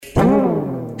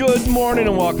Good morning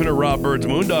and welcome to Rob Bird's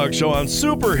Moondog Show on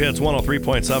Super Hits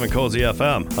 103.7 Cozy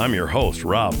FM. I'm your host,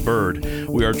 Rob Bird.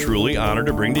 We are truly honored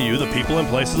to bring to you the people and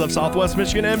places of Southwest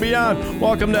Michigan and beyond.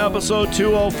 Welcome to episode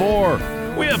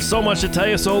 204. We have so much to tell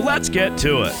you, so let's get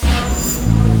to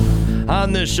it.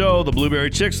 On this show, the Blueberry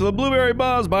Chicks of the Blueberry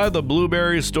Buzz by the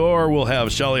Blueberry Store. We'll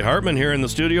have Shelly Hartman here in the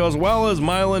studio, as well as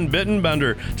Mylan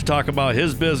Bittenbender to talk about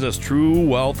his business, True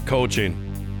Wealth Coaching.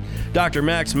 Dr.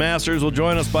 Max Masters will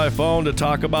join us by phone to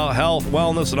talk about health,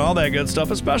 wellness, and all that good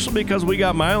stuff, especially because we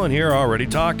got Mylan here already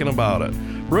talking about it.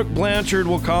 Brooke Blanchard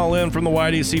will call in from the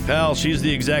YDC PAL. She's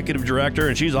the executive director,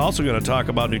 and she's also going to talk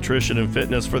about nutrition and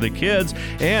fitness for the kids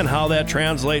and how that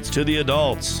translates to the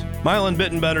adults. Mylan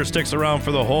Bittenbender sticks around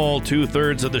for the whole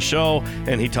 2/3 of the show,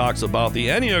 and he talks about the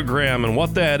Enneagram and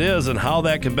what that is and how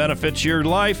that can benefit your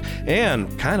life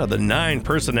and kind of the 9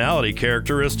 personality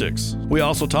characteristics. We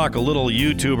also talk a little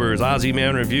YouTubers. Ozzy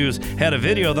Man Reviews had a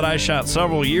video that I shot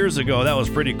several years ago. That was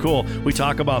pretty cool. We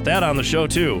talk about that on the show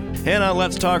too. And on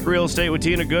Let's Talk Real Estate with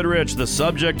Tina Goodrich, the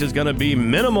subject is going to be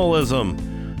minimalism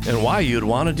and why you'd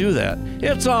want to do that.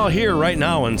 It's all here right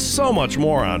now and so much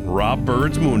more on Rob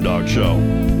Bird's Moondog Show.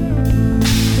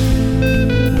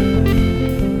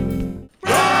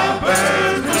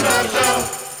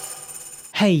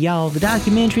 Hey y'all, the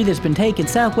documentary that's been taking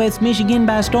Southwest Michigan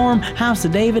by storm, House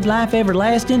of David, Life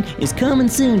Everlasting, is coming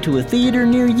soon to a theater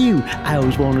near you. I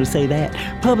always wanted to say that.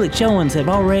 Public showings have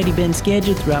already been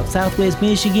scheduled throughout Southwest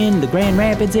Michigan, the Grand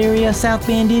Rapids area, South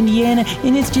Bend, Indiana,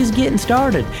 and it's just getting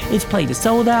started. It's played at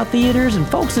sold-out theaters and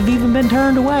folks have even been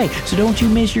turned away, so don't you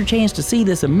miss your chance to see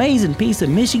this amazing piece of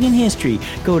Michigan history.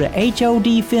 Go to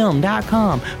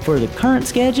HODfilm.com for the current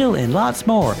schedule and lots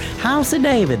more. House of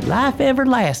David, Life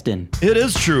Everlasting. It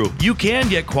is true. You can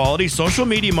get quality social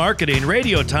media marketing,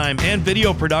 radio time, and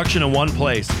video production in one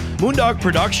place. Moondog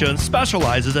Productions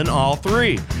specializes in all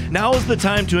 3. Now is the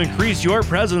time to increase your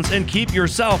presence and keep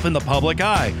yourself in the public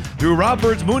eye. Through Rob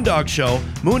Bird's Moondog Show,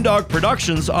 Moondog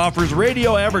Productions offers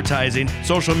radio advertising,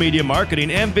 social media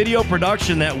marketing, and video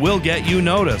production that will get you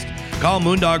noticed. Call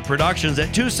Moondog Productions at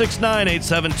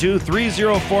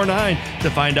 269-872-3049 to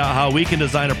find out how we can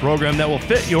design a program that will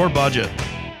fit your budget.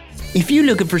 If you're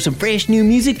looking for some fresh new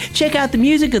music, check out the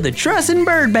music of the Trussin'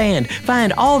 Bird Band.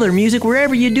 Find all their music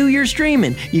wherever you do your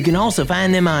streaming. You can also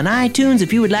find them on iTunes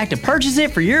if you would like to purchase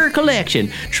it for your collection.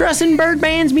 Trussin' Bird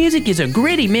Band's music is a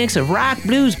gritty mix of rock,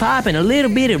 blues, pop, and a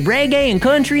little bit of reggae and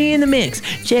country in the mix.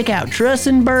 Check out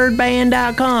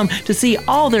Trussin'BirdBand.com to see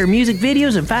all their music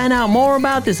videos and find out more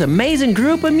about this amazing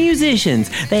group of musicians.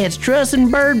 That's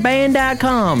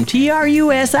Trussin'BirdBand.com,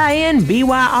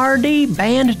 TRUSINBYRD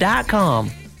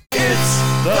band.com. It's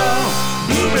the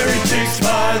Blueberry Chicks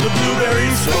by the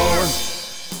Blueberry Store.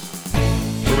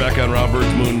 We're back on Rob Bird's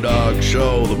Moondog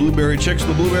Show. The Blueberry Chicks,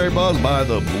 the Blueberry Buzz by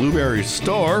the Blueberry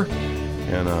Store.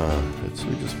 And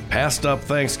we just passed up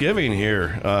Thanksgiving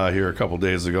here a couple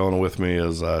days ago, and with me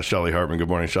is Shelly Hartman. Good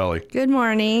morning, Shelly. Good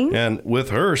morning. And with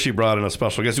her, she brought in a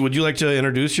special guest. Would you like to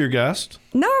introduce your guest?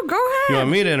 No, go ahead. You want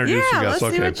me to introduce your guest?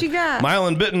 Let's see what you got.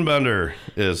 Mylan Bittenbender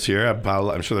is here.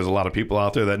 I'm sure there's a lot of people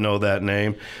out there that know that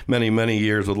name. Many, many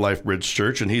years with LifeBridge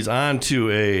Church, and he's on to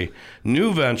a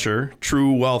new venture,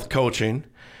 True Wealth Coaching.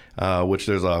 Which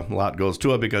there's a lot goes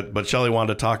to it, but Shelly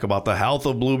wanted to talk about the health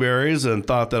of blueberries and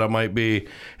thought that it might be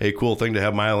a cool thing to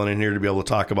have Mylan in here to be able to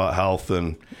talk about health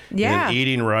and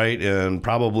eating right and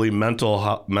probably mental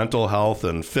health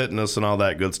and fitness and all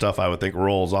that good stuff. I would think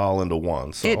rolls all into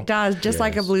one. So, it does, just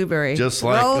like a blueberry. Just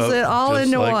like rolls it all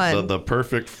into one. The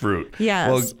perfect fruit. Yes.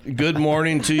 Well, good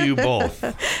morning to you both.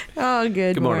 Oh,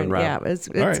 good morning, Rob. Yeah, it's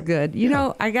right. good. You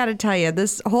know, I got to tell you,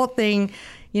 this whole thing,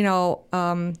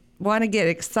 want to get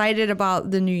excited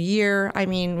about the new year. I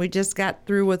mean, we just got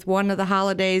through with one of the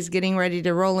holidays, getting ready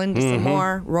to roll into some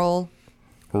more. Roll.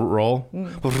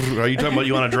 Are you talking about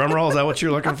you want a drum roll? Is that what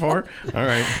you're looking for? All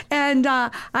right. And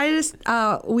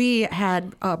we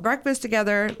had breakfast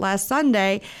together last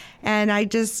Sunday, and I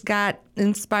just got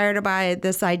inspired by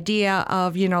this idea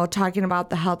of, talking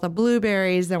about the health of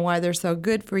blueberries and why they're so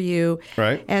good for you.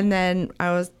 Right. And then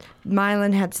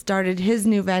Mylan had started his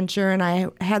new venture, and I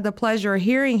had the pleasure of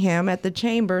hearing him at the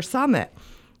Chamber Summit.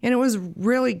 And it was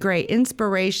really great,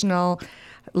 inspirational,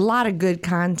 a lot of good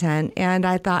content. And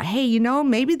I thought, hey,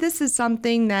 maybe this is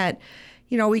something that,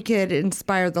 we could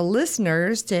inspire the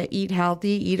listeners to eat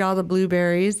healthy, eat all the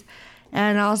blueberries,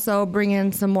 and also bring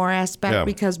in some more aspect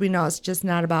because we know it's just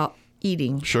not about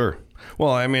eating. Sure.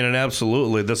 Well, I mean, and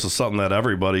absolutely, this is something that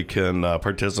everybody can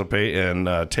participate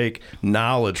and take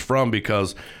knowledge from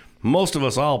because most of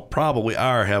us all probably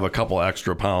have a couple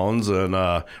extra pounds and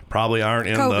probably aren't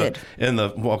in COVID.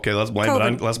 Okay, let's blame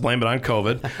it on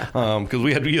COVID because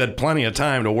we had plenty of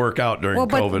time to work out during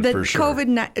COVID for sure.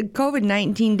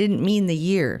 COVID-19 didn't mean the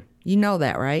year. You know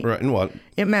that, right? Right. And what?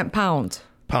 It meant pounds.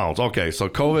 Pounds. Okay, so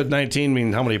COVID-19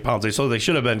 means how many pounds? So they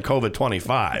should have been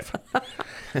COVID-25.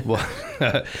 Well,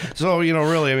 so,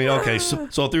 really, I mean, okay, so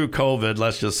through COVID,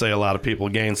 let's just say a lot of people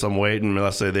gained some weight, and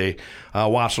let's say they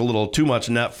watched a little too much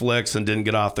Netflix and didn't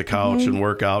get off the couch and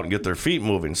work out and get their feet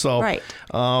moving. So, right.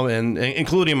 And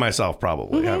including myself,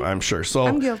 probably, I'm sure. So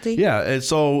I'm guilty. Yeah, and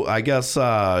so I guess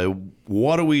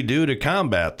what do we do to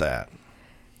combat that?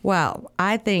 Well,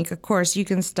 I think, of course, you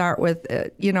can start with,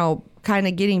 kind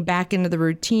of getting back into the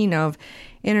routine of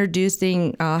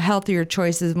introducing healthier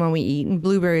choices when we eat. And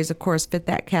blueberries, of course, fit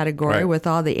that category with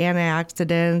all the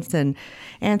antioxidants and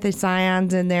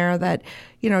anthocyanins in there that,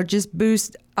 just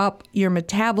boost up your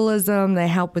metabolism. They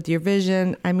help with your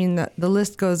vision. I mean, the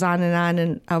list goes on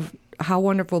and of how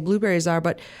wonderful blueberries are,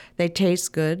 but they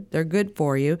taste good. They're good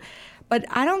for you. But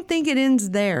I don't think it ends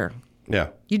there. Yeah.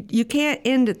 You can't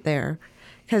end it there.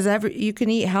 Because you can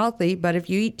eat healthy, but if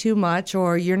you eat too much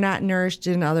or you're not nourished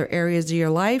in other areas of your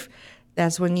life,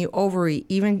 that's when you overeat.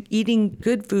 Even eating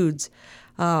good foods,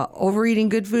 overeating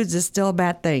good foods is still a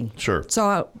bad thing. Sure.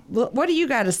 So what do you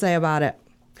got to say about it,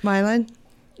 Mylan?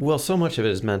 Well, so much of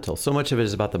it is mental. So much of it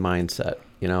is about the mindset,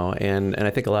 and I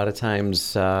think a lot of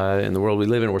times in the world we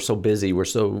live in, we're so busy,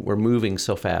 we're moving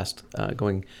so fast,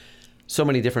 going so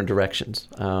many different directions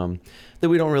that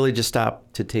we don't really just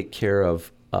stop to take care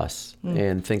of us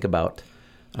and think about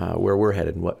where we're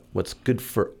headed and what's good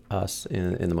for us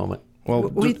in the moment. Well,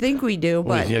 we think we do,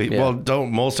 but well,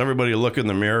 don't most everybody look in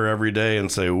the mirror every day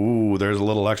and say, "Ooh, there's a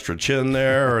little extra chin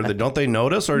there," or don't they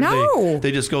notice, or no.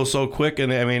 they just go so quick?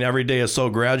 And I mean, every day is so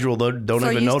gradual; they don't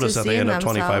even notice that they end up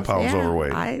 25 pounds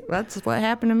overweight. That's what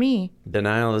happened to me.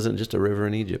 Denial isn't just a river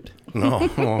in Egypt. No,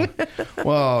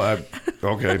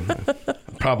 okay.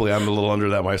 Probably I'm a little under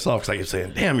that myself because I keep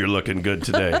saying, "Damn, you're looking good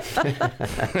today."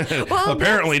 Well,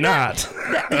 apparently not.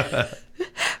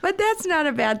 But that's not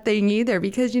a bad thing either,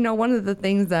 because, one of the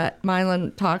things that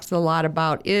Mylan talks a lot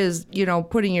about is,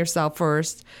 putting yourself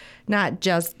first, not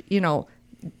just, you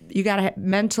got to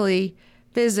mentally,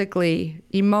 physically,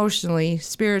 emotionally,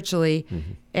 spiritually,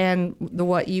 and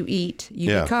what you eat,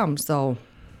 you become. So,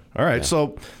 all right.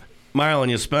 So, Mylan,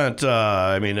 you spent,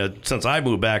 since I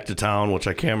moved back to town, which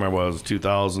I can't remember, was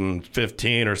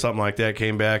 2015 or something like that,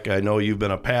 came back. I know you've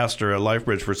been a pastor at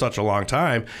LifeBridge for such a long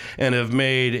time and have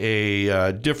made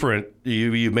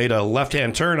you made a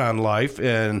left-hand turn on life,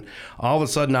 and all of a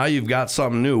sudden now you've got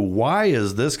something new. Why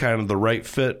is this kind of the right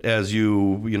fit as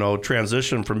you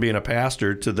transition from being a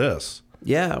pastor to this?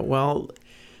 Yeah, well,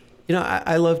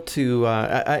 I love to,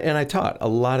 and I taught. A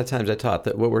lot of times I taught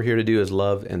that what we're here to do is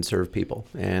love and serve people.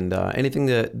 And anything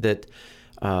that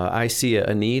I see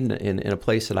a need in a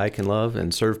place that I can love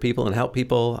and serve people and help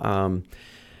people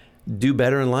do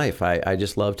better in life, I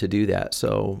just love to do that.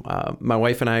 So my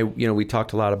wife and I, we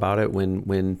talked a lot about it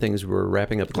when things were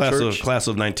wrapping up the church. Class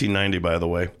of 1990, by the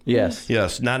way. Yes.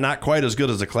 Yes, not quite as good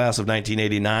as the class of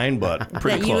 1989, but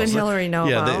pretty that close. You and Hillary know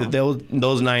about. Yeah,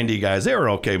 those 90 guys, they were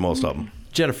okay, most of them.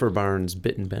 Jennifer Barnes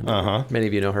Bittenbender. Many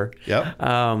of you know her. Yep.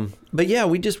 But yeah,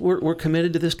 we're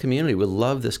committed to this community. We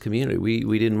love this community.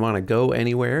 We didn't want to go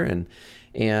anywhere, and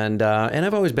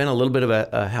I've always been a little bit of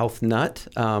a health nut.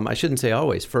 I shouldn't say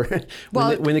always.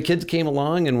 When the kids came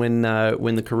along and when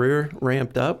the career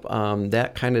ramped up,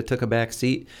 that kind of took a back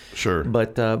seat. Sure.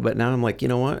 But now I'm like, you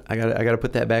know what? I got to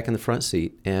put that back in the front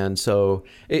seat. And so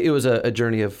it was a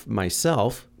journey of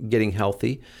myself getting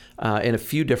healthy. In a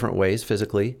few different ways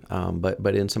physically,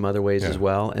 but in some other ways as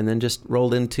well. And then just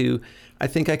rolled into, I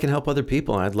think I can help other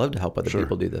people, and I'd love to help other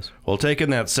people do this. Well, taking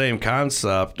that same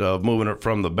concept of moving it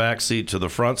from the back seat to the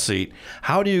front seat,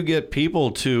 how do you get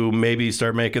people to maybe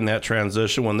start making that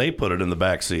transition when they put it in the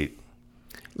back seat?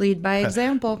 Lead by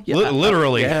example.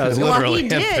 Literally, literally, he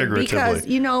did, and figuratively. because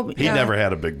he never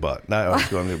had a big butt. I was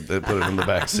going to put it in the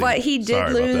back seat. But he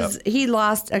did he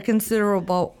lost a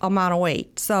considerable amount of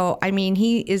weight. So,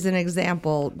 he is an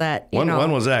example that,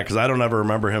 When was that? Because I don't ever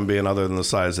remember him being other than the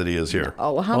size that he is here.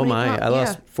 How many pounds? I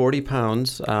lost 40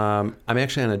 pounds. I'm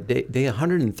actually on a day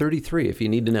 133, if you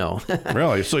need to know.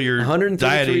 Really? So you're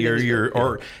dieting,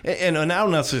 and I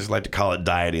don't necessarily like to call it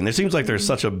dieting. It seems like there's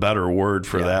such a better word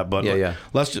for that. But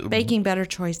making better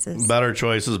choices. Better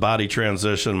choices, body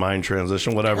transition, mind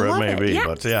transition, whatever it may be. Yeah.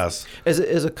 But yes. As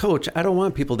a coach, I don't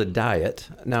want people to diet.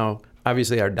 Now,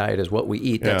 obviously our diet is what we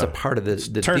eat. That's a part of the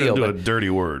Turn deal. Turn into a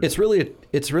dirty word. It's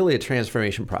really a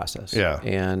transformation process. Yeah.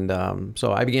 And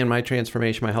so I began my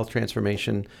health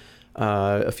transformation,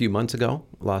 a few months ago,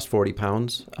 lost 40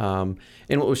 pounds. And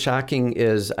what was shocking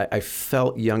is I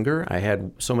felt younger. I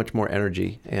had so much more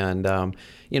energy. And,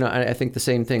 I think the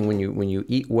same thing when you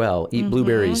eat well, eat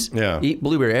blueberries. Yeah. Eat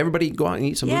blueberry. Everybody go out and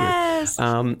eat some Yes.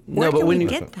 blueberries. Where can we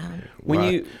get them?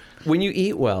 When you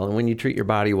eat well and when you treat your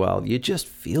body well, you just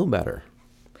feel better.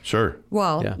 Sure.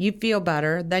 Well, Yeah. you feel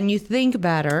better, then you think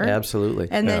better. Absolutely.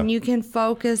 And then Yeah. you can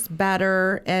focus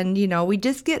better. And, we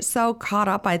just get so caught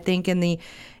up, I think, in the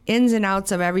ins and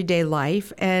outs of everyday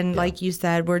life. And like you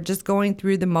said, we're just going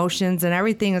through the motions and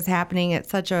everything is happening at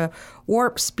such a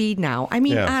warp speed now. I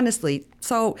mean, Yeah. honestly.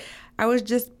 So I was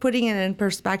just putting it in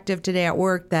perspective today at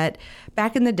work that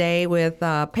back in the day with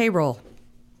payroll,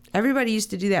 everybody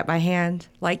used to do that by hand,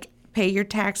 like pay your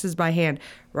taxes by hand,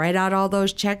 write out all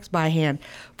those checks by hand.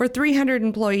 For 300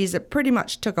 employees, it pretty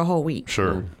much took a whole week.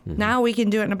 Sure. Now we can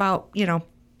do it in about,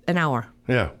 an hour.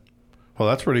 Yeah. Well,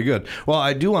 that's pretty good. Well,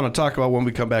 I do want to talk about when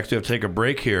we come back to take a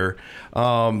break here.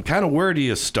 Kind of where do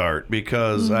you start?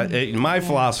 Because my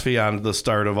philosophy on the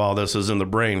start of all this is in the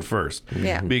brain first.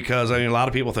 Yeah. Because a lot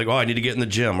of people think, I need to get in the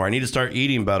gym or I need to start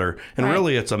eating better. And Right.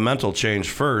 really, it's a mental change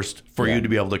first for you to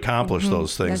be able to accomplish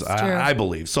those things, That's true. I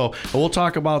believe. So we'll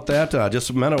talk about that just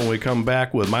a minute when we come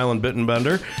back with Mylan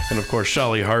Bittenbender and, of course,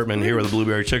 Shelly Hartman here with the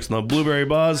Blueberry Chicks and the Blueberry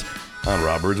Buzz on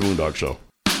Rob Bird's Moondog Show.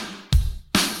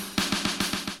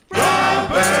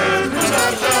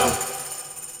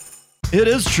 It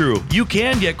is true. You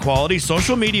can get quality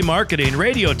social media marketing,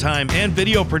 radio time, and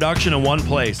video production in one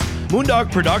place.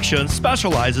 Moondog Productions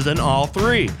specializes in all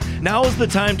three. Now is the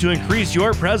time to increase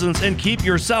your presence and keep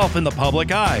yourself in the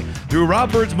public eye. Through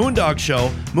Rob Bird's Moondog Show,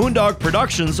 Moondog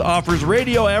Productions offers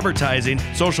radio advertising,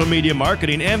 social media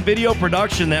marketing, and video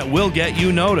production that will get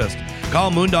you noticed.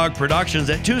 Call Moondog Productions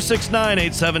at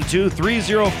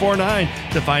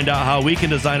 269-872-3049 to find out how we can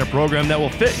design a program that will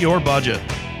fit your budget.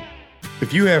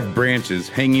 If you have branches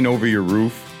hanging over your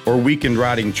roof or weak and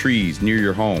rotting trees near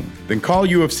your home, then call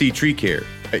UFC Tree Care.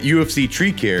 At UFC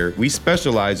Tree Care, we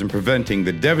specialize in preventing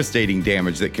the devastating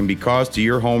damage that can be caused to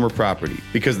your home or property,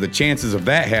 because the chances of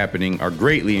that happening are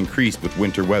greatly increased with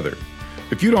winter weather.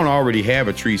 If you don't already have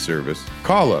a tree service,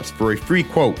 call us for a free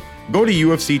quote. Go to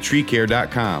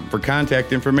ufctreecare.com for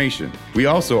contact information. We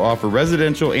also offer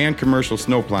residential and commercial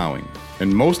snow plowing.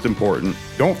 And most important,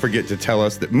 don't forget to tell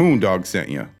us that Moondog sent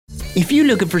you. If you're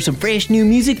looking for some fresh new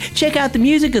music, check out the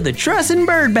music of the Trussin'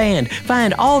 Bird Band.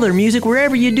 Find all their music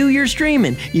wherever you do your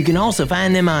streaming. You can also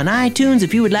find them on iTunes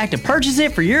if you would like to purchase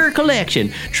it for your collection.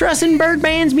 Trussin' Bird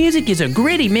Band's music is a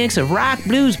gritty mix of rock,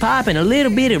 blues, pop, and a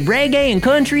little bit of reggae and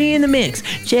country in the mix.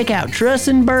 Check out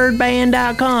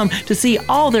Trussin'BirdBand.com to see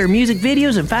all their music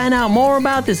videos and find out more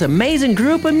about this amazing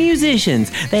group of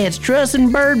musicians. That's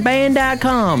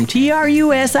Trussin'BirdBand.com.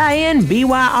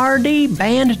 TRUSINBYRD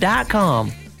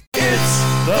band.com. It's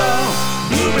the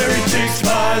Blueberry Chicks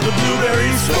by the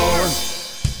Blueberry Store.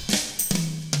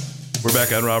 We're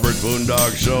back on Robert's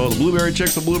Moondog Show. The Blueberry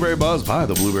Chicks, the Blueberry Buzz by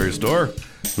the Blueberry Store.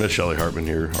 Miss Shelly Hartman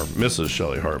here, or Mrs.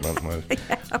 Shelly Hartman.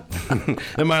 And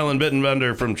Mylan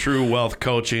Bittenbender from True Wealth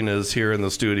Coaching is here in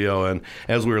the studio. And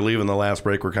as we were leaving the last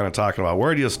break, we're kind of talking about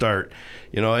where do you start?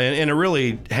 And it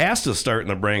really has to start in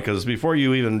the brain, because before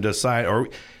you even decide, or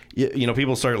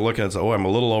people start looking and say, I'm a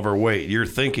little overweight. You're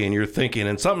thinking,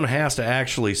 and something has to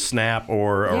actually snap,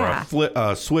 or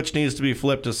a switch needs to be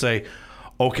flipped to say,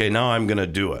 okay, now I'm going to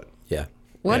do it. Yeah.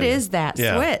 What is that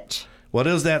switch? What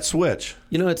is that switch?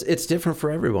 It's different for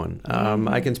everyone.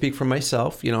 I can speak for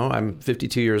myself. I'm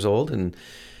 52 years old, and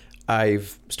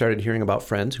I've started hearing about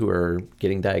friends who are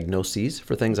getting diagnoses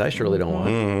for things I surely don't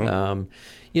want.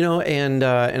 And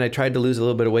I tried to lose a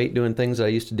little bit of weight doing things that I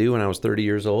used to do when I was 30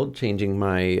 years old, changing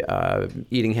my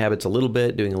eating habits a little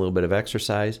bit, doing a little bit of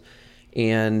exercise.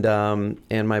 And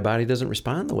my body doesn't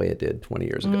respond the way it did 20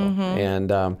 years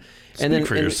ago. Speak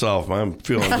for yourself. I'm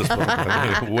feeling just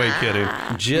way kidding.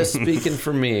 Just speaking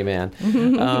for me, man.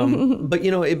 But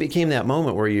it became that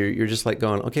moment where you're just like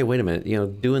going, okay, wait a minute.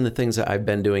 Doing the things that I've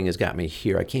been doing has got me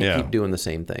here. I can't keep doing the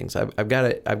same things. I've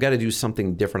got to do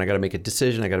something different. I got to make a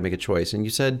decision. I got to make a choice. And you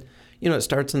said, it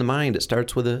starts in the mind. It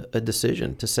starts with a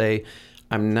decision to say,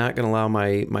 I'm not going to allow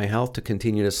my health to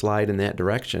continue to slide in that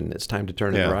direction. It's time to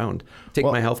turn it around. Take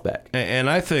my health back. And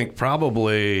I think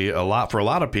probably for a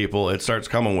lot of people, it starts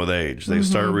coming with age. They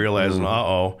start realizing,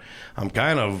 I'm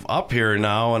kind of up here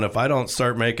now, and if I don't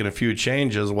start making a few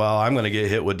changes, I'm going to get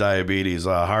hit with diabetes,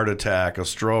 a heart attack, a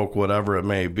stroke, whatever it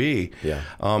may be. Yeah.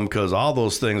 Because all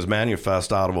those things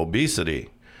manifest out of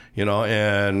obesity.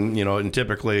 And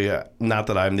typically, not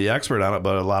that I'm the expert on it,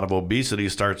 but a lot of obesity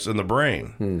starts in the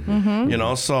brain.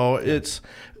 So it's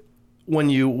when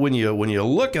you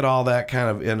look at all that kind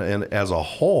of in as a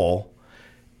whole,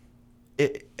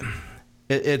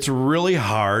 it's really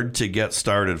hard to get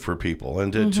started for people,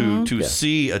 and to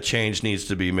see a change needs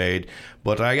to be made.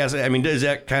 But I guess, I mean, is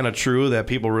that kind of true that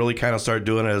people really kind of start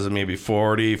doing it as maybe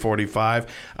 40, 45?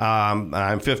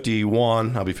 I'm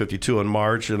 51. I'll be 52 in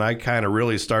March, and I kind of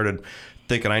really started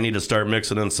thinking I need to start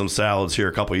mixing in some salads here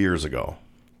a couple of years ago.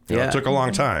 You know, it took a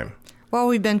long time. Well,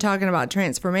 we've been talking about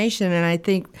transformation, and I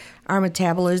think our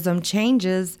metabolism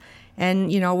changes.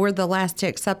 And, you know, we're the last to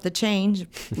accept the change,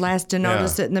 last to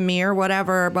notice it in the mirror,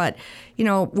 whatever. But, you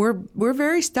know, we're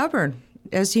very stubborn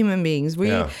as human beings.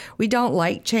 We don't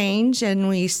like change, and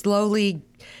we slowly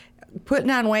putting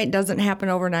on weight doesn't happen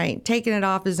overnight. Taking it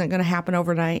off isn't going to happen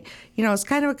overnight. You know, it's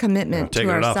kind of a commitment to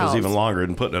ourselves. Taking it off is even longer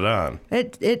than putting it on.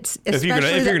 It's if you're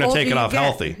going to take it off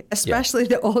healthy. Especially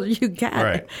the older you get.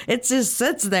 Right. It just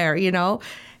sits there, you know.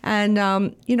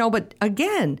 And, you know, but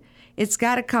again, it's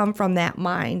got to come from that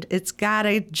mind. It's got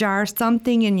to jar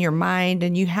something in your mind,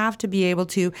 and you have to be able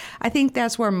to. I think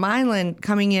that's where Mylan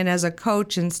coming in as a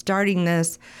coach and starting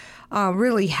this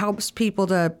really helps people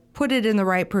to put it in the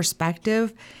right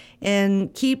perspective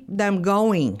and keep them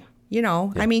going, you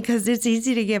know. I mean, because it's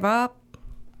easy to give up.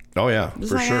 Oh, yeah, It's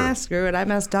for like, sure. Screw it, I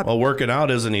messed up. Well, working out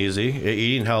isn't easy.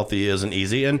 Eating healthy isn't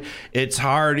easy. And it's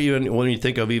hard, even when you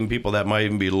think of even people that might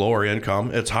even be lower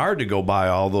income, it's hard to go buy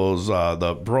all those,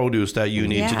 the produce that you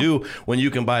need to do when you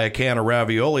can buy a can of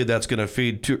ravioli that's going to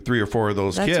feed 3 or 4 of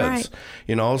those kids. Right.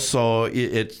 You know, so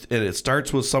it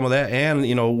starts with some of that, and,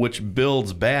 you know, which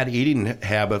builds bad eating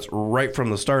habits right from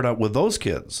the start up with those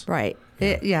kids. Right.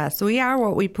 So we are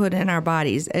what we put in our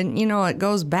bodies. And, you know, it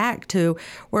goes back to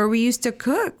where we used to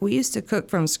cook. We used to cook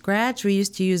from scratch. We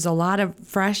used to use a lot of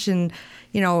fresh and,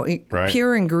 you know,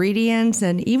 pure ingredients.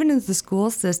 And even in the school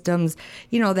systems,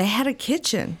 you know, they had a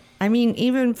kitchen. I mean,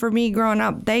 even for me growing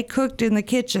up, they cooked in the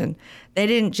kitchen. They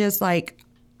didn't just like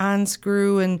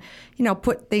unscrew and, you know,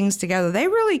 put things together. They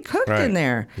really cooked in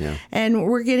there. Yeah. And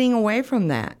we're getting away from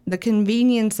that. The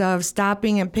convenience of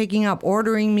stopping and picking up,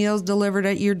 ordering meals delivered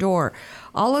at your door.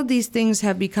 All of these things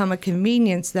have become a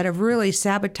convenience that have really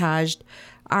sabotaged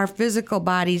our physical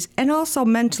bodies, and also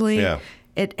mentally.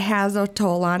 It has a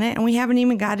toll on it. And we haven't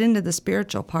even got into the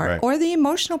spiritual part or the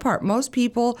emotional part. Most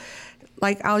people,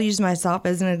 like I'll use myself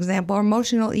as an example, are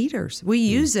emotional eaters. We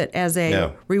use it as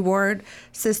a reward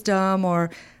system, or,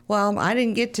 well, I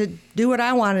didn't get to do what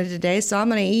I wanted today, so I'm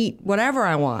going to eat whatever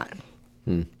I want.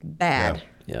 Bad.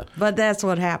 Yeah. But that's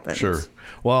what happens. Sure.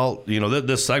 Well, you know,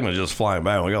 this segment is just flying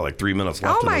by. We got like 3 minutes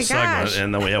left in the segment,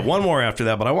 and then we have one more after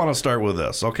that. But I want to start with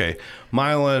this. Okay,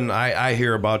 Mylan, I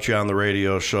hear about you on the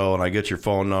radio show, and I get your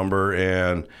phone number,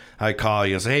 and I call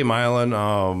you and say, hey,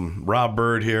 Mylan, Rob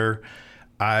Bird here.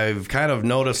 I've kind of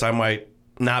noticed I might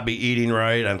not be eating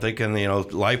right. I'm thinking, you know,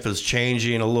 life is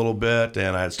changing a little bit,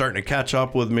 and it's starting to catch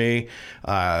up with me.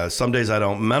 Some days I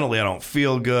don't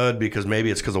feel good because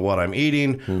maybe it's because of what I'm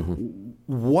eating. Mm-hmm.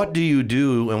 What do you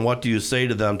do, and what do you say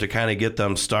to them to kind of get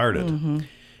them started? Mm-hmm.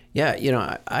 Yeah, you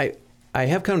know, I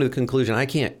have come to the conclusion I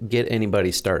can't get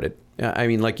anybody started. I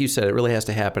mean, like you said, it really has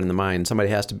to happen in the mind.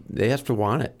 They have to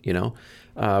want it, you know.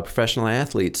 Professional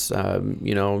athletes,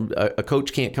 you know, a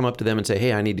coach can't come up to them and say,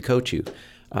 hey, I need to coach you.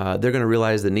 They're going to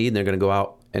realize the need, and they're going to go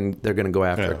out and they're going to go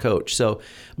after a coach. So,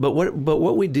 but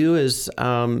what we do is,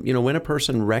 you know, when a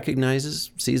person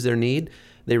sees their need,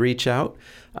 they reach out.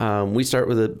 We start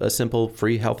with a simple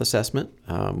free health assessment.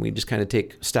 We just kind of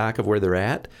take stock of where they're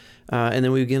at. And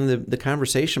then we begin the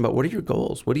conversation about what are your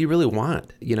goals? What do you really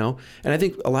want? You know, and I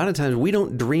think a lot of times we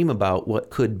don't dream about what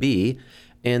could be,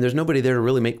 and there's nobody there to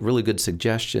really make really good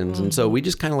suggestions. Mm-hmm. And so we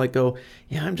just kind of like go,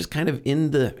 yeah, I'm just kind of in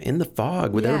the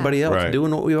fog with everybody else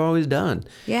doing what we've always done.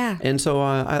 Yeah. And so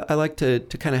I like to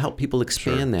kind of help people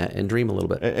expand that and dream a little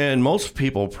bit. And most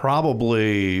people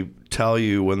probably tell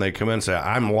you when they come in and say,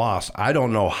 I'm lost. I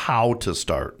don't know how to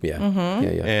start. Yeah.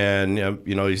 Mm-hmm. Yeah. And,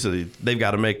 you know, you said they've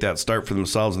got to make that start for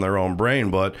themselves in their own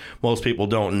brain, but most people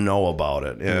don't know about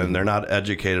it, and they're not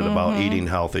educated about eating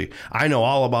healthy. I know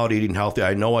all about eating healthy.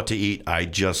 I know what to eat. I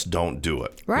just don't do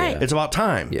it. Right. Yeah. It's about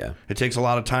time. Yeah. It takes a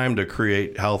lot of time to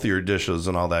create healthier dishes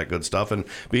and all that good stuff. And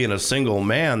being a single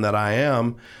man that I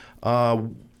am,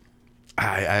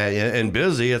 and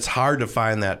busy, it's hard to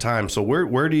find that time. So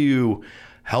where do you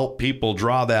help people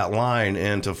draw that line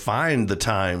and to find the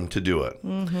time to do it?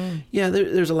 Mm-hmm. Yeah,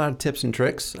 there's a lot of tips and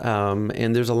tricks,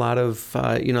 and there's a lot of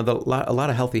you know, a lot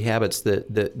of healthy habits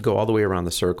that go all the way around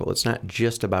the circle. It's not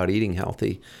just about eating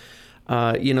healthy.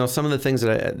 You know, some of the things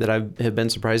that have been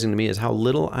surprising to me is how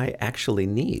little I actually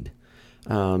need.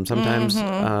 Sometimes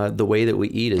the way that we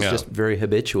eat is just very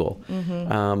habitual.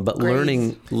 Mm-hmm. But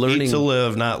learning eat to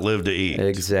live, not live to eat.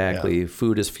 Exactly. Yeah.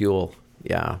 Food is fuel.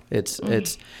 Yeah, it's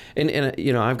and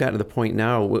you know, I've gotten to the point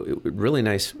now. Really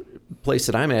nice place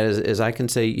that I'm at is I can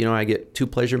say, you know, I get 2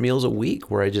 pleasure meals a week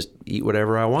where I just eat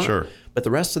whatever I want. Sure. But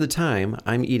the rest of the time,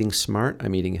 I'm eating smart.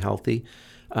 I'm eating healthy,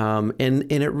 and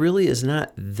it really is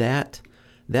not that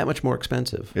much more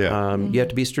expensive. Yeah. You have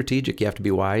to be strategic. You have to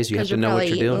be wise. You have to know what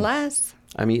you're doing. Less.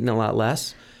 I'm eating a lot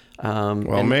less.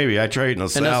 Well, maybe I try eating a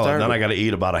salad, then I got to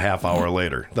eat about a half hour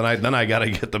later. Then I got to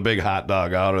get the big hot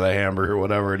dog out or the hamburger or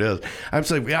whatever it is. I'm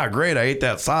saying, yeah, great, I ate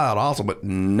that salad also, but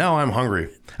now I'm hungry.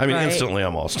 I mean, instantly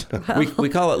almost. we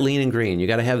call it lean and green. You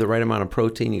got to have the right amount of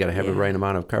protein. You got to have the right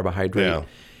amount of carbohydrate. Yeah.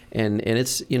 And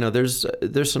it's, you know, there's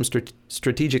some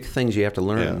strategic things you have to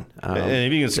learn. Yeah. And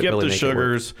if you can skip the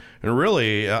sugars, and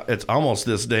really, it's almost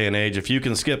this day and age, if you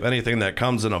can skip anything that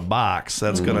comes in a box,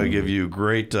 that's going to give you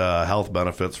great health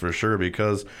benefits for sure,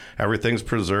 because everything's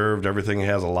preserved. Everything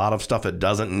has a lot of stuff it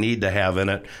doesn't need to have in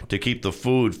it to keep the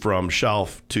food from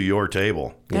shelf to your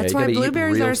table. That's why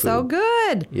blueberries are so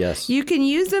good. Yes. You can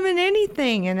use them in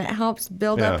anything, and it helps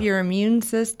build up your immune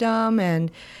system,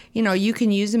 and, you know, you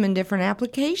can use them in different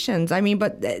applications. I mean,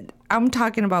 but I'm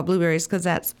talking about blueberries because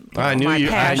that's I knew my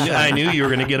passion. I knew you were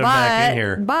going to get them back in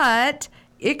here. But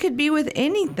it could be with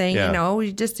anything, you know.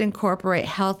 We just incorporate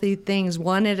healthy things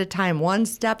one at a time, one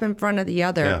step in front of the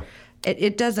other. Yeah.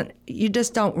 It doesn't. You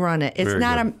just don't run it. It's Very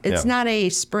not good. a. It's not a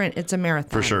sprint. It's a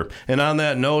marathon. For sure. And on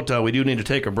that note, we do need to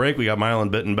take a break. We got Mylan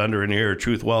Bittenbender in here,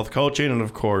 Truth Wealth Coaching, and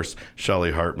of course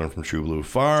Shelly Hartman from True Blue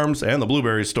Farms and the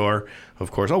Blueberry Store. Of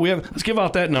course. Let's give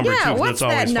out that number too. What's That's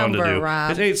always that fun number, to do.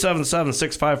 Rob? It's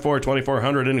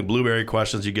 877-654-2400. Any blueberry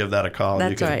questions, you give that a call.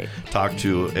 That's and you can talk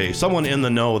to someone in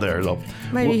the know there. So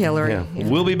Maybe Hillary. Yeah. Yeah.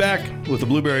 We'll be back with the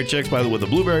Blueberry Chicks with the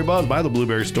Blueberry Buzz by the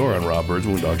Blueberry Store on Rob Bird's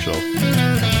Moondog Show.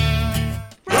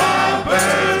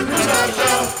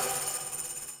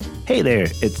 Hey there,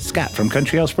 it's Scott from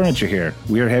Country House Furniture here.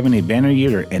 We are having a banner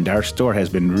year and our store has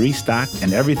been restocked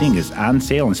and everything is on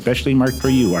sale and specially marked for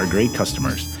you, our great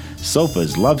customers.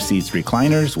 Sofas, love seats,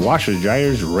 recliners, washers,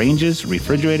 dryers, ranges,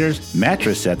 refrigerators,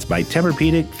 mattress sets by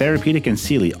Tempur-Pedic, Therapeutic, and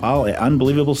Sealy, all at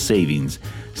unbelievable savings.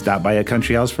 Stop by a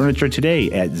Country House Furniture today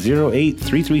at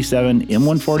 08337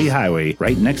 M140 Highway,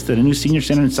 right next to the new Senior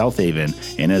Center in South Haven.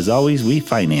 And as always, we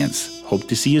finance. Hope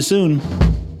to see you soon.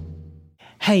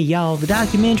 Hey y'all, the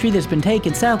documentary that's been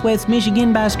taking Southwest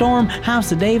Michigan by storm,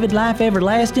 House of David, Life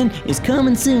Everlasting, is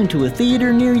coming soon to a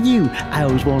theater near you. I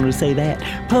always wanted to say that.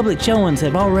 Public showings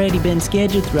have already been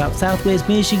scheduled throughout Southwest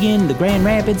Michigan, the Grand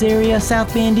Rapids area,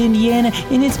 South Bend, Indiana,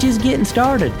 and it's just getting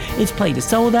started. It's played at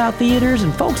sold-out theaters,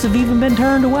 and folks have even been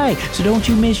turned away, so don't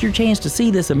you miss your chance to see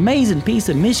this amazing piece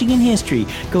of Michigan history.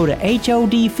 Go to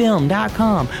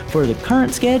HODfilm.com for the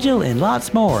current schedule and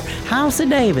lots more. House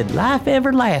of David, Life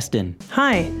Everlasting.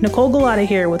 Hi, Nicole Galata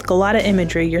here with Galata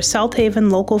Imagery, your South Haven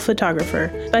local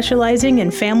photographer. Specializing in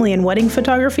family and wedding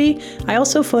photography, I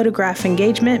also photograph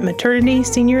engagement, maternity,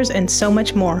 seniors, and so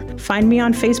much more. Find me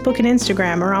on Facebook and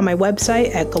Instagram or on my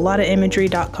website at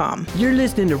galataimagery.com. You're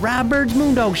listening to Rob Bird's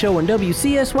Moondog Show on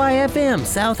WCSY-FM,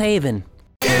 South Haven.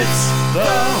 It's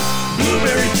the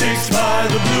Blueberry Chicks by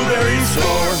the Blueberry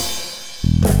Store.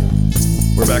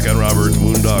 We're back on Robert's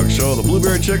Moondog Show, the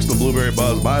Blueberry Chicks, the Blueberry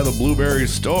Buzz by the Blueberry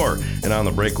Store. And on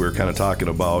the break, we were kind of talking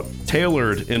about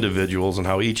tailored individuals and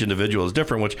how each individual is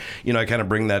different, which, you know, I kind of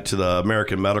bring that to the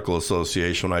American Medical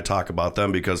Association when I talk about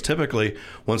them, because typically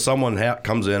when someone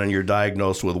comes in and you're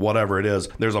diagnosed with whatever it is,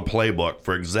 there's a playbook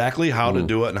for exactly how to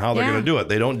do it and how they're going to do it.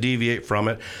 They don't deviate from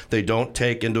it. They don't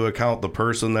take into account the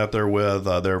person that they're with,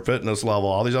 their fitness level,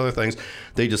 all these other things.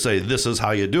 They just say, this is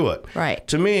how you do it. Right.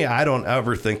 To me, I don't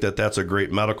ever think that that's a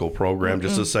great medical program,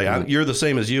 just to say, you're the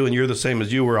same as you and you're the same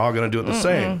as you. We're all going to do it the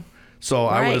same. So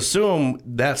I would assume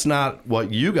that's not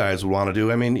what you guys would want to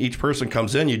do. I mean, each person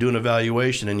comes in, you do an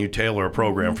evaluation, and you tailor a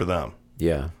program for them.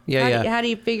 Yeah. How do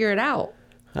you figure it out?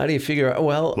 How do you figure out?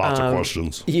 Well, Lots of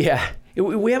questions. Yeah.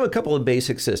 We have a couple of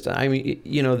basic systems. I mean,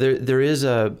 you know, there is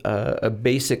a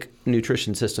basic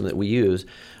nutrition system that we use,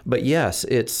 but yes,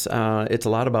 it's a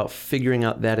lot about figuring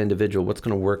out that individual, what's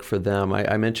going to work for them.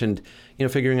 I mentioned, you know,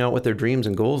 figuring out what their dreams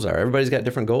and goals are. Everybody's got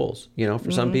different goals. You know,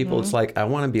 for some people, it's like, I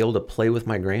want to be able to play with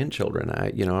my grandchildren.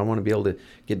 I want to be able to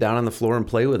get down on the floor and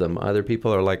play with them. Other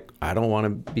people are like, I don't want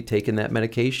to be taking that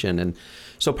medication. And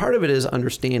so part of it is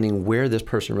understanding where this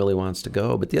person really wants to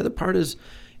go. But the other part is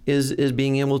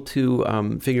being able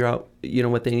to figure out, you know,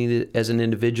 what they need as an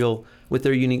individual with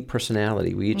their unique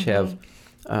personality. We each have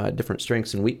different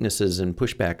strengths and weaknesses and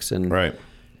pushbacks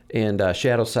and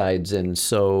shadow sides. And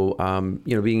so,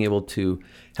 you know, being able to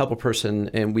help a person.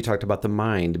 And we talked about the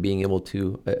mind, being able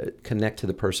to connect to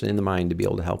the person in the mind to be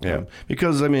able to help them.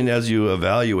 Because, I mean, as you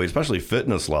evaluate, especially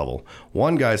fitness level,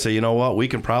 one guy say, you know what, we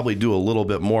can probably do a little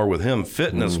bit more with him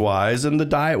fitness-wise, and the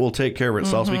diet will take care of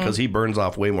itself because he burns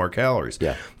off way more calories.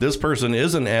 Yeah. This person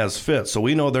isn't as fit, so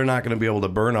we know they're not going to be able to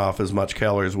burn off as much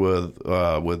calories with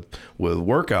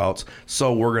workouts,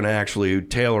 so we're going to actually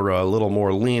tailor a little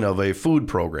more lean of a food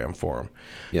program for them.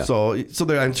 Yeah. So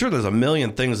I'm sure there's a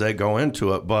million things that go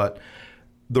into it, but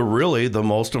the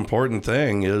most important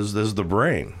thing is the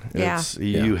brain. Yeah.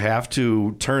 You have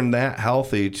to turn that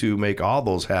healthy to make all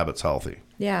those habits healthy.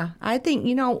 Yeah, I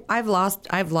think, I've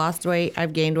lost weight,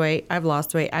 I've gained weight, I've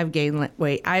lost weight, I've gained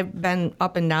weight. I've been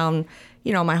up and down,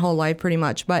 my whole life pretty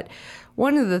much. But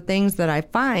one of the things that I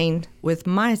find with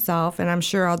myself, and I'm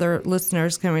sure other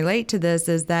listeners can relate to this,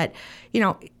 is that,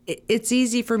 it's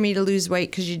easy for me to lose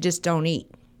weight because you just don't eat.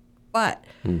 But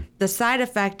the side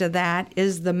effect of that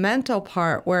is the mental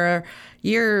part where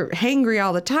you're hangry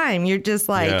all the time. You're just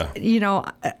like,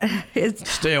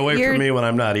 it's stay away from me when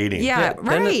I'm not eating. Yeah,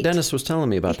 right. Dennis was telling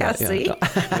me about that. See?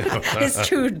 It's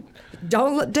true.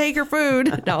 Don't take her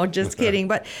food. No, just kidding.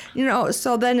 But,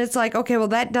 so then it's like, okay, well,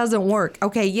 that doesn't work.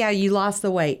 Okay, yeah, you lost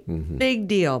the weight. Big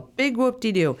deal. Big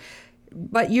whoop-de-doo.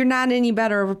 But you're not any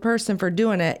better of a person for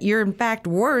doing it. You're in fact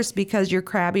worse because you're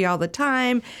crabby all the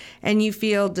time and you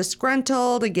feel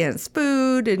disgruntled against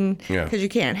food and because you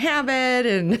can't have it.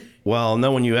 And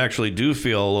then when you actually do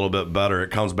feel a little bit better,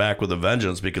 it comes back with a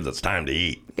vengeance because it's time to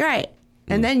eat. Right.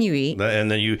 And then you eat.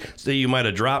 And then you might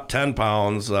have dropped 10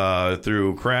 pounds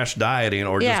through crash dieting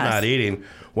or just not eating.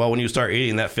 Well, when you start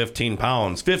eating that 15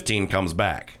 comes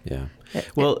back. Yeah.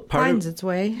 Well, it finds its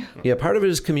way. Yeah, part of it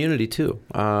is community too.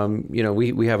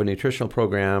 We have a nutritional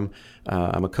program.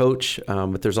 I'm a coach,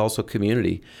 but there's also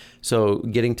community. So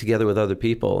getting together with other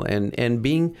people and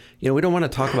being, we don't want to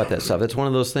talk about that stuff. It's one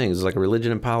of those things. It's like a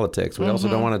religion and politics. We also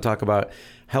don't want to talk about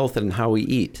health and how we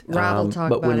eat. Rob will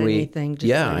talk but about when anything.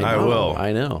 I will.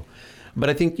 I know. But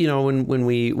I think, when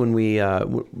we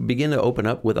begin to open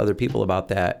up with other people about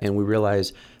that, and we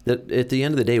realize that at the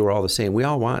end of the day, we're all the same. We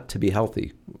all want to be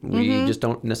healthy. We just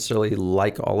don't necessarily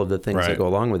like all of the things that go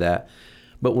along with that.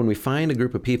 But when we find a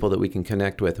group of people that we can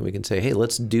connect with and we can say, hey,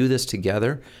 let's do this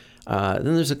together, then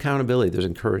there's accountability, there's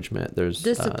encouragement, there's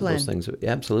discipline. Those things.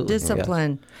 Absolutely.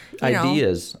 Discipline. Yes.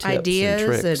 Ideas, tips, and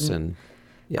tricks. And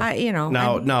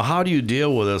Now, how do you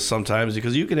deal with this sometimes?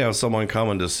 Because you can have someone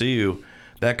coming to see you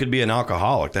that could be an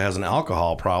alcoholic that has an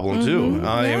alcohol problem too.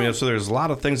 I mean, so there's a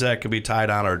lot of things that could be tied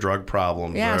on our drug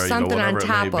problems. Yeah, or, something on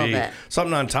top of it.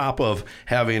 Something on top of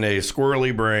having a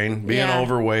squirrely brain, being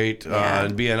overweight,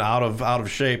 and being out of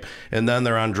shape, and then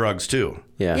they're on drugs too.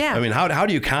 Yeah. I mean, how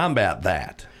do you combat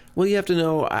that? Well, you have to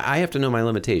know. I have to know my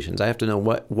limitations. I have to know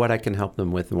what I can help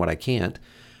them with and what I can't.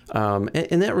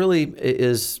 And that really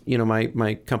is,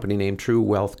 my company name, True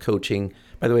Wealth Coaching.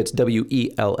 By the way, it's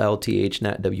WELLTH,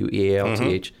 not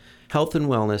WEALTH. Health and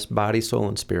wellness, body, soul,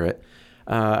 and spirit.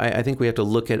 I think we have to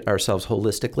look at ourselves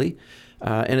holistically.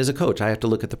 And as a coach, I have to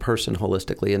look at the person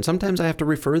holistically. And sometimes I have to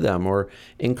refer them or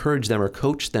encourage them or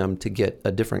coach them to get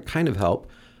a different kind of help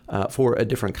for a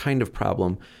different kind of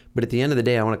problem. But at the end of the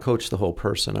day, I want to coach the whole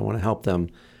person. I want to help them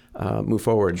move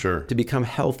forward to become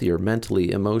healthier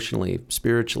mentally, emotionally,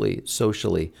 spiritually,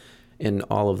 socially, in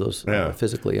all of those,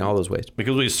 physically, in all those ways.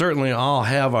 Because we certainly all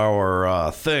have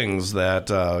our things that,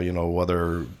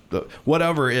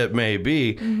 whatever it may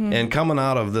be. And coming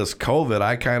out of this COVID,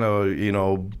 I kind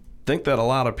of, think that a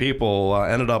lot of people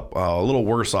ended up a little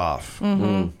worse off.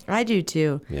 I do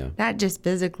too. Yeah. Not just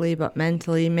physically, but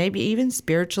mentally, maybe even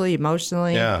spiritually,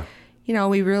 emotionally. Yeah.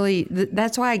 We really,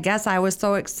 that's why I guess I was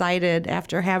so excited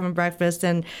after having breakfast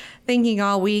and thinking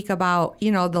all week about,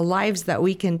 the lives that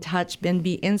we can touch and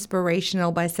be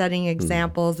inspirational by setting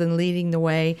examples and leading the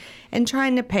way and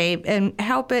trying to pave and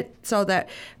help it so that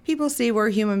people see we're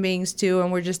human beings too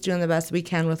and we're just doing the best we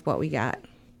can with what we got.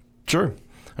 Sure.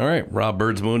 All right, Rob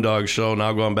Bird's Moondog Show,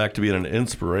 now going back to being an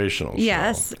inspirational show.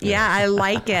 Yes, yeah, I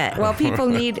like it. Well, people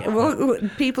need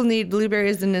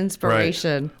blueberries and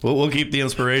inspiration. Right. We'll keep the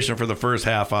inspiration for the first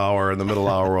half hour. In the middle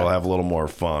hour, we'll have a little more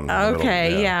fun.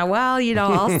 Okay, yeah. Well,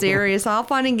 all serious, all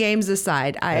fun and games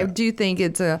aside, I do think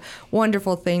it's a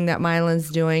wonderful thing that Mylan's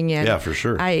doing. And for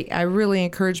sure. I really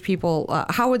encourage people.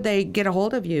 How would they get a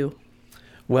hold of you?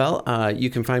 Well, you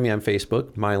can find me on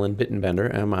Facebook, Mylan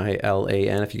Bittenbender,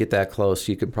 Milan. If you get that close,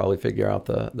 you could probably figure out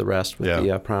the rest with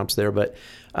the prompts there. But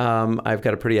I've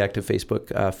got a pretty active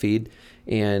Facebook feed,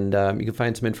 and you can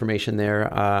find some information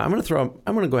there. I'm going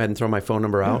to go ahead and throw my phone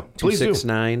number out: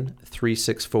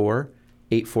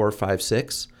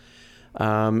 269-364-8456.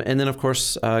 And then, of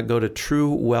course, go to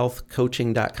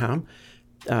TrueWealthCoaching.com.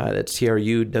 That's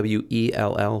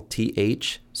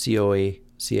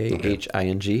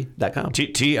TRUWELLTHCOACHING.com.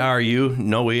 TRU,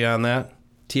 no E on that?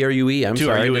 TRUE. I'm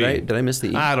sorry. Did I miss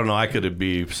the E? I don't know. I could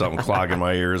be something clogging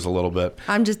my ears a little bit.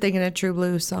 I'm just thinking of True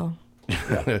Blue, so.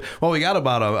 Well, we got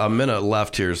about a minute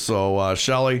left here. So,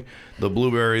 Shelly, the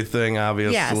blueberry thing,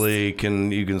 obviously, you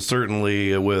can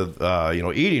certainly, with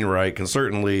eating right, can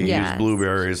certainly use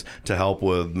blueberries to help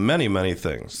with many, many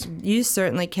things. You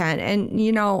certainly can. And,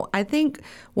 I think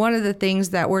one of the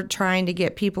things that we're trying to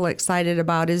get people excited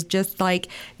about is just like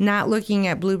not looking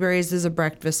at blueberries as a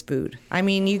breakfast food. I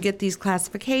mean, you get these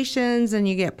classifications and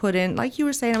you get put in, like you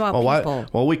were saying about people.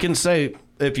 Well, we can say,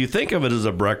 if you think of it as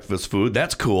a breakfast food,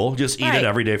 that's cool. Just eat it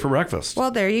every day for breakfast.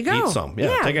 Well, there you go. Eat some.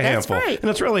 Yeah, take a handful. Right.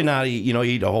 And it's really not,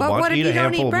 eat a whole bunch. Eat a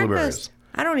handful of blueberries.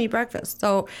 I don't eat breakfast.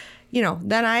 So,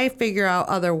 then I figure out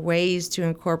other ways to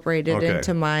incorporate it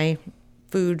into my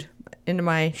food, into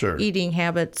my eating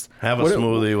habits. Have a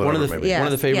smoothie, whatever. One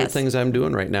of the favorite things I'm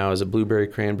doing right now is a blueberry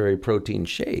cranberry protein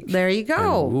shake. There you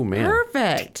go. Oh man,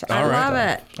 perfect! I love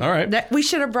it. All right, we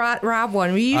should have brought Rob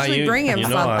one. We usually bring him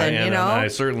something. And I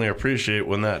certainly appreciate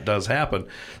when that does happen.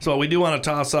 So we do want to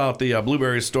toss out the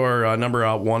Blueberry Store number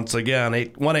out once again: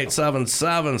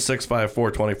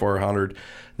 1-877-654-2400.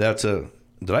 That's a.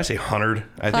 Did I say 100?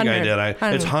 I think I did.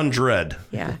 It's 100.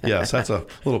 Yeah. Yes, that's a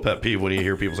little pet peeve when you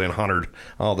hear people saying 100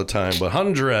 all the time. But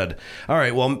 100. All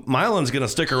right. Well, Mylan's going to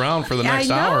stick around for the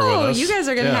next hour with us. You guys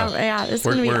are going to have. Yeah, it's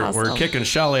going to be awesome. We're kicking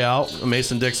Shelly out.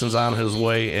 Mason Dixon's on his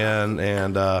way in,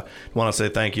 and want to say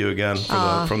thank you again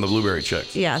from the Blueberry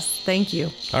Chicks. Yes, thank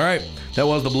you. All right. That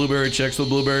was the Blueberry Chicks with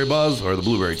Blueberry Buzz, or the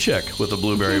Blueberry Chick with the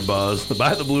Blueberry Buzz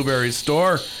by the Blueberry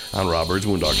Store on Rob Bird's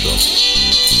Moondog Show.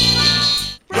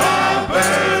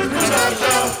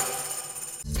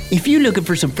 If you're looking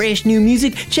for some fresh new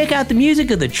music, check out the music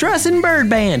of the Trussin' Bird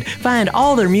Band. Find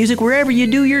all their music wherever you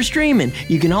do your streaming.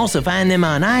 You can also find them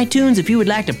on iTunes if you would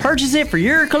like to purchase it for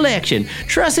your collection.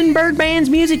 Trussin' Bird Band's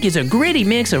music is a gritty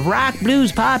mix of rock,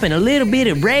 blues, pop, and a little bit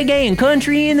of reggae and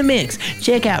country in the mix.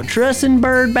 Check out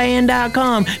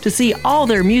Trussin'BirdBand.com to see all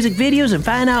their music videos and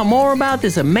find out more about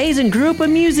this amazing group of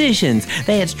musicians.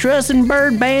 That's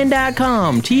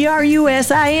Trussin'BirdBand.com.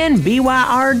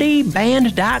 TRUSINBYRD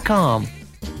Band.com.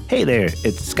 Hey there,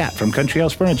 it's Scott from Country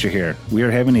House Furniture here. We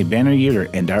are having a banner year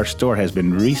and our store has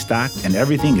been restocked and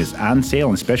everything is on sale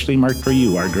and specially marked for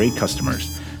you, our great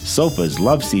customers. Sofas,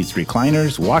 love seats,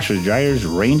 recliners, washers, dryers,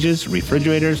 ranges,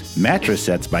 refrigerators, mattress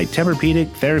sets by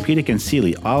Tempur-Pedic, Therapeutic, and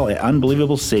Sealy, all at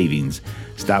unbelievable savings.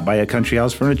 Stop by a Country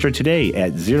House Furniture today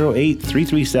at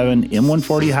 08337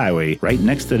 M140 Highway, right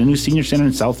next to the new Senior Center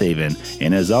in South Haven.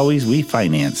 And as always, we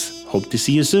finance. Hope to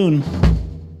see you soon.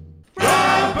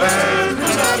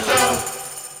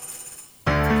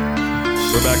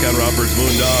 We're back on Robert's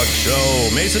Moondog Show.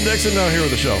 Mason Dixon down here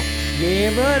with the show.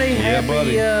 Yeah, buddy. Yeah,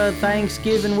 Happy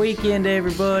Thanksgiving weekend,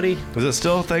 everybody. Is it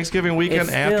still Thanksgiving weekend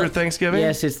after Thanksgiving?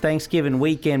 Yes, it's Thanksgiving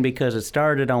weekend because it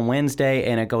started on Wednesday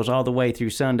and it goes all the way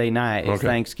through Sunday night. It's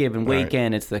Thanksgiving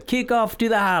weekend. Right. It's the kickoff to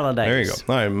the holidays. There you go.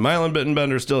 All right, Mylan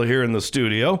Bittenbender's still here in the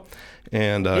studio.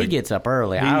 And he gets up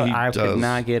early. I could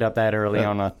not get up that early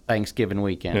on a Thanksgiving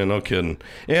weekend. Yeah, no kidding.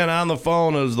 And on the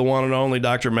phone is the one and only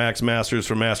Dr. Max Masters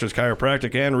from Masters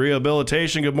Chiropractic and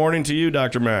Rehabilitation. Good morning to you,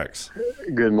 Dr. Max.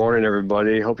 Good morning,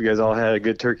 everybody. Hope you guys all had a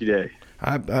good turkey day.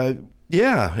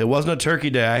 Yeah, it wasn't a turkey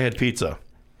day. I had pizza.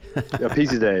 A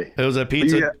pizza day. It was a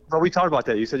pizza. But we talked about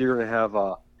that. You said you were going to have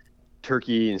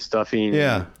turkey and stuffing.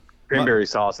 Yeah. Cranberry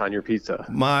sauce on your pizza.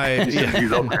 You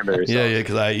love cranberry sauce. Yeah,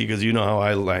 because you know how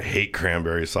I hate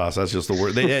cranberry sauce. That's just the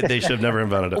word. They should have never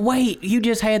invented it. Wait, you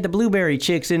just had the Blueberry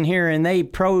Chicks in here, and they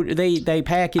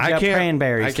package up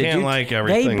cranberries. I can't like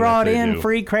everything. They brought in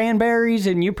free cranberries,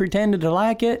 and you pretended to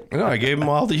like it. No, I gave them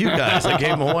all to you guys. I gave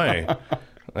them away.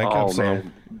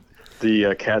 Man.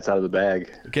 The cat's out of the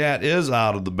bag. The cat is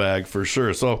out of the bag for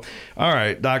sure. So, all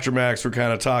right, Dr. Max, we're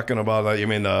kind of talking about that. You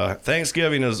mean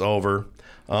Thanksgiving is over.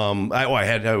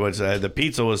 The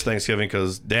pizza was Thanksgiving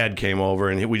because Dad came over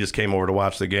and we just came over to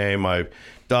watch the game. My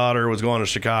daughter was going to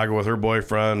Chicago with her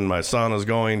boyfriend. My son is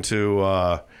going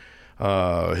to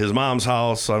his mom's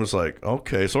house. So I'm just like,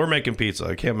 okay, so we're making pizza.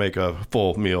 I can't make a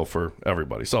full meal for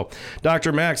everybody. So,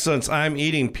 Dr. Max, since I'm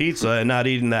eating pizza and not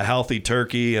eating that healthy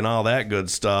turkey and all that good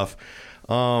stuff,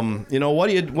 what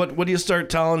do you start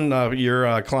telling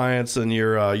your clients and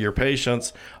your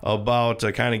patients about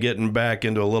kind of getting back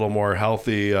into a little more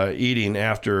healthy eating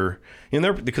after,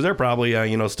 because they're probably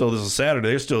still, this is Saturday,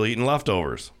 they're still eating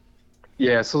leftovers.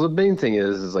 Yeah. So the main thing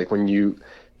is like when you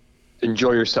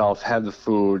enjoy yourself, have the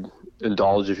food,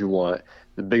 indulge if you want.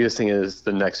 The biggest thing is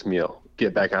the next meal.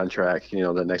 Get back on track.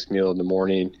 The next meal in the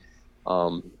morning.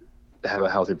 have a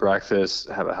healthy breakfast,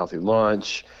 have a healthy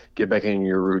lunch, get back in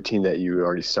your routine that you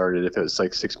already started. If it's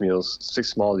like 6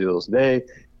 small meals a day,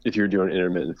 if you're doing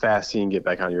intermittent fasting, get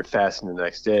back on your fasting the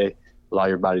next day, allow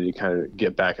your body to kind of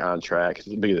get back on track. It's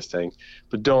the biggest thing.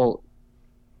 But don't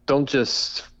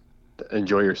just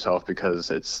enjoy yourself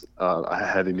because it's a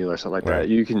heavy meal or something like that.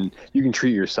 You can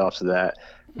treat yourself to that.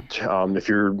 If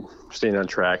you're staying on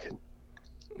track,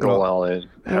 go all in,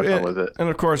 have fun with it. And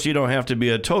of course, you don't have to be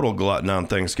a total glutton on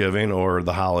Thanksgiving or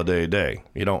the holiday day.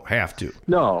 You don't have to.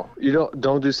 No, you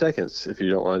don't do seconds if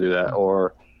you don't want to do that,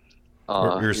 or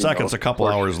your seconds a couple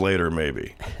hours later,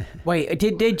 maybe. Wait,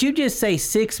 did you just say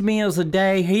 6 meals a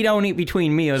day? He don't eat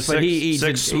between meals, but he eats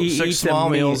six small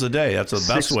meals a day. That's the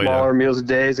best way. 6 smaller meals a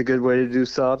day is a good way to do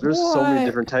stuff. There's so many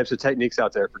different types of techniques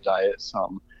out there for diets.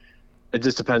 It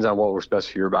just depends on what works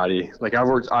best for your body. Like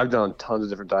I've done tons of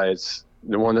different diets.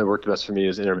 The one that worked best for me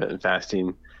is intermittent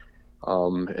fasting,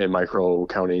 and micro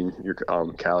counting your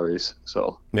calories.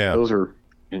 So yeah, those are.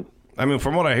 I mean,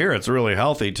 from what I hear, it's really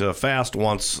healthy to fast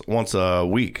once a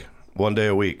week, 1 day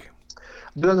a week.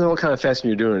 Depends on what kind of fasting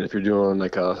you're doing. If you're doing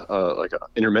like a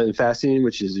intermittent fasting,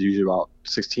 which is usually about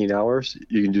 16 hours,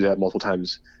 you can do that multiple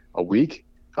times a week.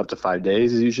 Up to 5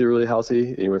 days is usually really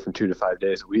healthy, anywhere from 2 to 5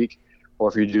 days a week. Or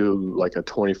if you do like a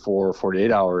 24 or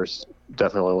 48 hours,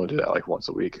 definitely only want to do that like once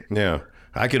a week. Yeah.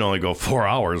 I can only go 4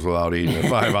 hours without eating in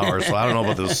 5 hours, so I don't know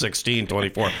about this 16,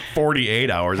 24, 48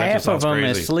 hours. That just sounds Half of them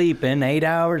crazy. is sleeping, 8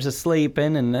 hours of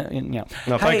sleeping, and you know.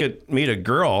 Now, if I could meet a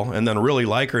girl and then really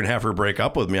like her and have her break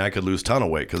up with me, I could lose a ton of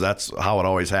weight, because that's how it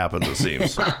always happens, it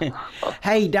seems.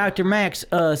 Hey, Dr. Max,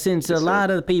 since a lot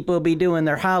of the people be doing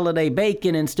their holiday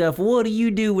baking and stuff, what do you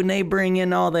do when they bring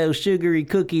in all those sugary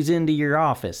cookies into your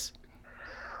office?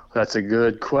 That's a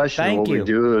good question. What we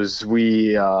do is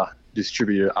we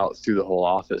distribute it out through the whole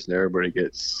office, and everybody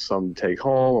gets some to take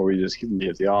home, or we just meet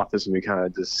at the office and we kind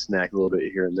of just snack a little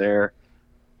bit here and there.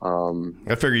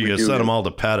 I figure you could send them all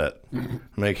to Pettit,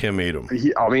 make him eat them.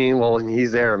 When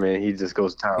he's there, man, he just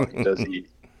goes to town. He does eat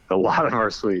a lot of our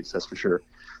sweets, that's for sure.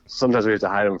 Sometimes we have to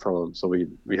hide them from him, so we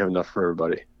have enough for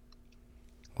everybody.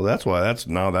 Well, that's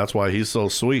why he's so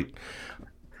sweet.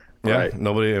 Yeah, right.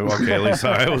 Nobody. Okay, at least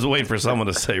I was waiting for someone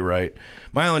to say right.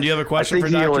 Mylan, do you have a question for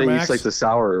Dr. Max? I think he only eats like the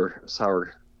sour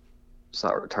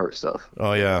tart stuff.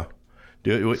 Oh yeah,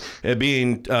 it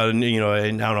being I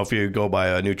don't know if you go by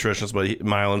a nutritionist, but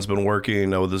Mylan's been working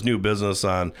with his new business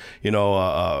on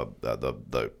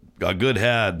a good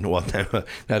head. Well,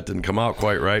 that didn't come out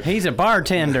quite right. He's a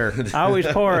bartender. I always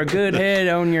pour a good head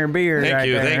on your beer.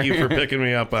 Thank you for picking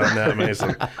me up on that,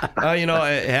 Mason.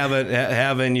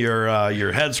 Having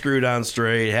your head screwed on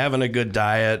straight, having a good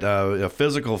diet,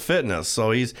 physical fitness.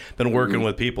 So he's been working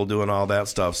with people doing all that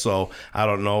stuff. So I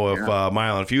don't know if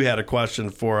Mylan, if you had a question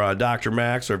for Dr.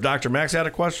 Max, or if Dr. Max had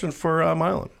a question for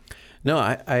Mylan. No,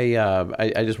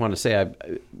 I just want to say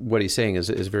what he's saying is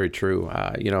very true.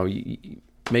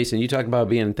 Mason, you talk about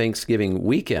being Thanksgiving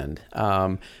weekend.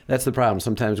 That's the problem.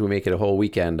 Sometimes we make it a whole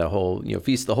weekend,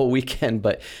 feast the whole weekend.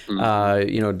 But,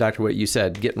 Doctor, what you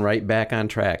said, getting right back on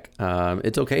track.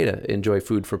 It's okay to enjoy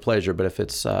food for pleasure, but if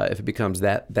it becomes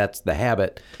that's the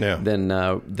habit, then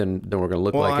we're going to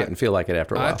look like it and feel like it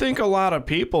after a while. I think a lot of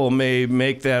people may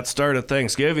make that start at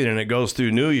Thanksgiving and it goes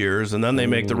through New Year's, and then they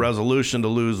make the resolution to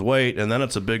lose weight, and then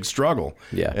it's a big struggle.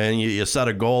 Yeah. And you set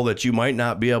a goal that you might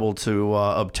not be able to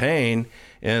obtain.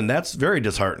 And that's very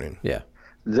disheartening. Yeah.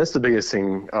 That's the biggest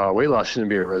thing. Weight loss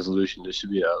shouldn't be a resolution. It should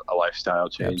be a lifestyle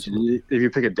change. And if you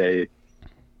pick a day,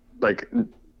 like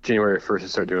January 1st, to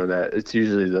start doing that, it's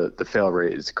usually the fail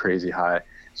rate is crazy high.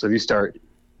 So if you start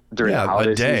during the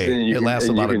holiday season, it lasts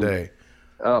about a day.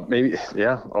 Maybe,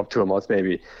 up to a month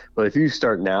maybe. But if you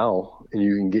start now and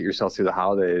you can get yourself through the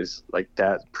holidays, like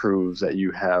that proves that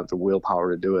you have the willpower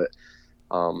to do it.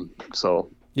 So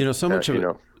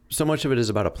much of it is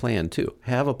about a plan too.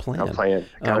 Have a plan.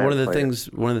 One of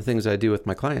the things I do with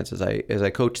my clients is I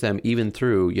coach them even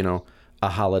through a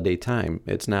holiday time.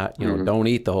 It's not don't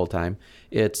eat the whole time.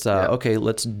 It's okay.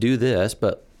 Let's do this,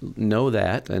 but know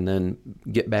that, and then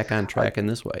get back on track in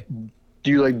this way.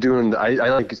 Do you like doing? I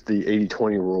like the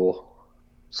 80-20 rule.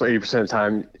 So 80% of the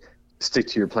time, stick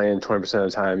to your plan. 20% of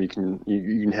the time, you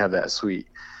can have that sweet.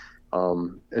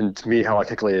 And to me, how I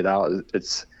calculate it out,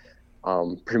 it's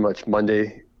pretty much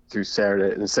Monday through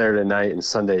Saturday, and Saturday night and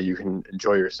Sunday you can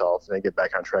enjoy yourself and then get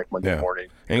back on track Monday morning.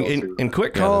 And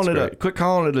quit calling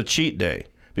it a cheat day,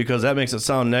 because that makes it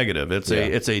sound negative. It's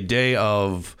a day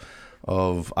of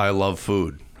I love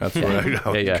food. That's what I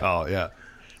would call it. Yeah.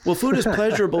 Well, food is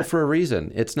pleasurable for a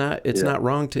reason. It's not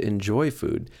wrong to enjoy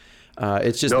food.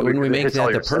 It's just when we make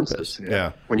that the purpose.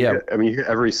 Senses, when you get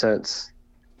every sense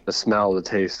the smell, the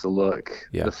taste, the look,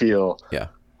 the feel. Yeah.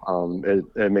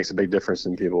 It makes a big difference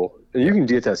in people. And you can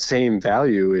get that same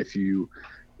value if you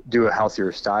do a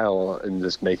healthier style and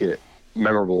just make it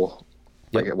memorable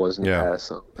like it was in the past.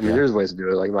 So, I mean, there's ways to do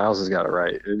it. Like Miles has got it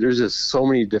right. There's just so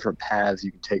many different paths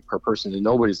you can take per person, and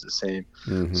nobody's the same.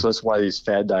 So that's why these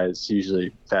fad diets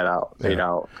usually fade out,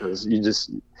 because you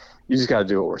just got to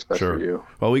do what works best for you.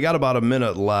 Well, we got about a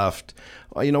minute left.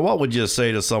 You know, what would you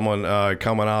say to someone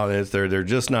coming out and they're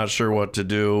just not sure what to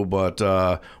do? But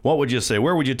what would you say?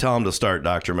 Where would you tell them to start,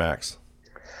 Dr. Max?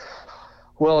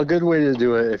 Well, a good way to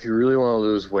do it, if you really want to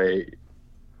lose weight,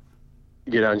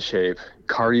 get on shape.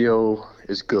 Cardio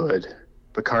is good,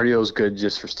 but cardio is good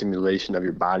just for stimulation of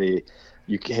your body.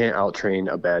 You can't out-train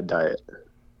a bad diet.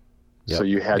 So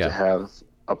you have to have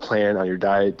a plan on your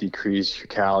diet, decrease your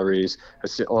calories.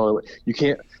 That's the only way. You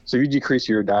can't. So if you decrease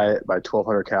your diet by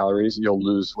 1,200 calories, you'll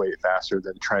lose weight faster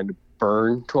than trying to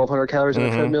burn 1,200 calories on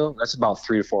a treadmill. That's about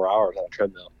 3 to 4 hours on a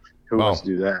treadmill. Who wants to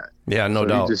do that? Yeah, no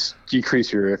doubt. You just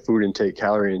decrease your food intake,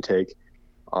 calorie intake,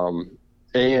 and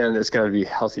it's got to be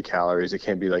healthy calories. It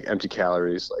can't be like empty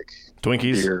calories, like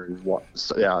Twinkies, beer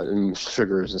and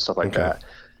sugars and stuff like that.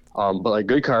 But like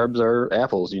good carbs are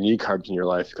apples. You need carbs in your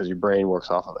life because your brain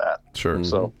works off of that. Sure.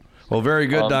 So, well, very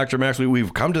good, Dr. Max.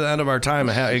 We've come to the end of our time.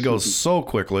 It goes so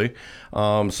quickly.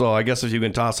 So I guess if you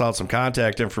can toss out some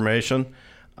contact information,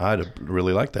 I'd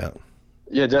really like that.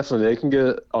 Yeah, definitely. They can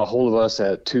get a hold of us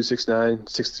at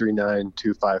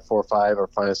 269-639-2545 or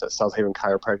find us at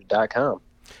southavenchiropractic.com.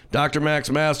 Dr. Max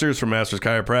Masters from Masters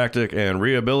Chiropractic and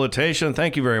Rehabilitation.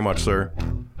 Thank you very much, sir.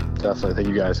 Definitely. Thank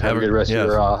you, guys. Have a good rest of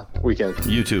your weekend.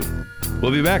 You too.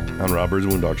 We'll be back on Rob Byrd's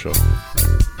Moondog Show.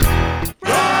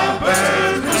 Rob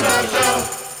Byrd's Moondog Show.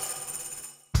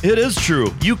 It is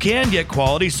true. You can get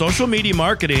quality social media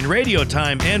marketing, radio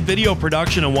time, and video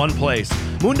production in one place.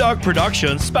 Moondog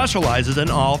Productions specializes in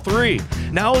all three.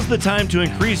 Now is the time to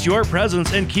increase your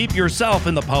presence and keep yourself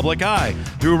in the public eye.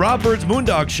 Through Rob Byrd's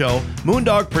Moondog Show,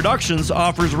 Moondog Productions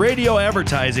offers radio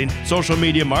advertising, social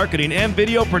media marketing, and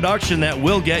video production that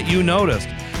will get you noticed.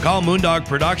 Call Moondog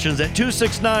Productions at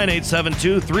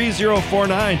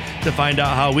 269-872-3049 to find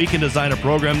out how we can design a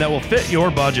program that will fit your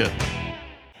budget.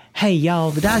 Hey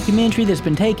y'all, the documentary that's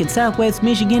been taking Southwest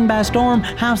Michigan by storm,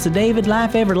 House of David,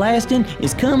 Life Everlasting,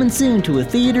 is coming soon to a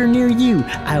theater near you.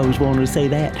 I always wanted to say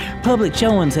that. Public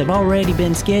showings have already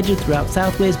been scheduled throughout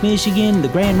Southwest Michigan, the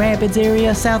Grand Rapids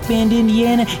area, South Bend,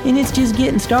 Indiana, and it's just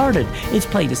getting started. It's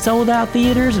played at sold-out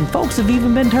theaters, and folks have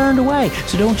even been turned away,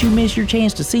 so don't you miss your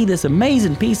chance to see this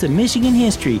amazing piece of Michigan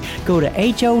history. Go to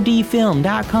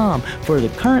HODfilm.com for the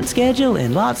current schedule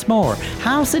and lots more.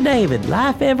 House of David,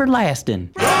 Life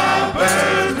Everlasting.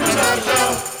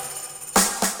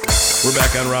 We're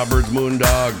back on Rob Byrd's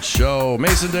Moondog Show.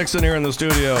 Mason Dixon here in the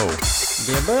studio.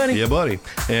 Yeah, buddy. Yeah, buddy.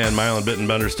 And Mylan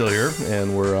Bittenbender's still here,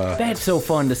 and we're... That's so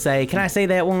fun to say. Can I say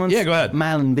that once? Yeah, go ahead.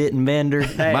 Mylan Bittenbender.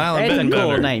 Mylan That's Bittenbender.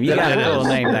 a cool name. You got a cool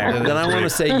name there. Then I want to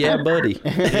say, yeah, buddy.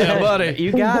 Yeah, buddy.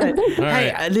 You got it.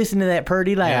 right. Hey, listen to that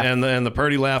purdy laugh. And the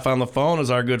purdy laugh on the phone is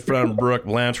our good friend Brooke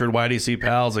Blanchard, YDC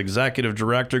Pals Executive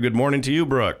Director. Good morning to you,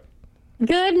 Brooke.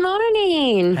 Good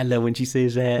morning. I love when she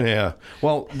says that. Yeah.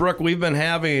 Well, Brooke, we've been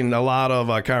having a lot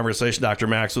of conversation. Dr.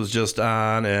 Max was just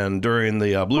on, and during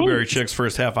the Blueberry Chicks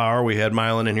first half hour, we had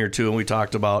Mylan in here too, and we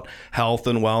talked about health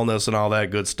and wellness and all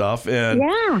that good stuff. And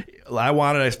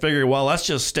I figured, well, let's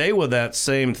just stay with that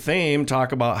same theme,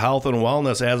 talk about health and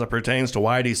wellness as it pertains to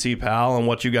YDC Pal and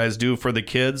what you guys do for the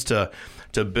kids to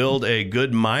build a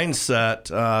good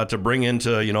mindset to bring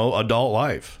into, adult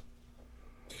life.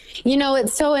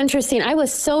 It's so interesting. I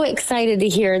was so excited to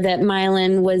hear that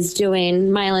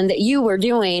that you were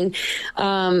doing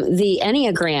the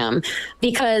Enneagram,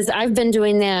 because I've been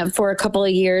doing that for a couple of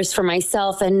years for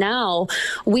myself. And now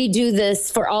we do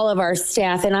this for all of our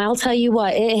staff. And I'll tell you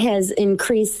what, it has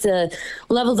increased the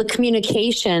level of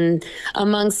communication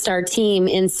amongst our team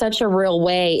in such a real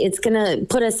way. It's going to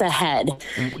put us ahead.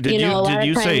 Did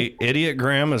you say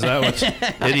idiogram? Is that what's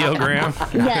idiogram?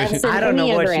 Yes, I don't know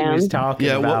what she was talking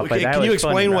about. Can you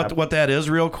explain what that is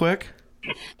real quick?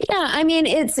 Yeah, I mean,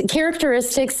 it's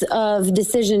characteristics of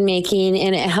decision making,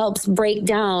 and it helps break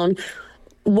down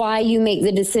why you make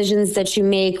the decisions that you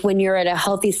make when you're at a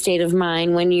healthy state of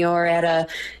mind, when you're at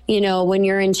when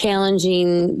you're in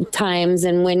challenging times,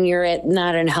 and when you're at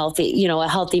not a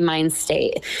healthy mind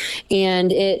state.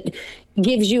 And it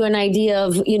gives you an idea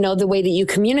of, the way that you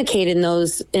communicate in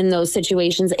those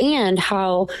situations, and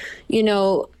how,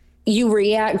 you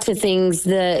react to things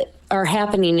that are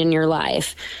happening in your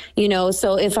life.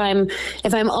 So if I'm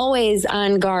always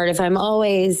on guard, if I'm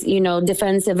always,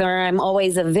 defensive, or I'm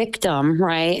always a victim,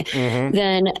 right? Mm-hmm.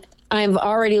 Then I've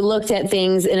already looked at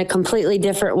things in a completely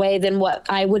different way than what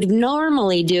I would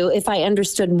normally do if I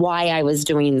understood why I was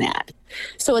doing that.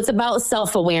 So it's about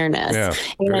self-awareness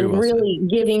and really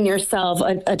giving yourself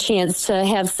a chance to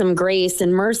have some grace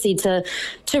and mercy to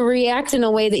react in a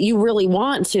way that you really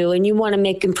want to, and you want to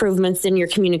make improvements in your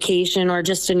communication or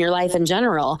just in your life in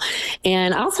general.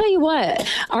 And I'll tell you what,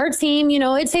 our team,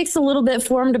 it takes a little bit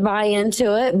for them to buy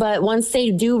into it, but once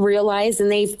they do realize and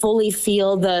they fully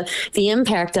feel the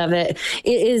impact of it,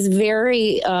 it is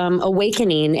very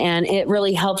awakening, and it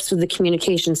really helps with the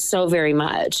communication so very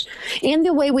much. And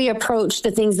the way we approach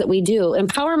the things that we do,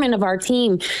 empowerment of our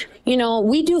team.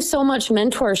 We do so much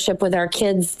mentorship with our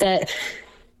kids that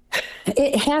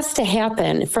it has to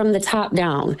happen from the top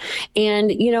down.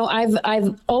 And,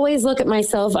 I've always looked at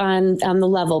myself on the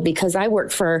level, because I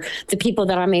work for the people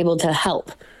that I'm able to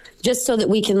help, just so that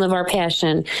we can live our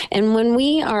passion. And when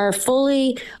we are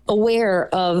fully aware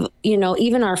of,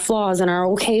 even our flaws and are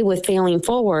okay with failing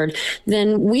forward,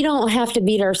 then we don't have to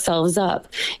beat ourselves up.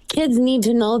 Kids need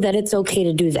to know that it's okay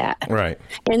to do that. Right.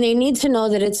 And they need to know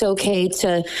that it's okay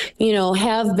to,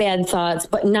 have bad thoughts,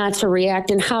 but not to react,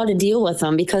 and how to deal with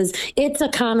them, because it's a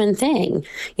common thing.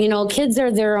 Kids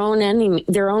are their own enemy,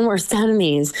 their own worst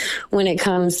enemies when it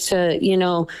comes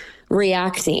to,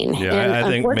 reacting. Yeah, and I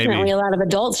think unfortunately, maybe a lot of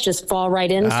adults just fall right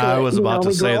into it. I was about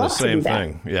to say grow the up to same do that.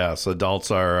 thing. Yes,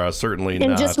 adults are certainly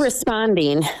And not. just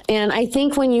responding. And I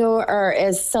think when you are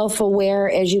as self-aware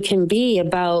as you can be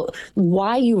about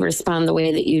why you respond the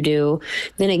way that you do,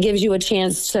 then it gives you a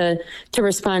chance to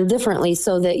respond differently,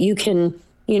 so that you can,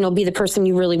 be the person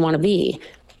you really want to be.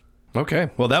 Okay.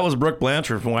 Well, that was Brooke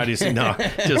Blanchard from YDC. No,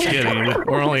 just kidding.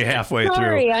 We're only halfway through.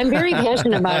 Sorry, I'm very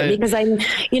passionate about it, because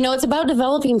it's about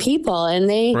developing people,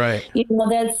 and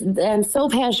I'm so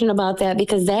passionate about that,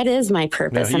 because that is my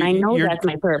purpose, and I know that's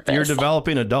my purpose. You're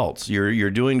developing adults. You're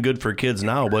doing good for kids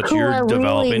now, but Who you're are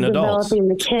developing really adults. Developing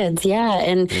the kids,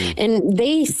 and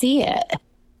they see it,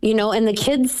 and the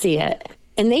kids see it.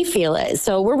 And they feel it.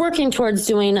 So we're working towards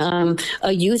doing a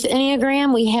youth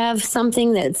Enneagram. We have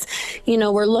something that's,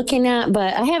 we're looking at,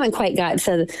 but I haven't quite got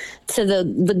to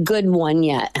the good one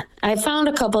yet. I found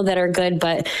a couple that are good,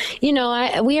 but,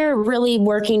 we are really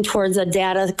working towards a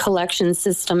data collection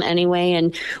system anyway,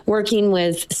 and working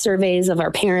with surveys of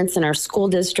our parents and our school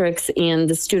districts and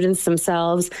the students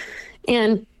themselves.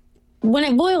 And when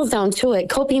it boils down to it,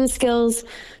 coping skills,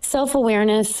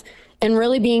 self-awareness, and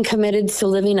really being committed to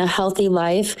living a healthy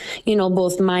life,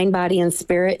 both mind, body, and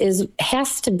spirit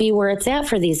has to be where it's at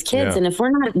for these kids. Yeah. And if we're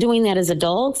not doing that as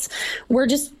adults, we're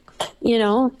just,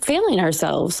 failing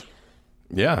ourselves.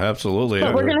 Yeah, absolutely.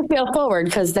 But we're going to fail forward,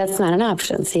 because that's not an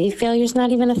option. See, failure's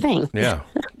not even a thing. Yeah.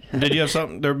 Did you have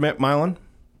something there, Mylan?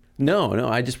 No,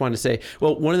 I just wanted to say,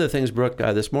 well, one of the things, Brooke,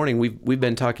 this morning, we've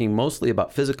been talking mostly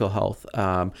about physical health,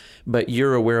 but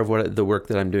you're aware of the work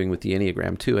that I'm doing with the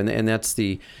Enneagram too, and that's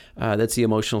the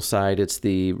emotional side, it's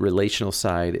the relational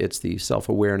side, it's the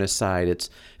self-awareness side, it's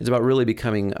about really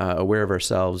becoming aware of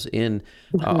ourselves in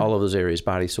all of those areas,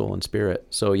 body, soul, and spirit.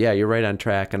 So yeah, you're right on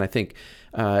track, and I think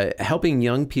helping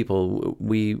young people,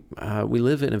 we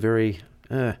live in a very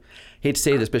hate to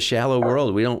say this, but shallow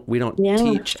world. We don't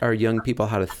teach our young people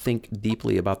how to think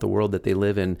deeply about the world that they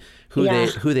live in, who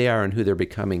they are, and who they're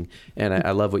becoming. And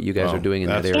I love what you guys are doing in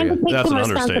that area. And to take That's some an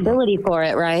responsibility for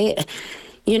it, right?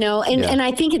 And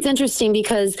I think it's interesting,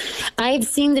 because I've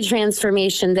seen the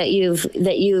transformation that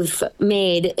you've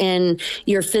made in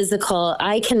your physical.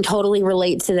 I can totally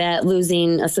relate to that,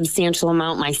 losing a substantial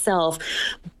amount myself,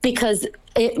 because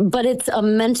it's a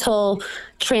mental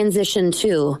transition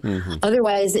too. Mm-hmm.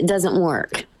 Otherwise, it doesn't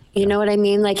work. You know what I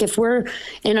mean? Like, if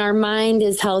our mind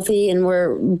is healthy and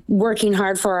we're working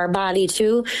hard for our body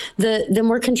too, then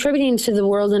we're contributing to the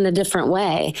world in a different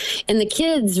way. And the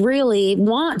kids really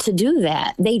want to do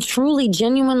that. They truly,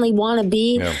 genuinely want to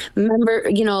be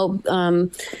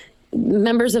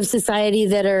members of society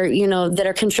that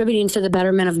are contributing to the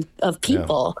betterment of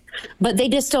people, but they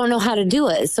just don't know how to do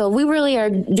it. So we really are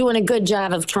doing a good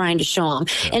job of trying to show them.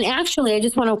 Yeah. And actually, I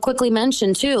just want to quickly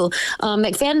mention too,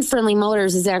 McFadden Friendly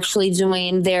Motors is actually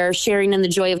doing their Sharing in the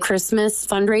Joy of Christmas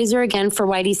fundraiser again for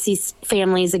YDC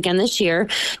families again this year,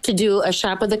 to do a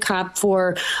shop with a cop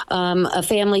for a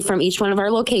family from each one of our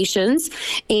locations.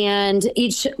 And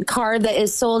each car that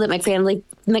is sold at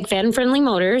McFadden Friendly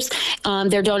Motors,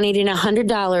 they're donating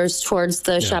 $100 towards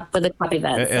the Shop with a Cop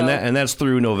event. And that's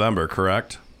through November,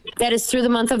 correct? That is through the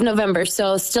month of November.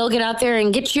 So still get out there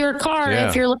and get your car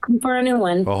if you're looking for a new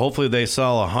one. Well, hopefully they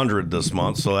sell 100 this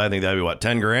month. So I think that'd be, what,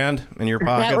 10 grand in your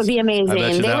pockets? That would be amazing. I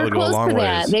bet you that would go a long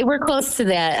ways. They were close to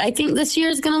that. I think this year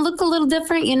is going to look a little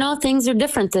different. You know, things are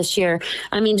different this year.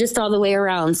 I mean, just all the way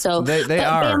around. So they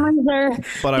are.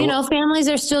 Families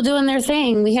are still doing their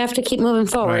thing. We have to keep moving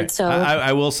forward. Right. So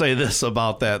I will say this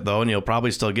about that, though, and you'll probably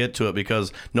still get to it,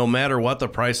 because no matter what the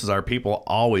prices are, people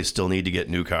always still need to get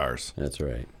new cars. That's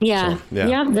right. Yeah. So,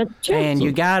 yeah. That's true. And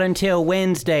you got until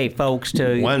Wednesday, folks,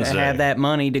 to have that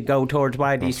money to go towards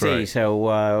YDC. Right.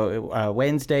 So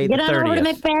Wednesday the 30th. Get on over to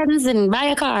McFadden's and buy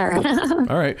a car.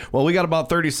 All right. Well, we got about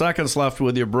 30 seconds left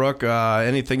with you, Brooke.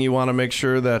 Anything you want to make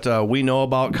sure that we know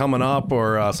about coming up,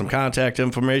 or some contact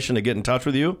information to get in touch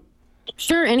with you?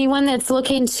 Sure. Anyone that's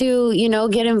looking to,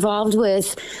 get involved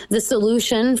with the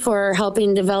solution for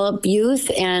helping develop youth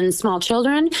and small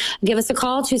children, give us a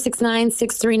call,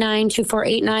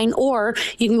 269-639-2489, or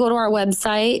you can go to our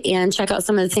website and check out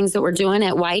some of the things that we're doing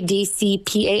at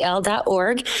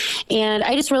ydcpal.org. And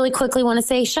I just really quickly want to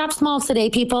say, shop small today,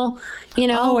 people.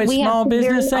 It's Small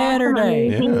Business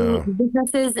Saturday.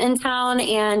 Businesses in town,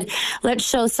 and let's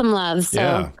show some love. So.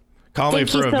 Yeah. Call me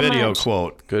for a video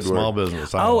quote. Good Small work.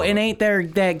 business. And ain't there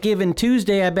that Giving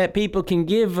Tuesday? I bet people can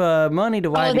give money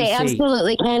to YDC. Oh, they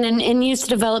absolutely can. And Youth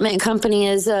Development Company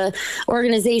is a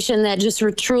organization that just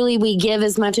truly we give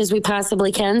as much as we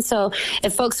possibly can. So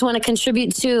if folks want to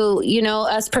contribute to,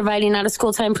 us providing out of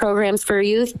school time programs for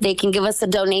youth, they can give us a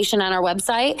donation on our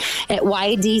website at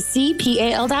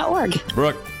ydcpal.org.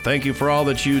 Brooke, thank you for all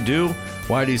that you do.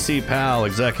 YDC PAL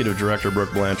Executive Director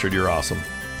Brooke Blanchard, you're awesome.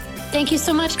 Thank you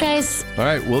so much, guys. All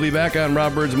right, we'll be back on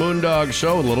Rob Bird's Moondog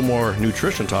Show with a little more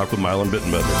nutrition talk with Mylan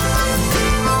Bittenbender.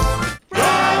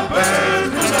 Rob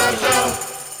Bird's Moondog Show.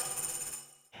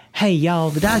 Hey y'all,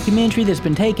 the documentary that's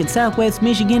been taking Southwest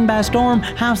Michigan by storm,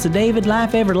 House of David,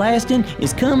 Life Everlasting,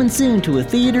 is coming soon to a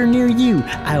theater near you.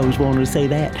 I always wanted to say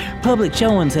that. Public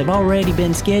showings have already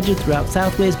been scheduled throughout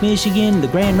Southwest Michigan, the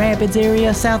Grand Rapids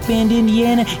area, South Bend,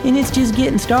 Indiana, and it's just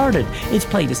getting started. It's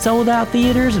played at sold-out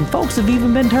theaters, and folks have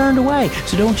even been turned away,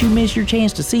 so don't you miss your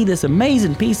chance to see this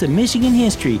amazing piece of Michigan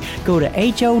history. Go to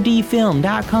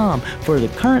HODfilm.com for the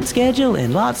current schedule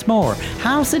and lots more.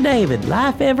 House of David,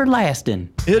 Life Everlasting.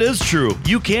 It is true.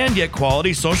 You can get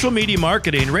quality social media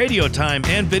marketing, radio time,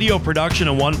 and video production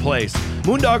in one place.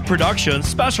 Moondog Productions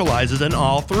specializes in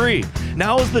all three.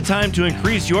 Now is the time to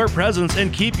increase your presence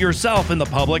and keep yourself in the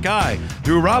public eye.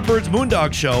 Through Rob Bird's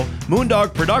Moondog Show,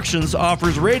 Moondog Productions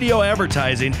offers radio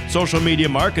advertising, social media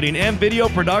marketing, and video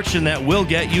production that will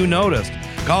get you noticed.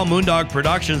 Call Moondog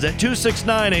Productions at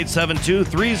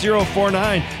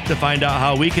 269-872-3049 to find out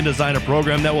how we can design a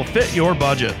program that will fit your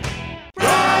budget.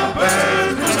 Rob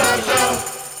Bird's Moondog Show.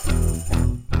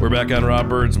 We're back on Rob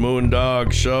Bird's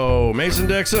Moondog Show. Mason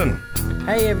Dixon.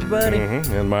 Hey everybody. And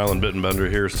Mylan Bittenbender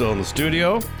here still in the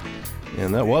studio.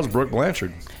 And that was Brooke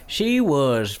Blanchard. She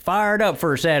was fired up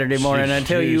for a Saturday morning, I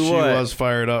tell you what. She was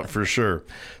fired up for sure.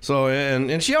 So,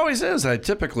 and she always is.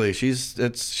 She's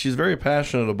very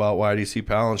passionate about YDC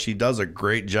PAL, and she does a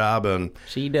great job. And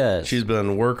she does. She's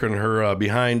been working her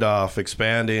behind off,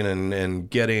 expanding and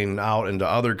getting out into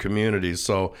other communities.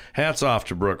 So, hats off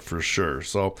to Brooke for sure.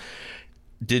 So,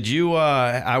 did you?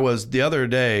 I was the other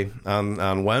day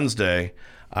on Wednesday.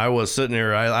 I was sitting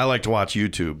here. I like to watch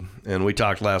YouTube, and we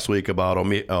talked last week about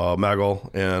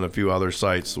Omegle and a few other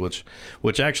sites, which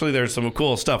actually there's some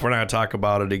cool stuff. We're not going to talk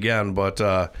about it again, but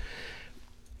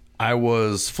I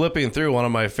was flipping through. One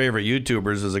of my favorite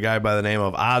YouTubers is a guy by the name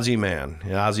of Ozzy Man.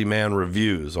 Ozzy Man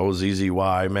Reviews,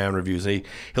 OZZY Man Reviews.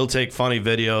 He'll take funny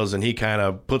videos, and he kind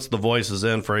of puts the voices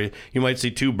in for. You might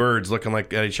see two birds looking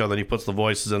at each other, and he puts the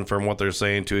voices in from what they're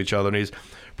saying to each other, and he's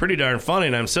pretty darn funny.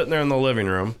 And I'm sitting there in the living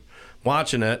room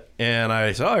watching it, and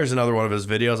I said, here's another one of his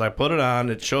videos. I put it on.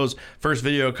 It shows, first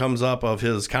video comes up of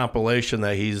his compilation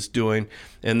that he's doing,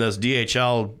 and this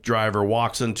DHL driver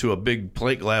walks into a big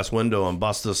plate glass window and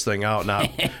busts this thing out,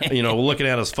 not looking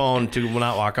at his phone to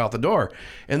not walk out the door.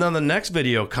 And then the next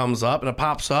video comes up, and it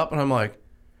pops up, and I'm like,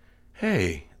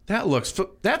 hey,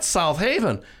 that's South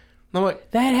Haven. And I'm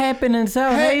like, that happened in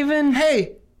South Haven?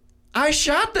 Hey, I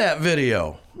shot that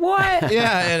video. What?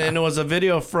 Yeah, and it was a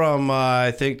video from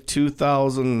I think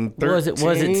 2013. Was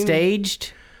it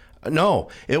staged? No,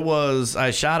 it was. I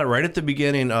shot it right at the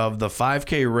beginning of the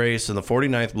 5K race in the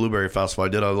 49th Blueberry Festival. I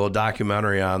did a little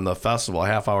documentary on the festival, a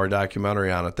half-hour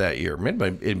documentary on it that year. Maybe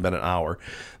it'd been an hour,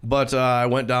 but I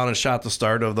went down and shot the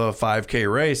start of the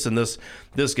 5K race. And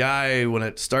this guy, when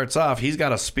it starts off, he's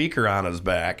got a speaker on his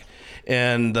back.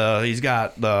 And he's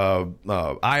got the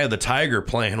Eye of the Tiger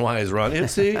playing while he's running.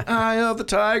 It's the Eye of the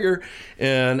Tiger.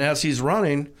 And as he's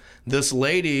running, this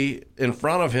lady in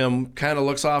front of him kind of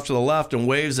looks off to the left and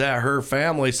waves at her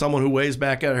family, someone who waves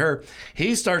back at her.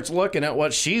 He starts looking at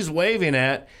what she's waving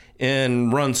at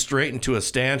and runs straight into a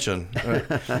stanchion.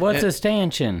 What's a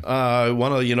stanchion?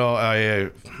 One of,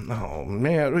 oh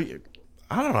man,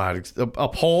 I don't know how to, a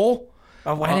pole.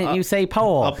 Oh, why didn't you say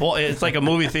pole? A pole. It's like a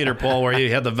movie theater pole where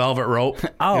you had the velvet rope.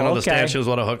 Oh, the okay. stanchion is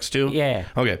what it hooks to. Yeah.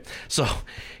 Okay. So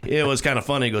it was kind of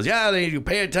funny. He goes, yeah, you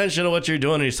pay attention to what you're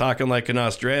doing. And he's talking like an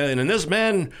Australian. And this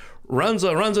man runs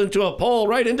into a pole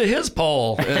right into his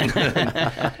pole.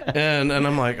 And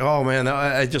I'm like, oh, man,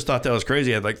 I just thought that was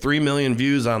crazy. I had like 3 million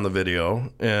views on the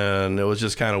video. And it was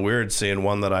just kind of weird seeing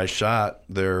one that I shot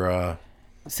there.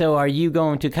 So are you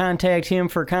going to contact him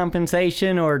for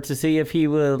compensation or to see if he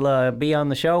will be on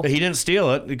the show? He didn't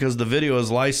steal it because the video is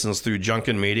licensed through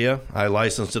Junkin Media. I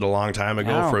licensed it a long time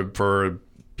ago for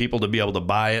people to be able to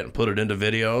buy it and put it into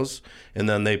videos, and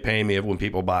then they pay me when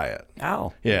people buy it.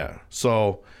 Oh. Yeah.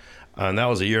 So, and that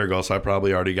was a year ago, so I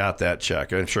probably already got that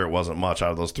check. I'm sure it wasn't much. Out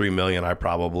of those 3 million,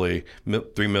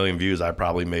 3 million views, I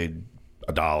probably made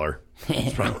 $1.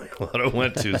 That's probably what it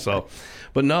went to. So,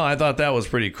 but no, I thought that was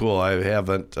pretty cool. I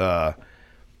haven't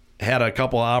had a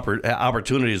couple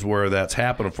opportunities where that's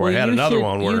happened before. I had another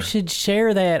one where you should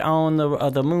share that on the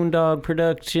Moondog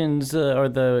Productions or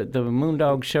the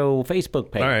Moondog Show Facebook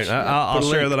page. All right, I'll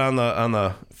share that on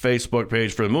the Facebook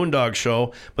page for the Moondog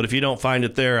Show. But if you don't find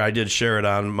it there, I did share it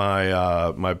on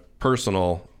my my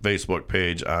personal Facebook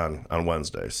page on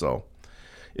Wednesday. So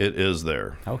it is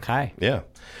there. Okay. Yeah.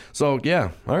 So yeah.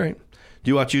 All right. Do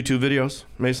you watch YouTube videos,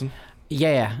 Mason?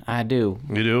 Yeah, I do.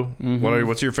 You do? Mm-hmm.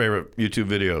 What's your favorite YouTube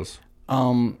videos?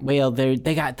 Well,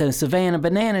 they got the Savannah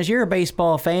Bananas. You're a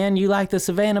baseball fan. You like the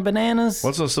Savannah Bananas?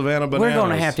 What's the Savannah Bananas? We're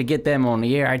going to have to get them on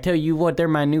the air. I tell you what, they're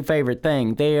my new favorite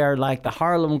thing. They are like the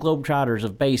Harlem Globetrotters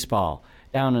of baseball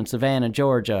down in Savannah,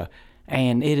 Georgia,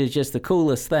 and it is just the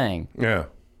coolest thing. Yeah.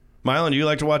 Mylan, do you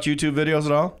like to watch YouTube videos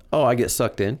at all? Oh, I get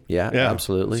sucked in. Yeah,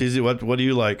 absolutely. CZ, what do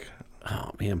you like?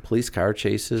 Oh man, police car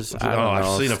chases.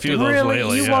 I've seen a few of those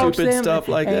lately. Stupid stuff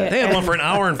like that. They had one for an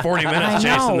hour and 40 minutes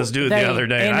chasing this dude the other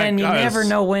day. And then you never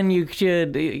know when you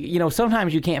should.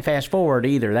 Sometimes you can't fast forward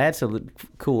either. That's a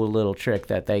cool little trick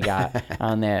that they got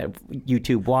on that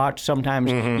YouTube Watch.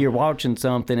 Sometimes you're watching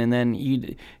something and then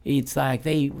it's like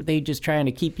they just trying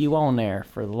to keep you on there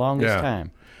for the longest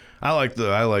time. I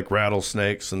like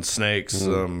rattlesnakes and snakes.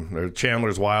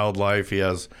 Chandler's Wildlife. He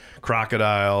has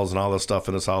crocodiles and all this stuff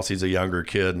in his house. He's a younger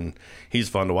kid and he's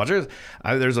fun to watch.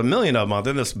 There's a million of them out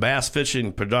there. This Bass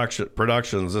Fishing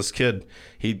Productions. This kid,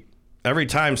 every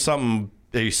time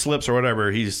he slips or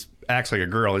whatever, he acts like a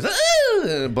girl. He's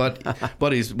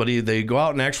they go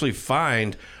out and actually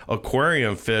find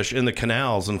aquarium fish in the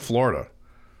canals in Florida.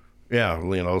 Yeah,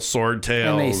 swordtails.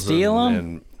 And they steal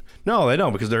them. No, they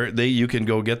don't, because you can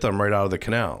go get them right out of the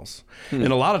canals. And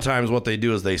a lot of times what they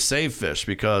do is they save fish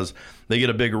because they get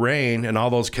a big rain and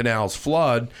all those canals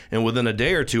flood, and within a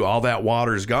day or two, all that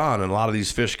water's gone, and a lot of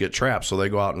these fish get trapped. So they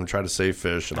go out and try to save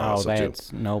fish and all that stuff too.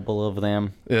 That's noble of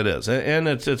them. It is, and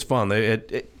it's fun.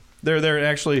 They're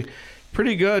actually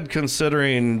pretty good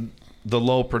considering the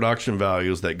low production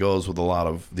values that goes with a lot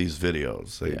of these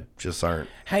videos. They just aren't.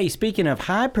 Hey, speaking of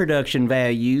high production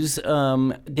values,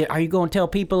 are you going to tell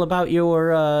people about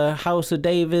your House of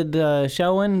David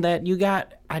showing that you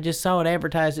got? I just saw it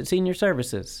advertised at Senior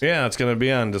Services. Yeah, it's going to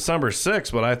be on December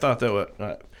 6th, but I thought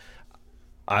that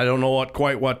I don't know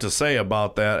quite what to say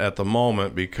about that at the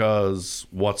moment because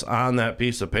what's on that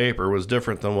piece of paper was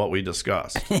different than what we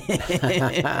discussed.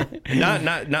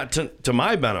 not to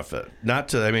my benefit.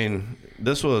 It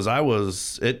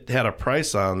had a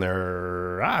price on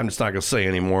there. I'm just not going to say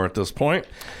anymore at this point.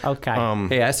 Okay.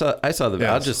 Hey, I saw the video.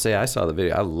 I'll just say I saw the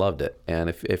video. I loved it. And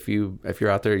if you're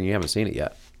out there and you haven't seen it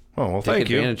yet, thank you. Take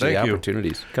advantage of the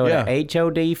opportunities. Go to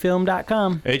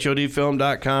HODfilm.com.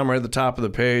 HODfilm.com, right at the top of the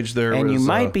page there. And you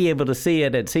might be able to see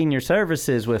it at Senior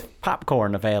Services with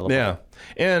popcorn available. Yeah.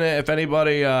 And if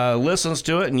anybody listens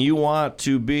to it and you want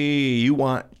to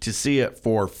see it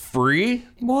for free.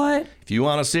 What? If you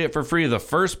want to see it for free, the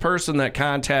first person that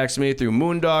contacts me through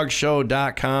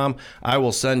moondogshow.com, I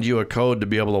will send you a code to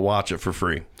be able to watch it for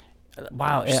free.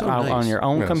 Wow, so nice. On your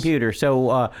own computer.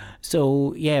 So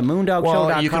moondogshow.com.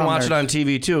 Well, you can watch it on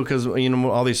TV too, because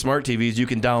all these smart TVs, you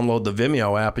can download the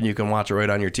Vimeo app and you can watch it right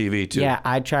on your TV too. Yeah,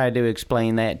 I tried to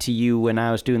explain that to you when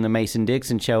I was doing the Mason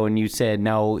Dixon show, and you said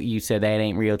no. You said that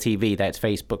ain't real TV. That's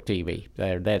Facebook TV.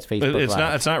 That's Facebook. It's Live.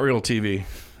 not. It's not real TV.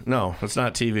 No, it's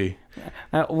not TV.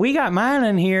 We got mine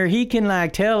in here. He can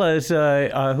tell us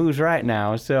who's right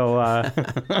now. So I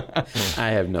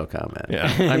have no comment.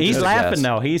 Yeah, he's laughing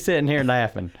though. He's sitting here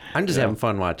laughing. I'm just having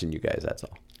fun watching you guys. That's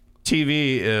all.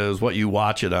 TV is what you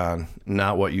watch it on,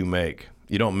 not what you make.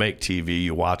 You don't make TV,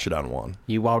 you watch it on one.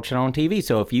 You watch it on TV.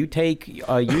 So if you take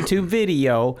a YouTube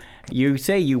video, you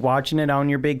say you watching it on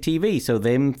your big TV. So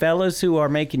them fellas who are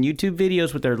making YouTube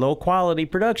videos with their low quality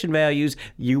production values,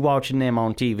 you watching them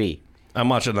on TV. I'm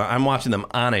watching them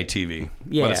on a TV,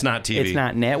 but it's not TV. It's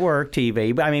not network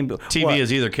TV. But I mean, TV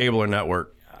is either cable or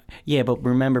network. Yeah, but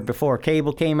remember, before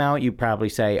cable came out, you probably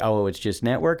say, oh, it's just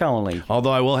network only.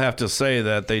 Although I will have to say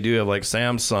that they do have, like,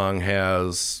 Samsung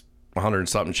has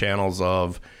 100-something channels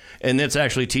of, and it's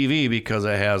actually TV because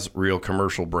it has real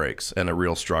commercial breaks and a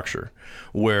real structure,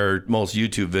 where most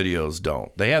YouTube videos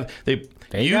don't. They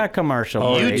got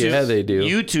commercial breaks. Yeah, they do.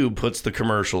 YouTube puts the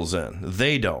commercials in.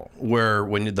 They don't. Where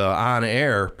when the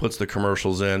on-air puts the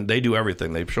commercials in, they do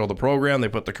everything. They show the program, they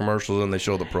put the commercials in, they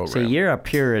show the program. So you're a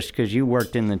purist because you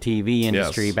worked in the TV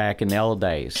industry back in the old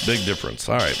days. Big difference.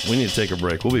 All right, we need to take a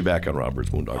break. We'll be back on Rob Byrd's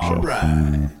Moondog Show. All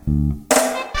right.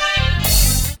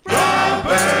 Rob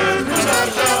Byrd's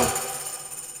Moondog Show.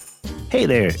 Hey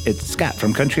there, it's Scott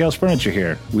from Country House Furniture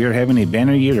here. We are having a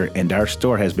banner year and our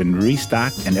store has been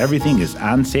restocked and everything is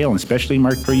on sale and specially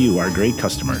marked for you, our great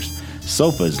customers.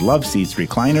 Sofas, love seats,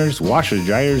 recliners, washers,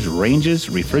 dryers, ranges,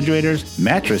 refrigerators,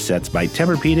 mattress sets by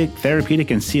Tempur-Pedic,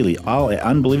 Therapeutic, and Sealy, all at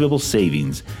unbelievable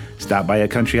savings. Stop by a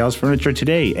Country House Furniture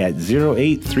today at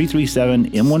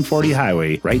 08337 M140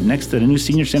 Highway, right next to the new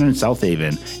Senior Center in South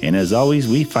Haven. And as always,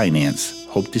 we finance.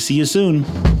 Hope to see you soon.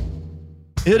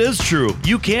 It is true.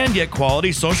 You can get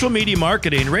quality social media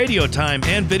marketing, radio time,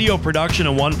 and video production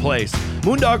in one place.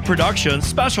 Moondog Productions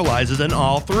specializes in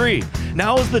all three.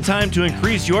 Now is the time to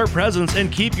increase your presence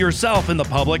and keep yourself in the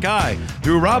public eye.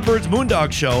 Through Rob Byrd's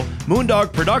Moondog Show,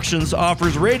 Moondog Productions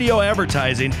offers radio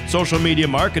advertising, social media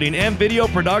marketing, and video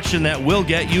production that will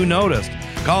get you noticed.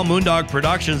 Call Moondog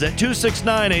Productions at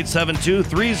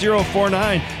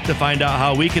 269-872-3049 to find out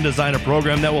how we can design a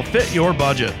program that will fit your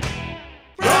budget.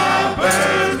 Rob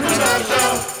Byrd's Moondog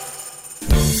Show.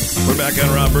 We're back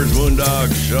on Rob Byrd's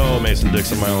Moondog Show. Mason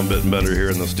Dixon, Mylon Bittenbender here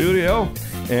in the studio.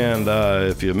 And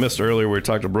if you missed earlier, we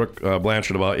talked to Brooke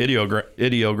Blanchard about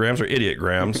ideograms or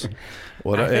idiotgrams.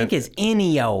 I think it's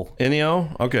Enio.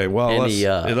 Enio? Okay, well,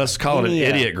 let's call it an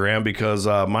idiotgram because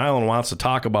Mylon wants to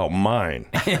talk about mine.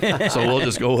 So we'll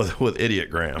just go with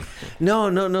idiotgram.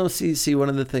 No. See, one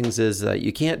of the things is that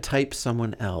you can't type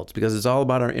someone else because it's all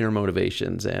about our inner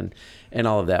motivations and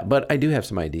all of that. But I do have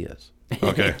some ideas.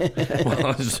 Okay.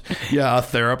 Well, a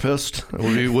therapist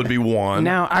would be one.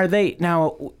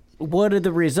 What are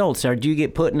the results? Do you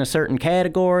get put in a certain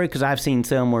category? Because I've seen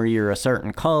some where you're a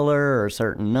certain color or a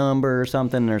certain number or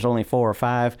something. And there's only 4 or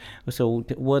 5. So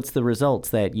what's the results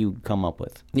that you come up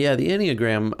with? Yeah, the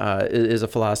Enneagram is a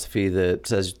philosophy that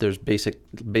says there's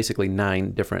basically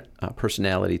 9 different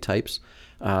personality types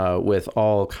with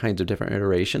all kinds of different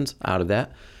iterations out of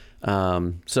that.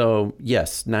 So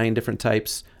yes, 9 different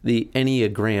types. The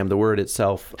Enneagram, the word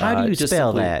itself. How do you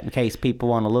spell that in case people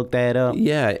want to look that up?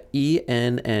 Yeah,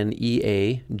 ENNEAGRAM.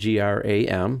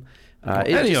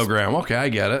 Enneagram. Okay, I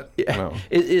get it. Yeah, no.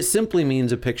 It simply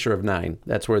means a picture of 9.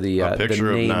 That's where the name of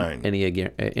 9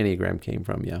 Enneagram came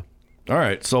from. Yeah. All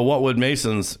right. So what would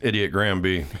Mason's idiotgram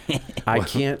be? I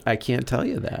can't tell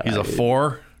you that. He's a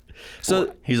 4.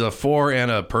 So he's a 4 and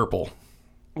a purple.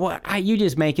 Well, you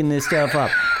just making this stuff up.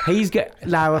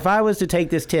 Now, if I was to take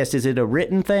this test, is it a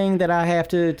written thing that I have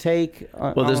to take?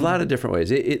 Well, there's a lot of different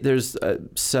ways. There's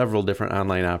several different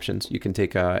online options. You can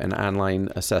take an online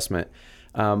assessment.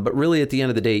 But really, at the end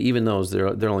of the day, even those,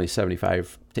 they're only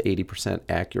 75 to 80%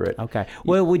 accurate. Okay.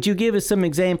 Well, would you give us some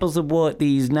examples of what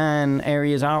these 9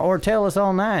 areas are, or tell us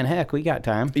all 9? Heck, we got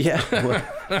time. Yeah.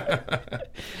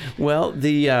 Well,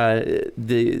 the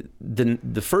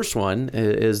first one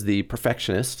is the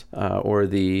perfectionist or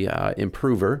the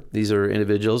improver. These are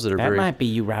individuals that are that might be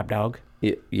you, Rob Dog.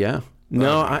 Yeah.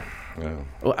 No, well,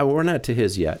 we're not to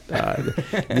his yet.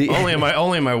 Only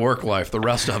in my work life. The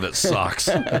rest of it sucks.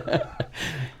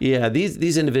 Yeah,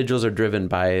 these individuals are driven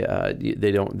by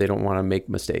they don't want to make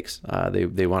mistakes.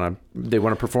 They want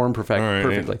to perform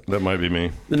perfectly. That might be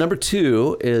me. The number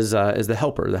 2 is the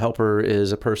helper. The helper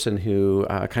is a person who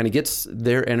kind of gets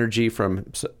their energy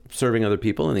from serving other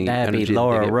people, and that'd be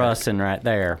Laura Russin right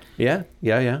there. Yeah.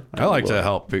 I like to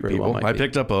help people. I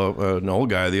picked up an old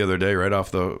guy the other day right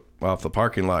off the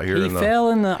parking lot here. He fell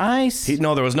in the ice?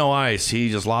 No, there was no ice. He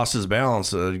just lost his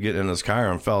balance getting in his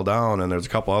car and fell down, and there's a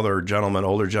couple other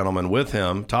older gentlemen with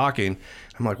him talking.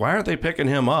 I'm like, why aren't they picking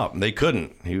him up? And they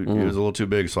couldn't. He was a little too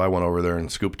big, so I went over there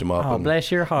and scooped him up. Oh,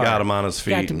 bless your heart. Got him on his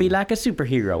feet. Got to be like a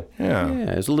superhero. Yeah,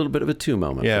 it's a little bit of a 2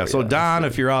 moment. Yeah, so Don,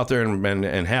 if you're out there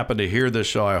and happen to hear this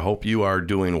show, I hope you are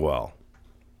doing well.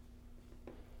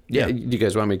 Yeah. Do you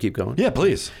guys want me to keep going? Yeah,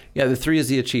 please. Yeah, the 3 is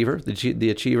the achiever. The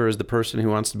achiever is the person who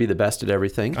wants to be the best at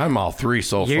everything. I'm all 3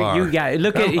 so far. You got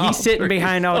look at he's sitting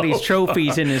behind all these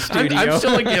trophies in his studio. I'm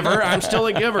still a giver. I'm still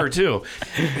a giver too.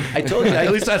 I told you.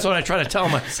 At least that's what I try to tell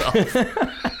myself.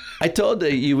 I told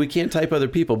you we can't type other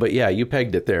people, but yeah, you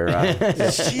pegged it there.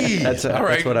 Jeez. That's all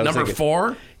right. That's what I was Number thinking.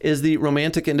 4 is the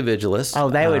romantic individualist.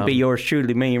 Oh, that would be yours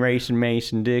truly, me, Racing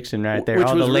Mason Dixon, right there. Which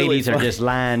All the was really ladies are fun. just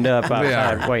lined up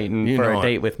outside waiting You for know a it.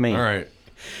 date with me. All right.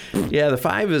 Yeah, the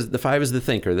 5 is the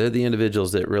thinker. They're the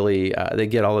individuals that really they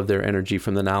get all of their energy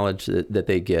from the knowledge that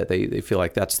they get. They feel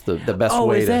like that's the best Oh,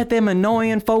 way. is that them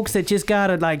annoying folks that just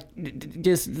gotta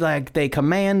just they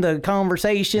command the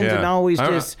conversations and always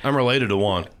I'm related to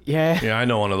one. Yeah. Yeah, I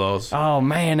know one of those. Oh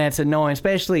man, that's annoying.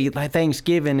 Especially like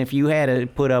Thanksgiving, if you had to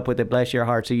put up with it, bless your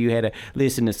heart, so you had to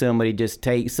listen to somebody just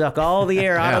suck all the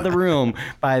air out of the room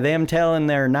by them telling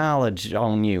their knowledge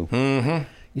on you. Mm-hmm.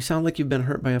 You sound like you've been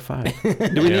hurt by a 5.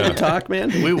 Do we need to talk, man?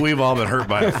 We've all been hurt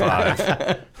by a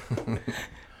 5. All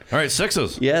right,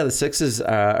 6s. Yeah, the 6s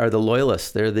are the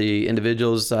loyalists. They're the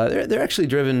individuals. They're actually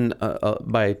driven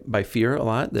by fear a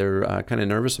lot. They're kind of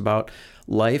nervous about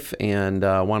life and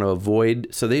want to avoid.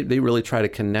 So they really try to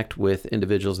connect with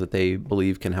individuals that they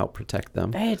believe can help protect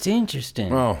them. That's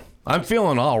interesting. Oh, I'm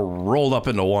feeling all rolled up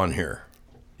into one here.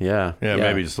 Yeah,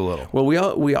 maybe just a little. Well,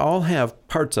 we all have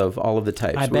parts of all of the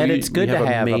types. I bet it's good to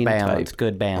have a main balance. type.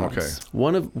 Good balance. Okay.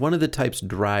 One of the types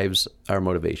drives our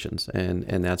motivations,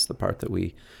 and that's the part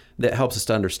that helps us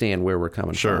to understand where we're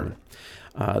coming from.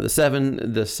 The 7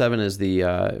 is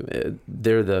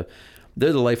they're the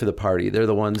life of the party. They're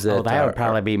the ones that. Oh, that would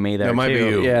probably be me there that might too.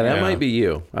 be you. Yeah, that might be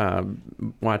you.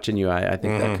 Watching you, I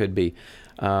think that could be.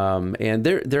 And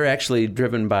they're actually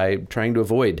driven by trying to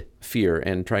avoid fear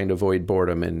and trying to avoid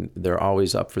boredom, and they're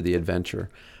always up for the adventure.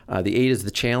 The 8 is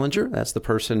the challenger. That's the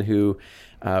person who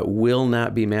will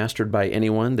not be mastered by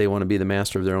anyone. They want to be the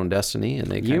master of their own destiny, and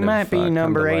they You might be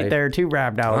number 8 there too,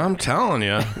 Rob Dog. I'm telling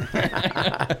you.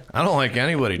 I don't like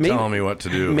anybody telling me what to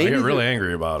do. I get really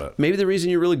angry about it. Maybe the reason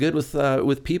you're really good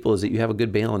with people is that you have a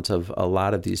good balance of a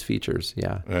lot of these features.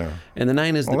 Yeah. And the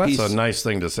 9 is the peace. That's a nice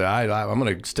thing to say. I'm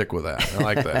going to stick with that. I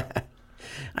like that.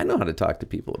 I know how to talk to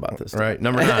people about this. Right.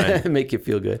 Number 9. Make you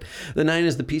feel good. The 9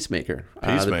 is the peacemaker.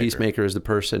 The peacemaker is the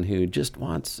person who just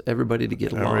wants everybody to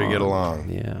get along. Everybody get along.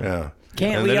 Yeah.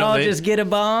 Can't we all just get a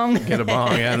bong? Get a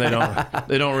bong, yeah. And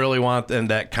they don't really want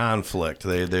that conflict.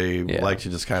 They like to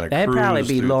just kind of That'd probably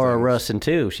be Laura things. Russin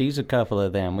too. She's a couple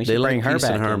of them. We should They bring like her peace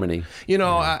back and in. harmony. You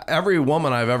know, every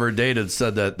woman I've ever dated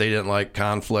said that they didn't like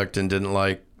conflict and didn't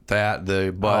like that.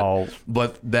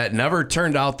 But that never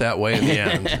turned out that way in the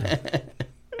end.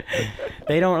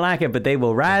 They don't like it, but they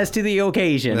will rise to the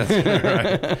occasion.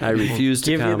 Right. I refuse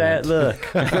to give you that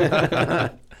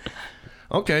comment. look.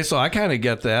 Okay, so I kind of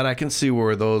get that. I can see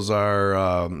where those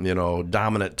are,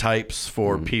 dominant types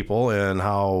for people, and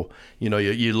how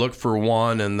you look for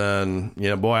one, and then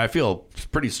boy, I feel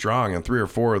pretty strong in 3 or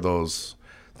 4 of those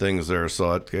things there.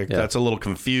 So that's a little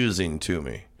confusing to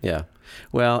me. Yeah.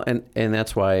 Well, and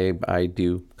that's why I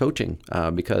do coaching,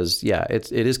 because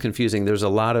it is confusing. There's a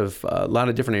lot of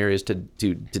different areas to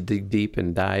dig deep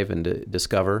and dive and to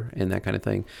discover and that kind of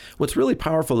thing. What's really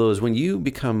powerful though is when you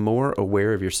become more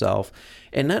aware of yourself,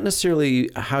 and not necessarily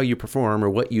how you perform or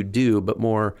what you do, but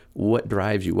more what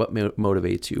drives you, what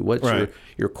motivates you, what's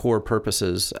your core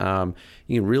purposes.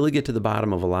 You can really get to the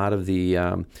bottom of a lot of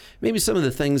the maybe some of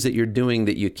the things that you're doing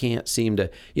that you can't seem to,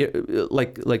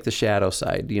 like the shadow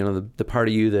side. The part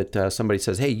of you that somebody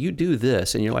says, "Hey, you do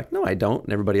this," and you're like, "No, I don't,"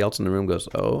 and everybody else in the room goes,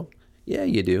 "Oh, yeah,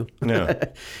 you do." Yeah.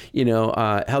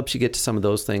 Helps you get to some of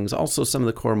those things. Also, some of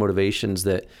the core motivations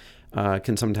that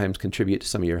can sometimes contribute to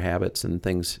some of your habits and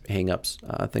hang-ups,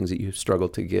 things that you struggle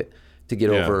to get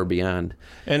over or beyond.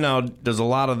 And now, does a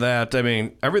lot of that,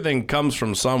 everything comes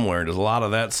from somewhere. Does a lot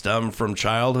of that stem from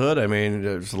childhood?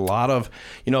 There's a lot of,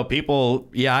 people,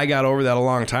 I got over that a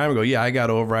long time ago. Yeah,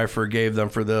 I forgave them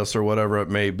for this or whatever it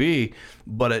may be.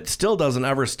 But it still doesn't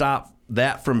ever stop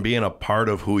that from being a part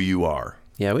of who you are.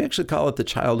 Yeah, we actually call it the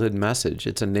childhood message.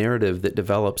 It's a narrative that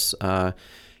develops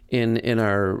in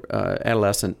our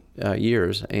adolescent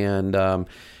years. And,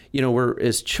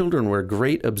 as children, we're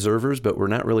great observers, but we're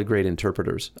not really great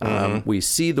interpreters. We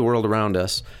see the world around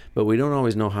us, but we don't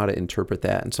always know how to interpret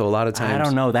that. And so a lot of times... I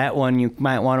don't know. That one you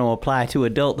might want to apply to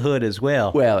adulthood as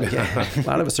well. Well, yeah, a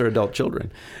lot of us are adult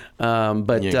children.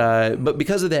 But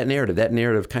because of that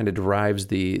narrative kind of drives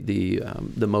the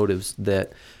motives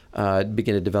that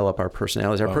begin to develop our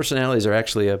personalities. Our personalities are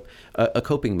actually a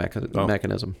coping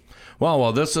mechanism.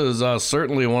 Well, this is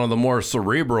certainly one of the more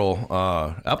cerebral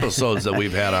episodes that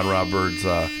we've had on Rob Byrd's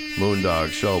Moondog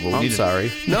Show. But I'm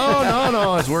sorry.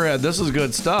 No. This is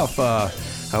good stuff. I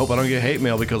hope I don't get hate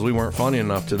mail because we weren't funny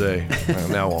enough today.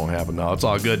 That won't happen. No, it's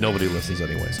all good. Nobody listens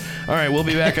anyways. All right, we'll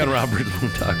be back on Rob Byrd's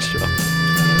Moondog Show.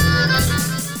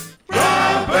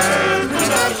 Rob Byrd's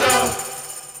Moondog Show.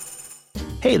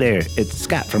 Hey there, it's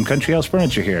Scott from Country House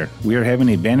Furniture here. We are having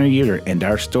a banner year and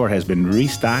our store has been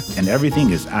restocked and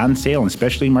everything is on sale and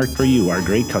specially marked for you, our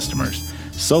great customers.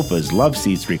 Sofas, love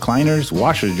seats, recliners,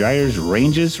 washers, dryers,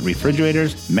 ranges,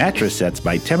 refrigerators, mattress sets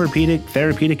by Tempur-Pedic,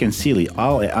 Therapeutic, and Sealy,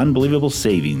 all at unbelievable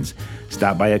savings.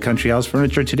 Stop by a Country House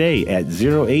Furniture today at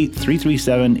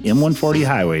 08337 M140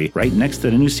 Highway, right next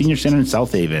to the new Senior Center in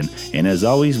South Haven. And as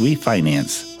always, we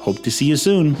finance. Hope to see you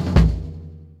soon.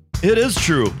 It is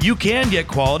true. You can get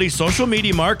quality social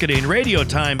media marketing, radio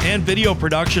time, and video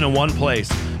production in one place.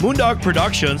 Moondog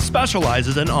Productions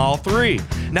specializes in all three.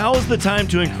 Now is the time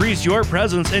to increase your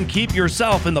presence and keep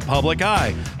yourself in the public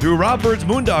eye. Through Rob Byrd's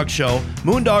Moondog Show,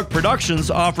 Moondog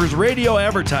Productions offers radio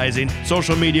advertising,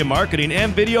 social media marketing,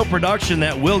 and video production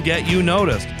that will get you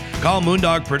noticed. Call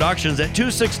Moondog Productions at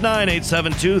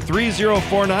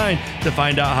 269-872-3049 to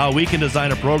find out how we can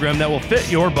design a program that will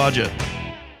fit your budget.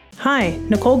 Hi,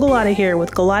 Nicole Galata here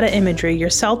with Galata Imagery, your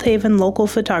South Haven local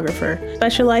photographer.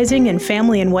 Specializing in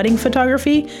family and wedding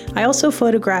photography, I also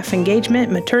photograph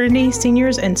engagement, maternity,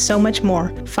 seniors, and so much more.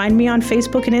 Find me on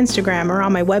Facebook and Instagram or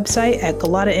on my website at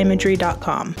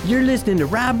galataimagery.com. You're listening to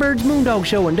Rob Byrd's Moondog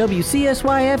Show on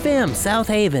WCSY-FM, South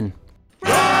Haven.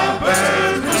 Rob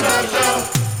Byrd's Moondog Show.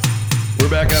 We're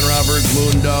back on Rob Byrd's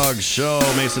Moondog Show.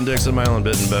 Mason Dixon, Mylan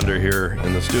Bittenbender here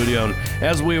in the studio. And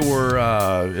as we were,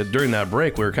 during that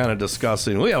break, we were kind of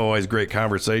discussing, we have always great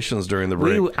conversations during the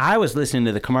break. I was listening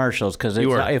to the commercials because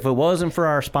if it wasn't for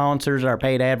our sponsors, our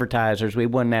paid advertisers, we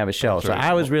wouldn't have a show. So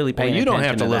I was really paying attention to that. You don't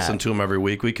have to listen to them every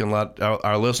week. We can let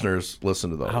our listeners listen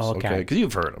to those. Oh, okay. Because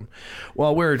you've heard them.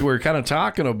 Well, we're kind of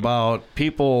talking about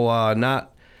people not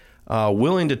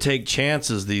willing to take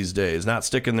chances these days, not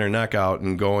sticking their neck out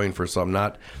and going for some,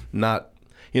 not,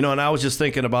 and I was just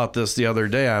thinking about this the other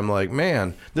day. I'm like,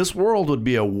 man, this world would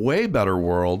be a way better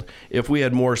world if we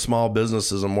had more small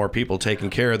businesses and more people taking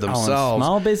care of themselves.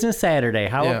 Small Business Saturday,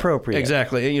 how appropriate.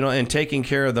 Exactly, and taking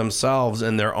care of themselves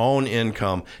and their own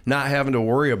income, not having to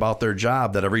worry about their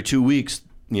job that every 2 weeks,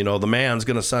 the man's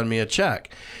going to send me a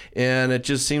check. And it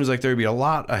just seems like there'd be a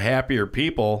lot of happier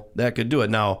people that could do it.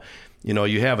 Now,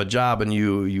 you have a job and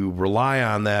you rely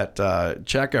on that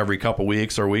check every couple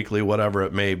weeks or weekly, whatever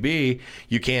it may be.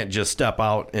 You can't just step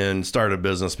out and start a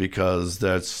business because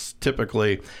that's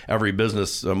typically every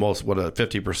business,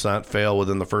 50% fail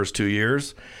within the first 2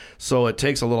 years. So it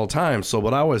takes a little time. So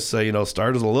what I always say,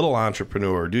 start as a little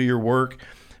entrepreneur, do your work,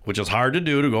 which is hard to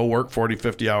do, to go work 40,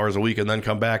 50 hours a week and then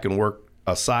come back and work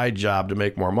a side job to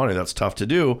make more money. That's tough to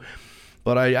do.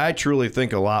 But I truly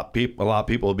think a lot of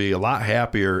people would be a lot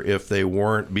happier if they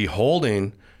weren't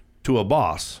beholden to a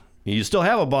boss. You still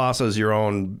have a boss with your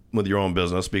own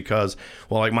business because,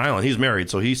 like Mylan, he's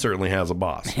married, so he certainly has a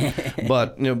boss.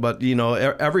 But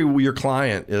your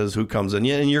client is who comes in,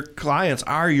 and your clients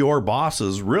are your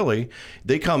bosses. Really,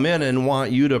 they come in and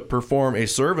want you to perform a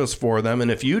service for them, and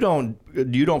if you don't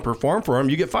perform for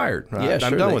them, you get fired. Yeah,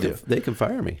 I'm done with you. They can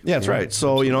fire me. Yeah, that's right.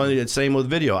 So it's same with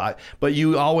video. But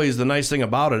you always, the nice thing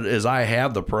about it is I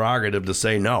have the prerogative to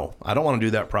say no. I don't want to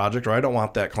do that project, or I don't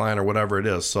want that client, or whatever it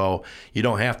is. So you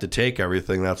don't have to take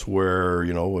everything. That's where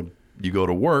when you go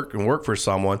to work and work for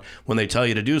someone, when they tell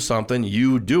you to do something,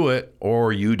 you do it,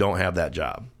 or you don't have that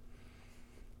job.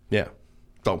 Yeah.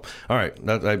 So, all right.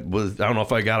 I don't know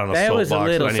if I got on a soapbox. That was a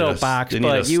little soapbox,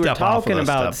 but you were talking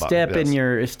about sticking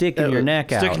your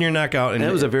neck out. Sticking your neck out. And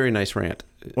that was a very nice rant.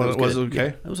 Was it okay?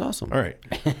 Yeah, it was awesome. All right.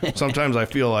 Sometimes I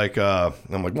feel like I'm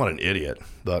like, what an idiot,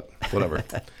 but whatever.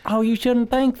 Oh, you shouldn't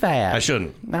think that. I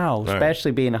shouldn't. No,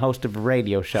 especially being a host of a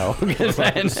radio show. I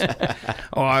don't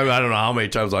know how many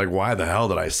times I'm like, why the hell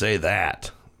did I say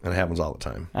that? And it happens all the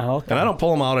time. Oh, okay. And I don't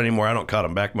pull them out anymore. I don't cut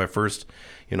them. Back when I first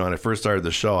started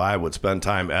the show, I would spend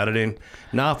time editing.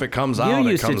 Now, if it comes out, it comes out. You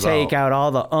used to take out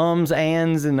all the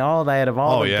ands, and all that of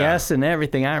all the guests and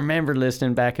everything. I remember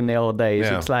listening back in the old days.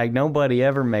 Yeah. It's like nobody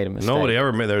ever made a mistake. Nobody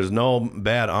ever made. There's no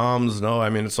bad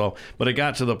but it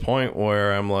got to the point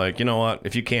where I'm like, you know what?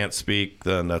 If you can't speak,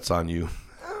 then that's on you.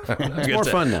 It's more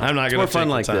fun now. I'm not going to take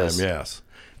like the time. This. Yes.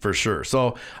 For sure.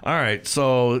 So, all right.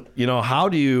 So, how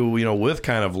do you, with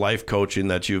kind of life coaching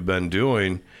that you've been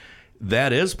doing,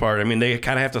 that is part. I mean, they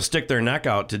kind of have to stick their neck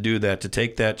out to do that, to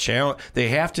take that challenge. They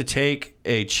have to take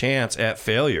a chance at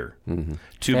failure. Mm-hmm.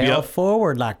 To Fail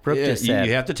forward, like Brooke just said.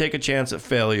 You have to take a chance at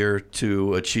failure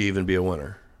to achieve and be a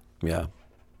winner. Yeah.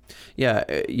 Yeah,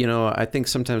 I think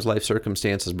sometimes life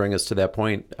circumstances bring us to that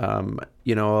point. A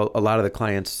lot of the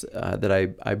clients that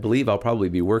I believe I'll probably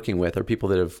be working with are people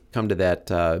that have come to that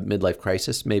midlife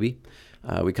crisis, maybe.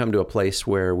 We come to a place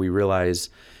where we realize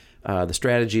the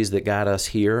strategies that got us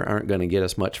here aren't going to get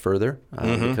us much further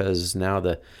because now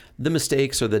the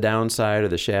mistakes or the downside or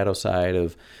the shadow side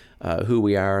of who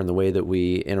we are and the way that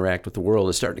we interact with the world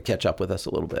is starting to catch up with us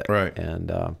a little bit. Right.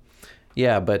 And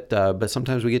but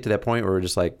sometimes we get to that point where we're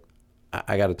just like,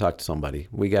 I got to talk to somebody.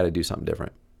 We got to do something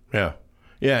different. Yeah.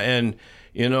 Yeah. And,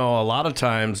 a lot of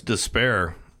times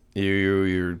despair,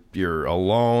 you're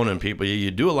alone and people,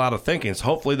 you do a lot of thinking. So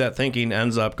hopefully that thinking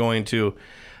ends up going to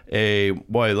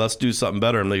let's do something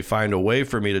better. And they find a way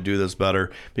for me to do this better,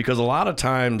 because a lot of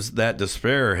times that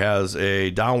despair has a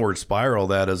downward spiral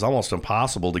that is almost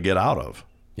impossible to get out of.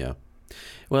 Yeah.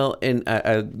 Well, and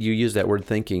you use that word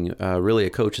thinking. Really, a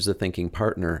coach is a thinking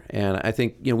partner. And I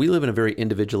think, we live in a very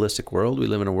individualistic world. We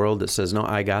live in a world that says, no,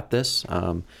 I got this.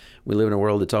 We live in a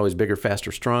world that's always bigger,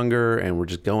 faster, stronger, and we're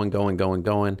just going.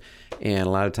 And a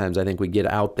lot of times I think we get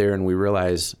out there and we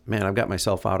realize, man, I've got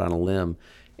myself out on a limb.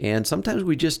 And sometimes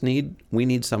we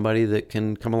need somebody that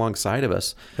can come alongside of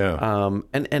us. Yeah.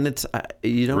 And it's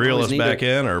you don't reel always us back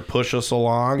in or push us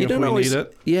along if we need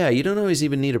it. Yeah, you don't always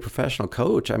even need a professional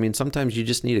coach. I mean, sometimes you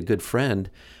just need a good friend.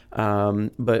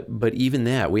 But even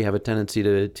that, we have a tendency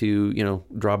to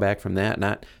draw back from that,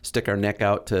 not stick our neck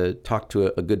out to talk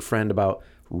to a good friend about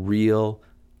real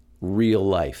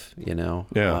life. Yeah.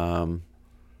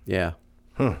 Yeah.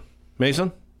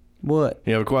 Mason? What?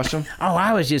 You have a question? Oh,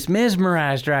 I was just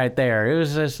mesmerized right there. It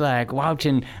was just like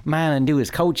watching Mylan do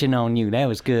his coaching on you. That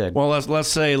was good. Well,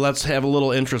 let's have a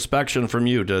little introspection from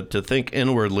you to think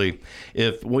inwardly.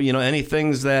 If any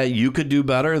things that you could do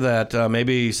better that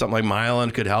maybe something like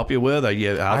Mylan could help you with. Are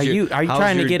you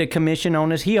trying to get a commission on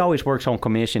this? He always works on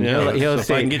commission. Yeah, He'll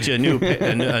so if I can get you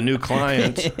a new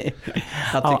client.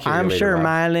 I'm sure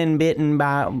Mylan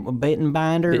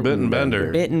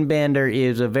Bittenbender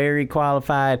is a very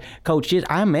qualified coach.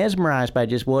 I'm mesmerized by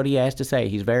just what he has to say.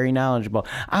 He's very knowledgeable.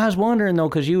 I was wondering though,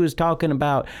 because you was talking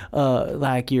about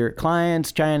like your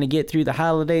clients trying to get through the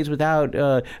holidays without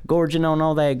gorging on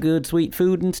all that good sweet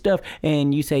food and stuff,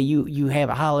 and you say you have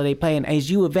a holiday plan. Is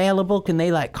you available? Can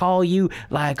they like call you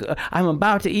like I'm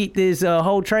about to eat this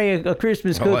whole tray of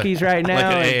Christmas cookies right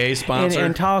now, like an AA sponsor,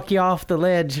 and talk you off the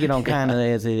ledge, kind of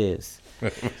as it is.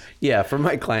 Yeah, for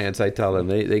my clients, I tell them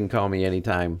they can call me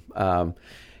anytime.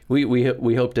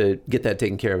 We hope to get that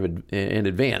taken care of in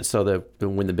advance so that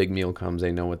when the big meal comes,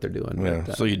 they know what they're doing.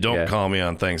 Yeah, so you don't call me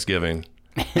on Thanksgiving.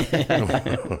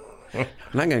 I'm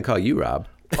not going to call you, Rob.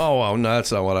 Oh, well, no,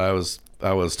 that's not what I was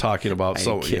talking about.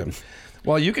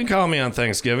 Well, you can call me on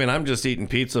Thanksgiving. I'm just eating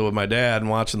pizza with my dad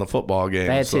and watching the football game.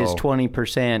 That's his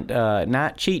 20%,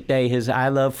 not cheat day, his I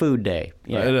love food day.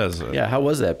 Yeah. It is. Yeah, how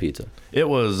was that pizza? It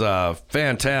was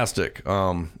fantastic.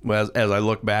 As I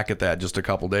look back at that just a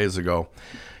couple days ago.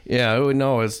 Yeah,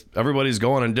 no, everybody's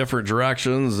going in different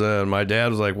directions, and my dad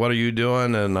was like, "What are you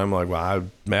doing?" And I'm like, "Well,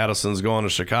 Madison's going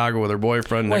to Chicago with her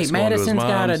boyfriend. Wait, Nick's going to his Madison's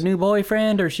got a new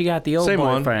boyfriend, or she got the old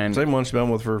boyfriend? Same one. She's been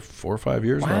with for 4 or 5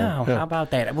 years now. Wow, how about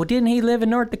that? Well, didn't he live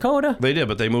in North Dakota? They did,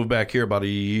 but they moved back here about a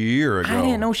year ago. I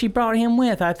didn't know she brought him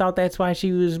with. I thought that's why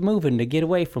she was moving, to get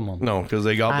away from him. No, because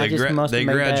they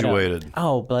graduated.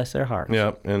 Oh, bless their heart.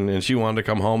 Yeah, and she wanted to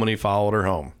come home, and he followed her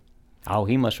home. Oh,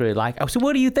 he must really like. Oh, so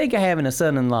what do you think of having a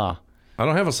son-in-law? I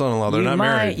don't have a son-in-law. They're not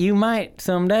married. You might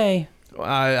someday.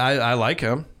 I like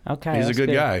him. Okay, he's a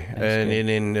good guy,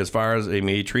 and as far as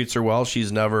he treats her well.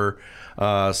 She's never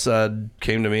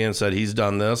came to me and said he's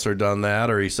done this or done that,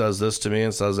 or he says this to me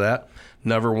and says that.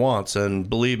 Never once. And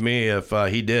believe me, if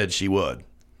he did, she would.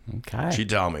 Okay. She'd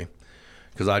tell me,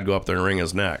 because I'd go up there and wring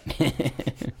his neck.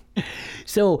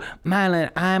 So,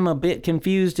 Mylan, I'm a bit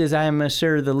confused, as I'm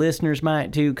sure the listeners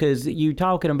might too, because you're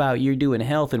talking about you're doing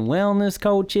health and wellness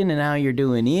coaching, and now you're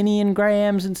doing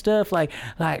Enneagrams and stuff. Like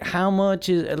how much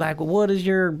is what does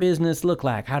your business look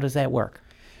like? How does that work?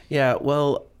 Yeah,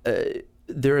 well,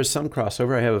 there is some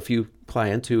crossover. I have a few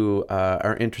clients who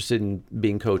are interested in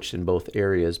being coached in both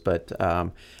areas, but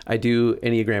I do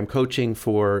Enneagram coaching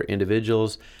for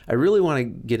individuals. I really want to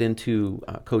get into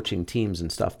coaching teams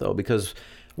and stuff, though, because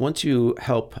once you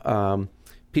help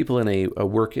people in a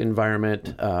work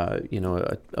environment, a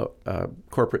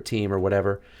corporate team or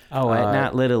whatever. Oh,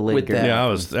 not Little League. Yeah, I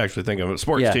was actually thinking of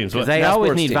sports teams. Because they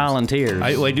always need volunteers.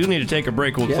 I do need to take a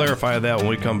break. We'll clarify that when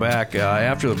we come back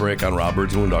after the break on Rob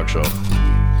Byrd's Moondog Show.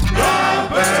 Rob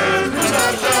Byrd's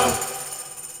Moondog Show.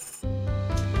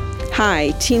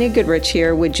 Hi, Tina Goodrich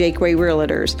here with Jakeway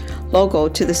Realtors, local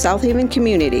to the South Haven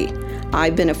community.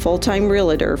 I've been a full-time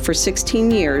realtor for 16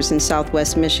 years in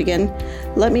Southwest Michigan.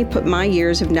 Let me put my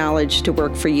years of knowledge to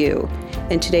work for you.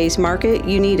 In today's market,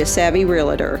 you need a savvy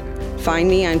realtor. Find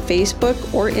me on Facebook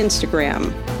or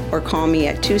Instagram, or call me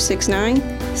at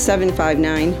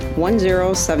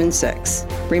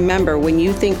 269-759-1076. Remember, when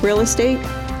you think real estate,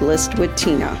 list with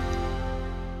Tina.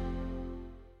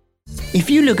 If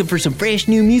you're looking for some fresh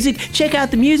new music, check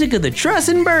out the music of the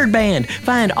Trussin' Bird Band.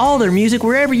 Find all their music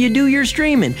wherever you do your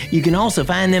streaming. You can also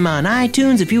find them on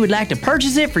iTunes if you would like to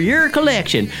purchase it for your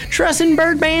collection. Trussin'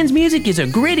 Bird Band's music is a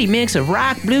gritty mix of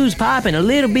rock, blues, pop, and a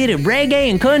little bit of reggae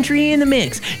and country in the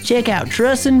mix. Check out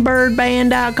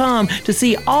Trussin'BirdBand.com to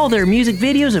see all their music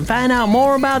videos and find out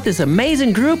more about this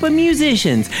amazing group of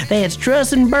musicians. That's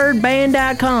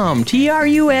Trussin'BirdBand.com,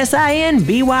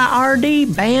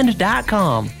 TRUSINBYRD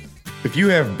band.com. If you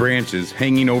have branches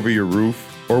hanging over your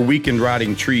roof or weakened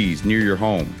rotting trees near your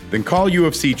home, then call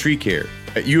UFC Tree Care.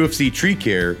 At UFC Tree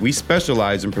Care, we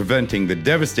specialize in preventing the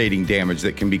devastating damage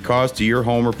that can be caused to your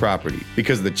home or property,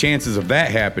 because the chances of that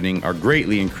happening are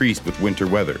greatly increased with winter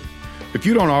weather. If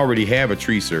you don't already have a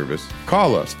tree service,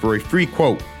 call us for a free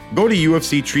quote. Go to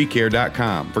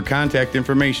ufctreecare.com for contact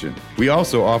information. We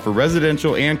also offer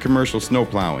residential and commercial snow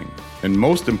plowing. And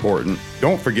most important,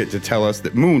 don't forget to tell us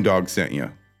that Moondog sent you.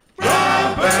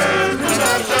 Rob Byrd's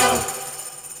Moondog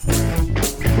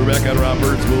Show. We're back on Rob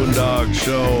Byrd's Moondog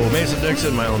Show. Mason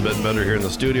Dixon, Mylan Bittenbender here in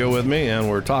the studio with me, and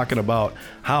we're talking about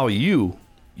how you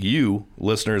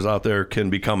listeners out there can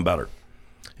become better.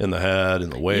 In the head, in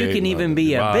the weight. You can even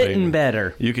be a bitten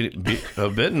better. You can be a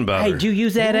bitten better. Hey, do you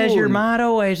use that as your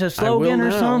motto, as a slogan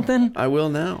or something? I will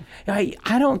now. I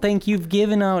don't think you've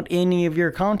given out any of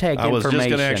your contact information. I was just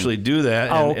going to actually do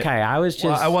that. Oh, okay. I was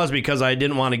because I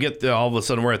didn't want to get there. All of a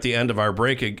sudden, we're at the end of our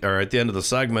break, or at the end of the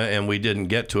segment, and we didn't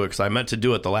get to it because I meant to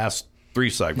do it the last 3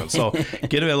 segments. So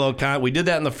get a little we did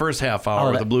that in the first half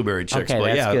hour with the Blueberry Chicks. Okay,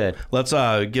 but that's good. Let's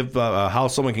give how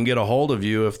someone can get a hold of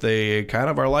you if they kind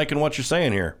of are liking what you're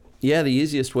saying here. Yeah, the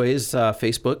easiest way is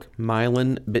Facebook,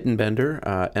 Mylan Bittenbender,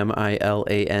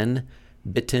 MILAN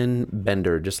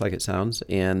Bittenbender, just like it sounds.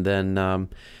 And then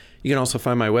you can also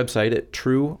find my website at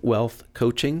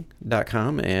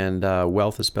truewealthcoaching.com, and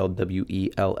wealth is spelled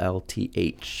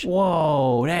WELLTH.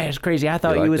 Whoa, that's crazy. I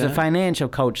thought you was a financial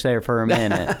coach there for a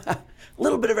minute. A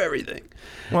little bit of everything.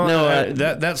 Well,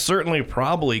 that certainly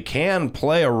probably can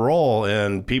play a role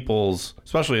in people's,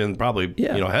 especially in probably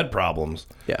head problems.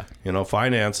 Yeah.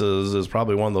 Finances is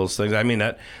probably one of those things. I mean,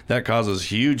 that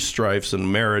causes huge strifes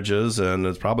in marriages, and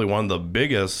it's probably one of the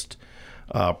biggest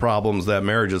problems that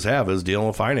marriages have is dealing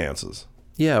with finances.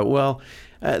 Yeah, well,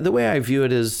 the way I view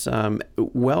it is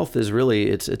wealth is really,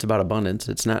 it's about abundance.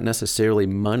 It's not necessarily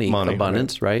money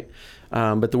abundance, right?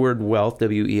 But the word wealth,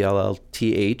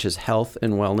 WELLTH, is health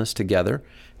and wellness together.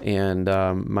 And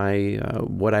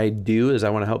what I do is I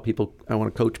want to help people, I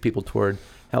want to coach people toward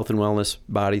health and wellness,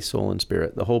 body, soul, and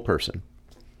spirit, the whole person.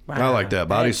 Wow. I like that,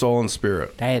 body, soul, and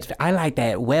spirit. I like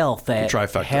that wealth, that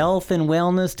trifecta. Health and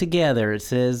wellness together. It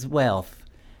says wealth,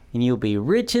 and you'll be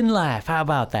rich in life. How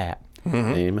about that?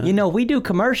 Mm-hmm. Amen. We do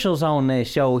commercials on this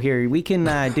show here. We can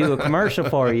do a commercial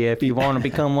for you if you want to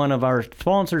become one of our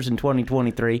sponsors in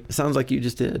 2023. Sounds like you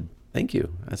just did. Thank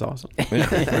you. That's awesome.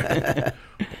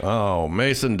 Oh,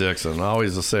 Mason Dixon,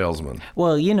 always a salesman.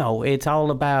 Well, it's all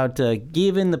about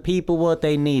giving the people what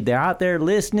they need. They're out there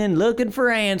listening, looking for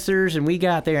answers, and we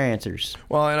got their answers.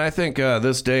 Well, and I think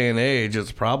this day and age,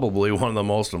 it's probably one of the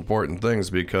most important things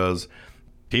because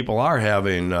people are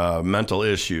having mental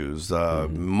issues,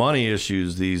 money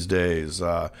issues these days.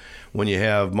 When you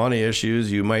have money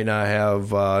issues, you might not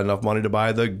have enough money to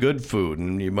buy the good food,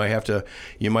 and you might have to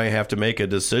make a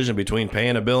decision between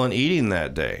paying a bill and eating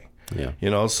that day.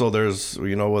 Yeah. So there's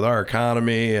with our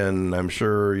economy, and I'm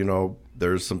sure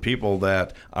there's some people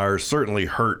that are certainly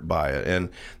hurt by it, and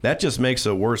that just makes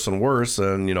it worse and worse.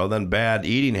 And then bad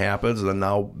eating happens, and then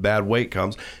now bad weight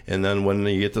comes, and then when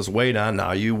you get this weight on,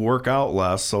 now you work out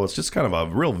less. So it's just kind of a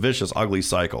real vicious, ugly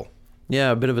cycle.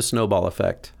 Yeah, a bit of a snowball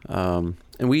effect.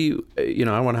 And we,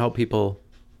 I want to help people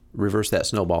reverse that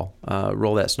snowball,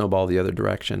 roll that snowball the other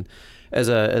direction. I was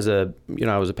a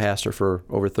pastor for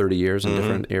over 30 years in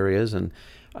different areas, and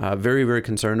very, very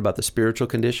concerned about the spiritual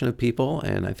condition of people,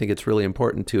 and I think it's really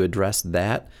important to address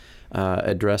that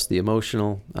address the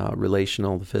emotional,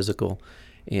 relational, the physical.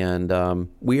 And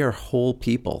we are whole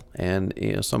people. And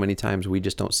so many times we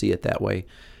just don't see it that way.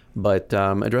 But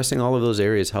addressing all of those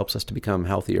areas helps us to become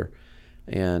healthier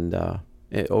and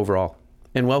overall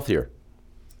and wealthier.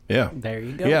 Yeah. There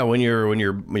you go. Yeah, when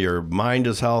your mind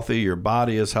is healthy, your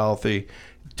body is healthy,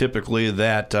 typically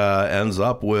that ends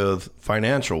up with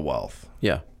financial wealth.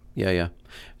 Yeah.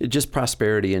 Just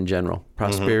prosperity in general.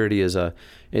 Prosperity is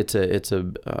it's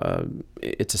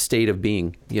a state of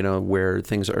being, where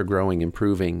things are growing,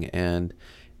 improving, and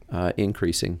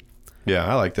increasing. Yeah,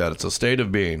 I like that. It's a state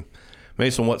of being.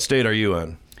 Mason, what state are you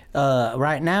in?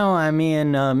 Right now I'm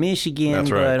in Michigan, That's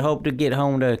right. but hope to get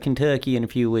home to Kentucky in a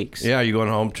few weeks. Yeah, you going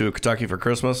home to Kentucky for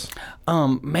Christmas?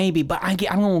 Maybe, but I'm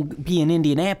going to be in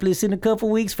Indianapolis in a couple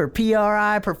weeks for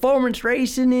PRI, Performance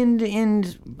Racing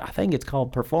in I think it's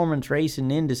called Performance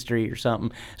Racing Industry or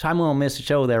something. So I'm going to miss a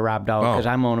show there, Rob Dog, because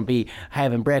I'm going to be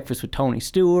having breakfast with Tony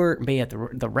Stewart and be at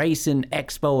the Racing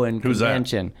Expo and Who's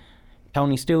Convention. That?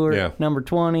 Tony Stewart, number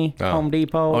 20, Home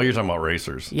Depot. Oh, you're talking about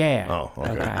racers. Yeah. Oh,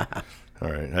 okay.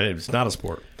 All right. It's not a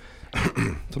sport.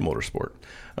 It's a motorsport.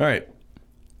 All right.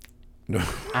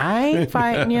 I ain't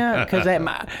fighting you, because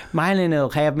Mylan will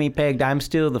have me pegged. I'm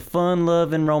still the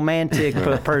fun-loving, romantic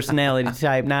personality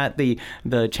type, not the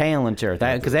challenger.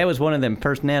 Because that was one of them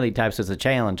personality types as a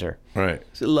challenger. Right.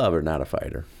 It's a lover, not a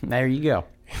fighter. There you go.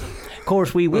 Of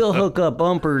course, we will hook up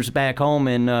bumpers back home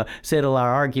and settle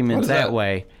our arguments that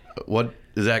way. What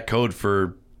is that code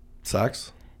for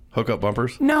sex? Hook up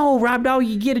bumpers? No, Rob Dog,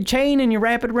 you get a chain and you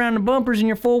wrap it around the bumpers in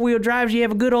your four-wheel drives. You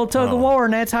have a good old tug of war,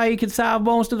 and that's how you can solve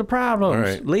most of the problems. All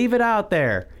right. Leave it out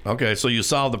there. Okay, so you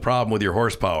solve the problem with your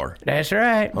horsepower. That's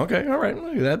right. Okay, all right.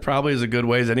 That probably is a good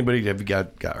way. Have you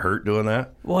got hurt doing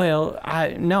that? Well,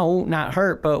 no, not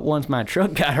hurt, but once my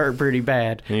truck got hurt pretty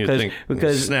bad. And you think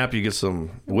because snap, you get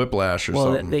some whiplash or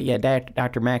something. Yeah,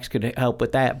 Dr. Max could help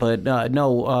with that, but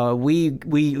no, we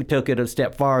took it a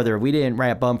step farther. We didn't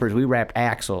wrap bumpers; we wrapped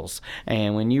axles.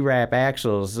 And when you wrap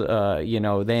axles,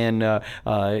 then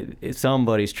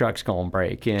somebody's truck's gonna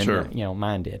break, and sure.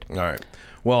 Mine did. All right.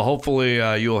 Well, hopefully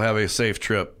you'll have a safe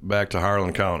trip back to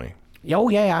Harlan County. Oh,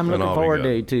 yeah, I'm looking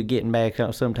forward to getting back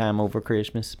sometime over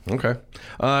Christmas. Okay.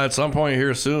 At some point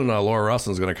here soon, Laura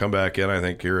Russin's going to come back in. I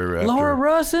think you're Laura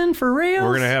Russin, for real?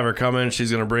 We're going to have her come in.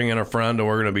 She's going to bring in a friend, and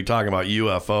we're going to be talking about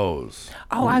UFOs.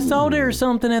 Oh, I saw there was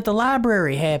something at the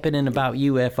library happening about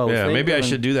UFOs. Yeah, maybe I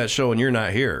should do that show when you're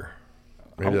not here.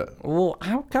 Well,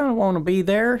 I kind of want to be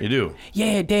there. You do?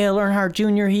 Yeah, Dale Earnhardt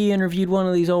Jr., he interviewed one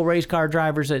of these old race car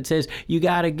drivers that says you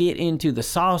got to get into the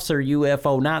saucer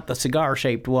UFO, not the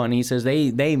cigar-shaped one. He says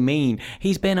they mean.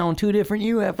 He's been on 2 different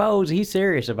UFOs. He's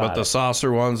serious about it. But the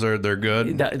saucer ones, they're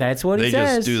good? That's what he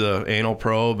says. They just do the anal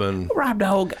probe and... Rob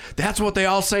Dog. That's what they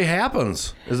all say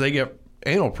happens, is they get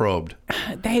anal probed.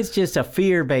 That's just a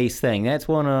fear-based thing. That's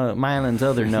one of Mylan's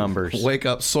other numbers. Wake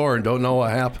up sore and don't know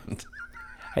what happened.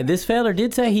 Hey, this feller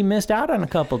did say he missed out on a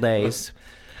couple days.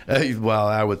 Well,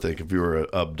 I would think if you were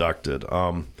abducted.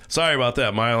 Sorry about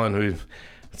that, Mylan.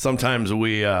 Sometimes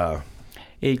we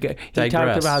he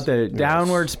talked about the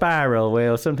downward spiral.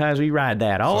 Well, sometimes we ride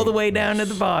that all the way down to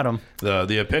the bottom.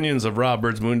 The opinions of Rob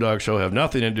Bird's Moondog Show have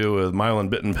nothing to do with Mylan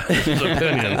Bittenbender's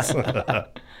opinions.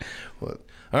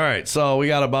 All right, so we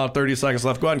got about 30 seconds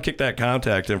left. Go ahead and kick that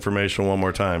contact information one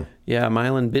more time. Yeah,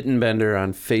 Mylan Bittenbender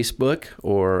on Facebook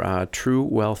or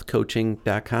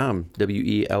TrueWealthCoaching.com,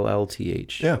 WELLTH.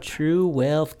 Yeah.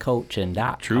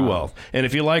 TrueWealthCoaching.com. True Wealth. And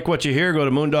if you like what you hear, go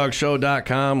to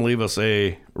moondogshow.com, leave us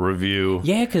a review.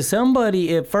 Yeah, because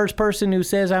first person who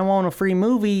says I want a free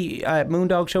movie at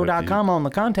moondogshow.com on the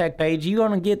contact page, you're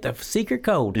going to get the secret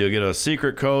code. You'll get a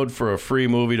secret code for a free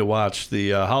movie to watch,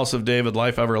 The House of David,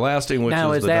 Life Everlasting, which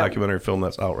is the documentary film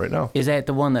that's out right now. Is that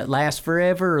the one that lasts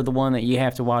forever or the one that you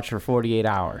have to watch for 48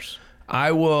 hours?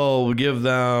 I will give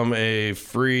them a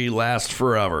free last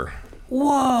forever.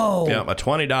 Whoa! Yeah, a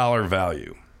 $20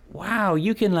 value. Wow,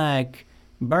 you can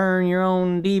burn your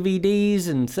own DVDs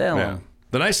and sell them.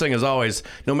 The nice thing is always,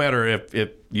 no matter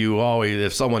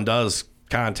if someone does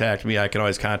contact me, I can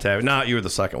always contact. No, you were the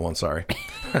second one. Sorry.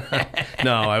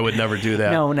 No, I would never do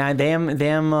that. No, now them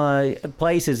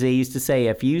places they used to say,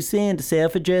 if you send a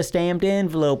self-addressed stamped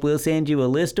envelope, we'll send you a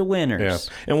list of winners. Yeah.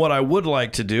 And what I would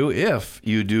like to do, if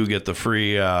you do get the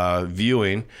free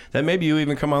viewing, that maybe you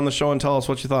even come on the show and tell us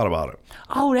what you thought about it.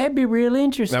 Oh, that'd be real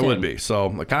interesting. That would be.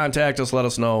 So contact us, let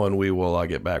us know, and we will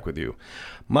get back with you.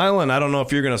 Mylan, I don't know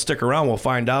if you're going to stick around. We'll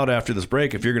find out after this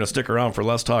break if you're going to stick around for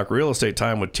Let's Talk Real Estate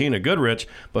Time with Tina Goodrich,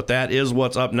 but that is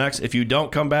what's up next. If you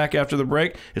don't come back after the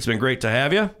break, it's been great to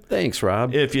have you. Thanks,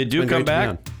 Rob. If you do come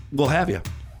back, we'll have you.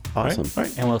 Awesome. All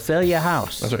right. And we'll sell you a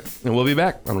house. That's right. And we'll be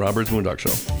back on Rob Byrd's Moondog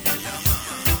Show.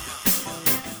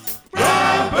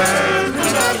 Rob Byrd's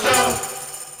Moondog Show.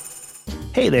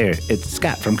 Hey there, it's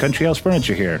Scott from Country House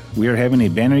Furniture here. We are having a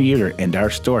banner year and our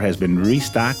store has been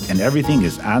restocked and everything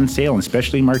is on sale and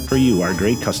specially marked for you, our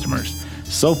great customers.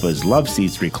 Sofas, love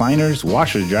seats, recliners,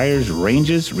 washers, dryers,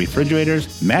 ranges,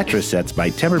 refrigerators, mattress sets by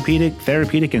Tempur-Pedic,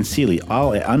 Therapeutic, and Sealy,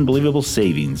 all at unbelievable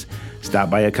savings. Stop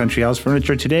by a Country House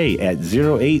Furniture today at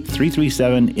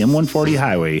 08337 M140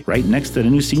 Highway, right next to the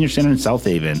new Senior Center in South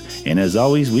Haven. And as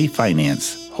always, we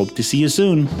finance. Hope to see you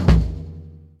soon.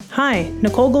 Hi,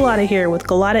 Nicole Galata here with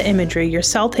Galata Imagery, your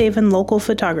South Haven local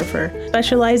photographer.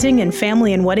 Specializing in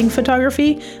family and wedding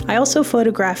photography, I also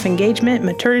photograph engagement,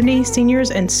 maternity,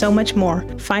 seniors, and so much more.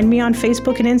 Find me on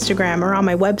Facebook and Instagram or on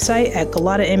my website at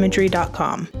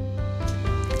galataimagery.com.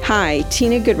 Hi,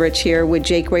 Tina Goodrich here with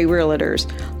Jakeway Realtors,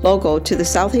 local to the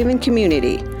South Haven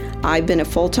community. I've been a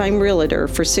full-time realtor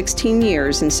for 16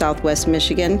 years in Southwest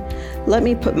Michigan. Let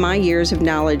me put my years of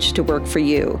knowledge to work for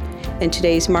you. In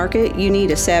today's market, you need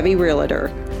a savvy realtor.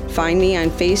 Find me on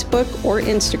Facebook or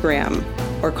Instagram,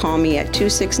 or call me at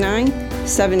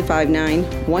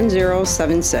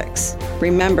 269-759-1076.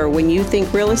 Remember, when you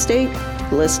think real estate,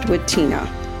 list with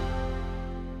Tina.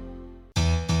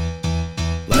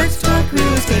 Let's talk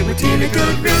real estate with Tina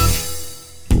Goodrich.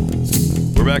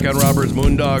 We're back on Rob Byrd's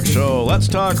Moondog Show. Let's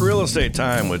talk real estate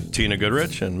time with Tina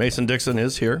Goodrich, and Mason Dixon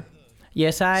is here.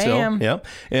 Yes, I Still. am. Yep.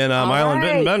 And Mylan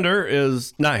Bittenbender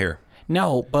is not here.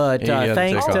 No, but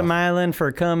thanks to off. Mylan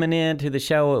for coming in to the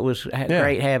show. It was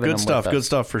great having him with us. Good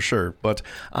stuff for sure. But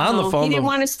on the phone... He didn't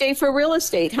want to stay for real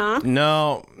estate, huh?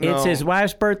 No. It's his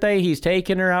wife's birthday. He's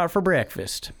taking her out for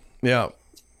breakfast. Yeah.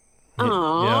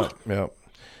 Aw. Yeah.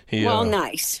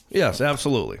 Nice. Yes,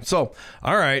 absolutely. So,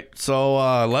 all right.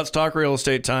 So let's talk real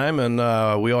estate time, and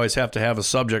we always have to have a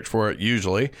subject for it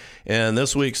usually. And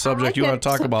this week's subject, you want to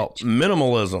talk about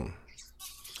minimalism.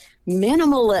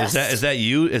 Minimalist. Is that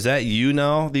you? Is that you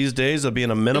now these days of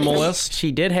being a minimalist?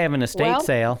 She did have an estate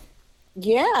sale.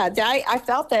 Yeah, I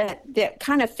felt that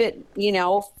kind of fit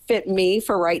me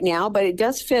for right now, but it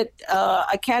does fit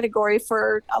a category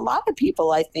for a lot of people,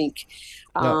 I think,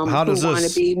 how does who want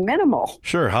to be minimal.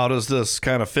 Sure. How does this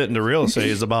kind of fit into real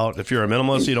estate? Is about if you're a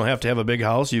minimalist, you don't have to have a big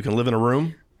house. You can live in a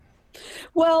room.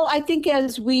 Well, I think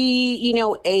as we,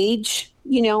 age,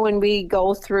 and we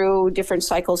go through different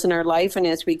cycles in our life, and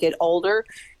as we get older,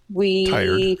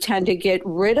 we tend to get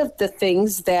rid of the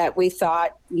things that we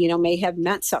thought, may have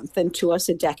meant something to us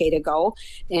a decade ago,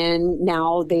 and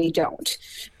now they don't.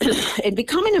 And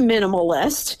becoming a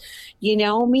minimalist,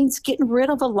 means getting rid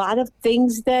of a lot of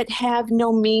things that have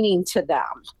no meaning to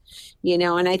them,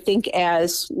 and I think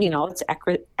as, it's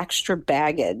extra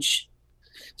baggage.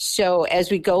 So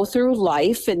as we go through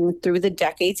life and through the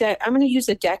decades, I'm going to use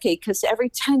a decade because every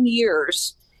 10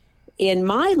 years in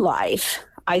my life,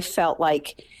 I felt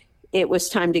like it was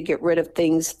time to get rid of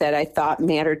things that I thought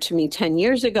mattered to me 10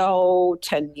 years ago,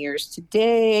 10 years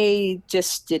today,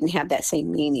 just didn't have that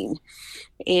same meaning.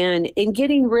 And in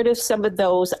getting rid of some of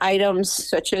those items,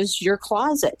 such as your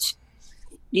closet,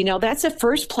 that's the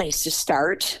first place to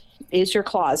start is your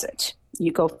closet.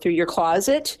 You go through your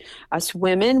closet. Us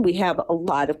women, we have a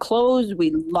lot of clothes. We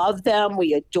love them.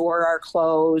 We adore our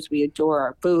clothes. We adore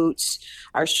our boots,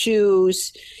 our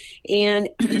shoes. And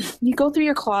you go through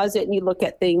your closet and you look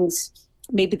at things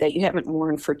maybe that you haven't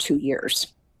worn for 2 years,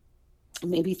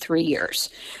 maybe 3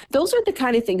 years. Those are the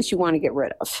kind of things you want to get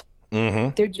rid of.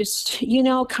 Mm-hmm. They're just,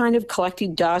 kind of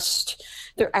collecting dust.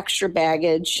 They're extra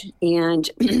baggage, and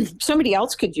somebody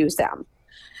else could use them.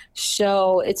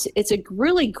 So it's a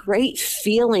really great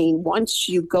feeling once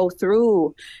you go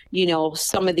through,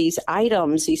 some of these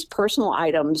items, these personal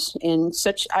items, and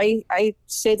such. I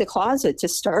say the closet to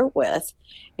start with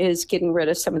is getting rid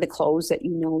of some of the clothes that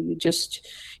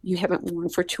you haven't worn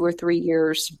for 2 or 3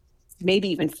 years, maybe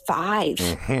even 5.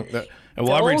 Mm-hmm.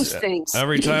 Well,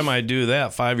 every time I do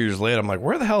that, 5 years later, I'm like,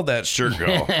 where the hell did that shirt go?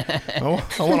 I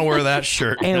want to wear that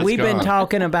shirt. And we've been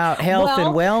talking about health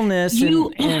and wellness,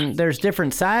 and there's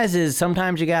different sizes.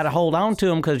 Sometimes you got to hold on to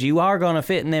them because you are going to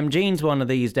fit in them jeans one of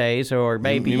these days, or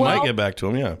maybe you might get back to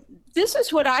them. Yeah. This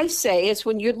is what I say is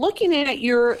when you're looking at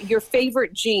your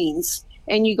favorite jeans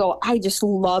and you go, I just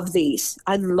love these.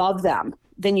 I love them.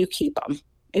 Then you keep them.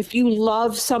 If you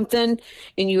love something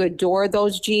and you adore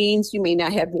those jeans, you may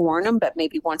not have worn them, but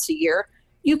maybe once a year,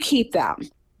 you keep them.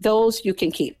 those you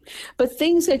can keep. But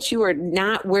things that you are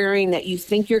not wearing that you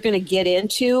think you're going to get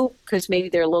into because maybe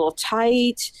they're a little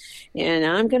tight, and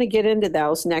I'm going to get into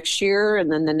those next year,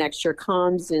 and then the next year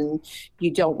comes and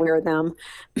you don't wear them.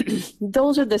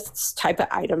 Those are the type of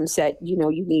items that, you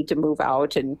need to move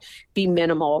out and be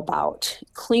minimal about.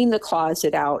 Clean the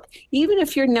closet out. Even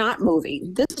if you're not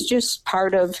moving, this is just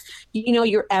part of,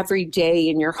 your everyday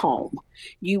in your home.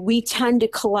 We tend to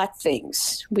collect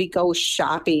things. We go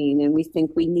shopping and we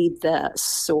think we need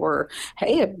this, or,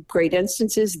 hey, a great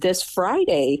instance is this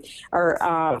Friday or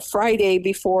Friday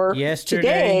before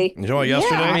yesterday. Today.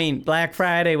 Yesterday? I mean, Black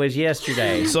Friday was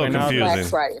yesterday. So confusing. Black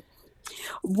Friday.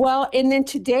 Well, and then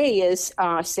today is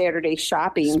Saturday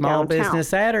shopping. Small downtown. Business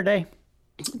Saturday.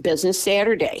 Business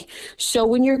Saturday. So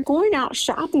when you're going out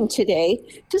shopping today,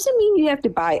 doesn't mean you have to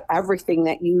buy everything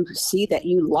that you see that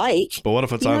you like. But what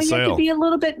if it's on You sale? have to be a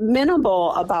little bit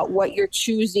minimal about what you're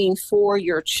choosing for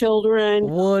your children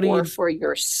or for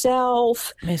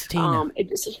yourself. Miss Tina. It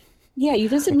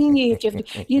doesn't mean you have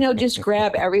to, just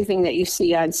grab everything that you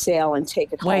see on sale and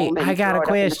take it home. Wait, And I got a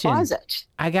throw it up in the question. closet.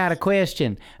 I got a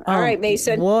question. All right,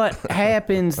 Mason. What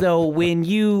happens though when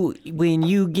you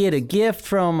get a gift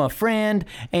from a friend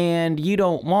and you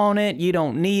don't want it, you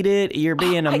don't need it, you're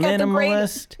being a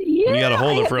minimalist? You got to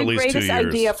hold it for at the least 2 greatest years.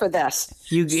 idea for this.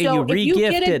 You So if you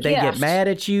re-gift get a it, they get gift- mad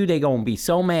at you. They gonna be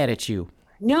so mad at you.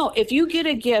 No, if you get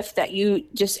a gift that you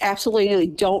just absolutely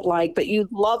don't like, but you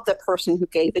love the person who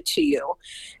gave it to you,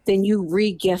 then you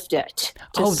re-gift it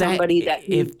to somebody that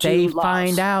you if they do love.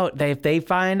 find out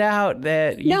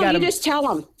that you No, gotta, you just tell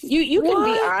them. You can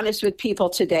be honest with people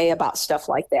today about stuff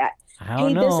like that. I don't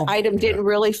Hey, know. this item didn't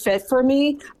really fit for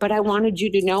me, but I wanted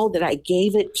you to know that I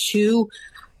gave it to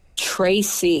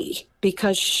Tracy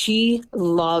because she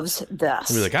loves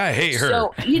this. I'll be like, I hate her.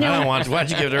 So, I don't want.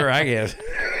 Why'd you give it to her? I guess.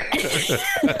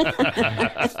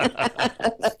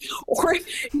 Or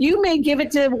you may give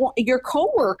it to your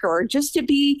coworker just to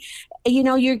be,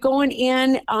 you're going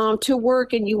in to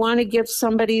work and you want to give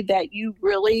somebody that you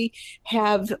really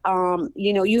have,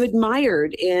 you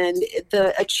admired and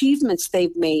the achievements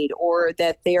they've made, or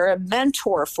that they're a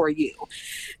mentor for you.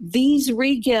 These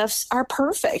re-gifts are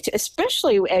perfect,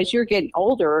 especially as you're getting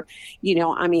older.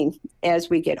 As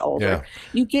we get older,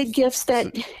 you get gifts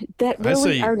that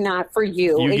really are not for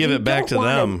you. You And give it back to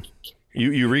them.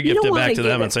 You re-gift it back to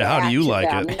them and say, how do you like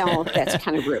it? No, that's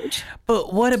kind of rude.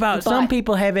 But what about some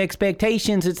people have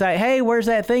expectations? It's like, hey, where's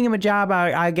that thingamajob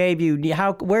I gave you?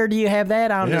 Where do you have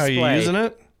that on display? Are you using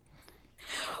it?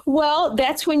 Well,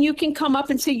 that's when you can come up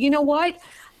and say, you know what?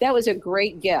 That was a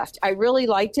great gift. I really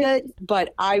liked it,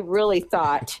 but I really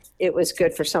thought it was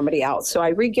good for somebody else. So I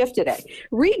re-gifted it.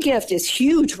 Re-gift is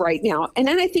huge right now. And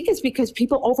then I think it's because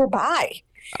people overbuy.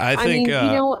 I think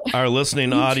our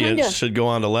listening you audience kinda- should go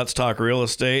on to Let's Talk Real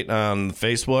Estate on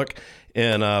Facebook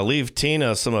and leave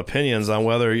Tina some opinions on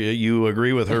whether you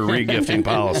agree with her re-gifting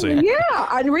policy. Yeah,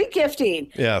 on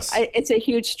re-gifting. Yes. It's a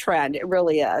huge trend. It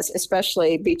really is,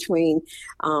 especially between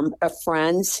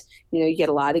friends. You get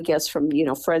a lot of gifts from,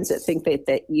 friends that think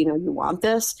that you want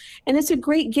this. And it's a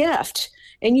great gift.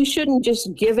 And you shouldn't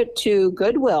just give it to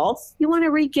Goodwill. You want to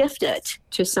re-gift it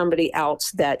to somebody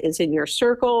else that is in your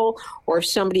circle, or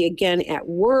somebody, again, at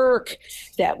work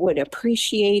that would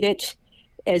appreciate it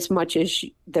as much as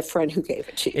the friend who gave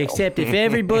it to you. Except if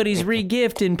everybody's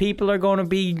re-gifting, people are going to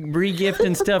be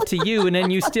re-gifting stuff to you, and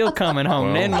then you still coming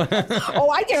home. Oh,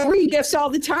 I get re-gifts all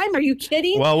the time. Are you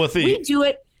kidding? Well, we do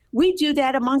it. We do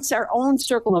that amongst our own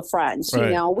circle of friends.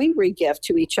 Right. We re-gift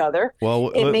to each other.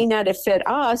 Well, it may not have fit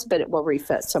us, but it will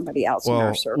refit somebody else in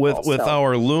our circle. With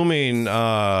our looming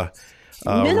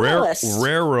Minimalist.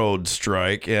 railroad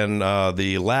strike and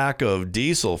the lack of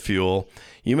diesel fuel,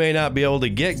 you may not be able to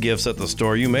get gifts at the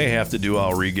store. You may have to do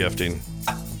all re-gifting.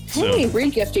 Hey,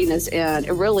 re-gifting is in.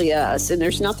 It really is. And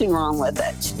there's nothing wrong with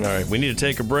it. All right, we need to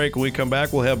take a break. When we come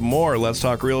back, we'll have more Let's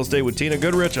Talk Real Estate with Tina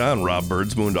Goodrich on Rob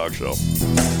Bird's Moondog Show.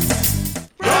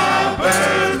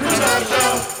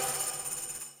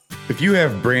 If you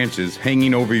have branches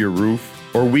hanging over your roof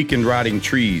or weakened rotting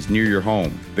trees near your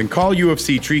home, then call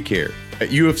UFC Tree Care. At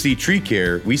UFC Tree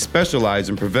Care, we specialize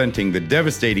in preventing the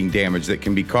devastating damage that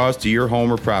can be caused to your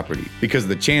home or property, because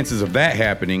the chances of that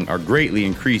happening are greatly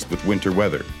increased with winter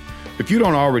weather. If you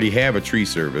don't already have a tree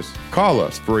service, call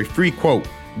us for a free quote.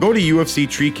 Go to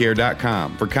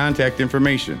ufctreecare.com for contact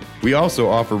information. We also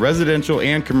offer residential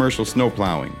and commercial snow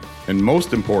plowing. And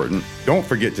most important, don't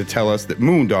forget to tell us that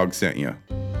Moondog sent you.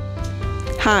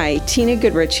 Hi, Tina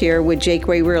Goodrich here with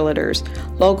Jakeway Realtors,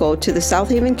 local to the South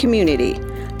Haven community.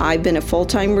 I've been a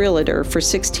full-time realtor for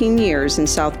 16 years in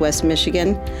Southwest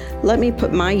Michigan. Let me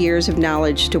put my years of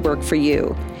knowledge to work for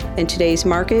you. In today's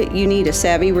market, you need a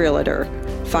savvy realtor.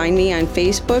 Find me on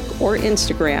Facebook or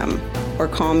Instagram, or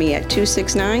call me at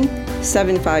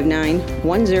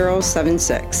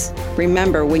 269-759-1076.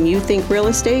 Remember, when you think real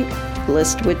estate,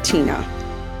 list with Tina.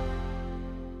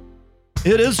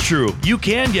 It is true. You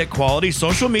can get quality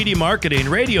social media marketing,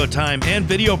 radio time, and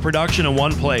video production in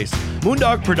one place.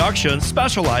 Moondog Productions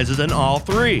specializes in all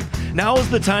three. Now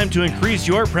is the time to increase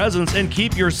your presence and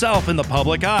keep yourself in the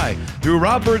public eye. Through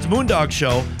Rob Bird's Moondog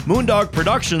Show, Moondog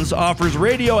Productions offers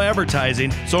radio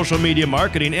advertising, social media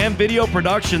marketing, and video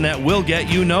production that will get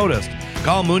you noticed.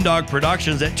 Call Moondog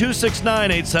Productions at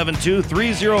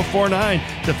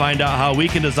 269-872-3049 to find out how we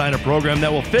can design a program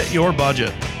that will fit your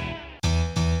budget.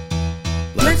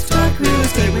 Let's talk real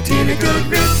estate with Tina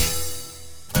Goodrich.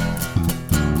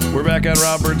 We're back on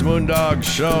Rob Bird's Moondog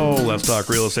Show. Let's talk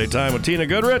real estate time with Tina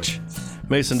Goodrich.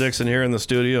 Mason Dixon here in the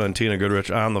studio and Tina Goodrich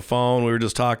on the phone. We were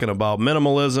just talking about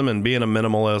minimalism and being a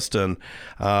minimalist. And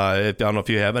I don't know if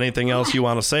you have anything else you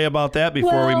want to say about that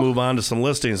before we move on to some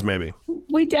listings maybe.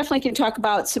 We definitely can talk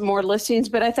about some more listings,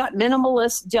 but I thought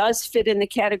minimalist does fit in the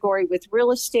category with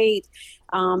real estate.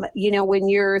 When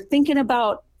you're thinking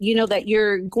about, that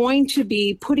you're going to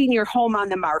be putting your home on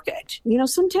the market,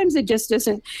 sometimes it just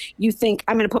doesn't, you think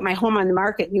I'm going to put my home on the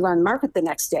market and you go on the market the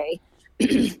next day.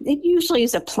 It usually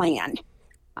is a plan.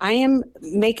 I am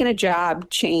making a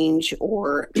job change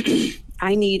or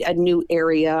I need a new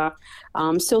area.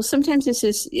 So sometimes this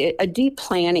is a deep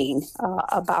planning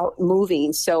about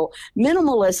moving. So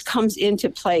minimalist comes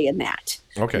into play in that.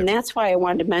 Okay. And that's why I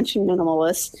wanted to mention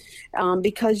minimalist,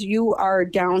 because you are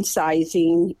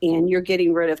downsizing and you're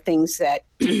getting rid of things that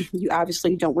you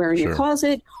obviously don't wear in your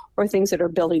closet or things that are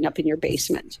building up in your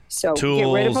basement. So Tools.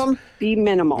 Get rid of them, be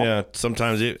minimal. Yeah,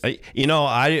 sometimes,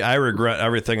 I regret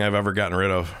everything I've ever gotten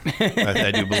rid of.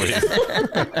 I do believe.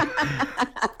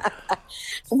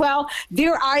 Well,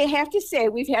 I have to say,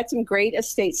 we've had some great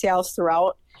estate sales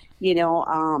throughout,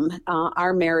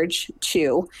 our marriage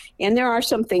too. And there are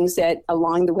some things that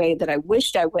along the way that I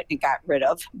wished I wouldn't have got rid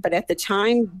of. But at the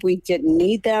time, we didn't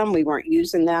need them. We weren't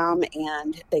using them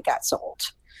and they got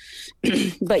sold.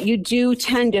 But you do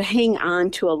tend to hang on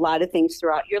to a lot of things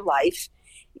throughout your life.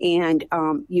 And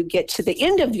you get to the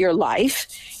end of your life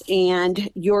and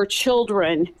your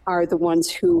children are the ones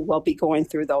who will be going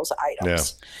through those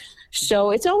items. Yeah.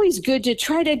 So it's always good to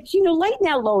try to, lighten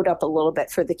that load up a little bit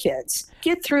for the kids.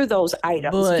 Get through those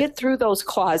items, get through those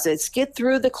closets, get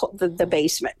through the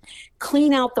basement,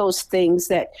 clean out those things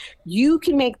that you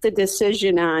can make the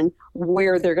decision on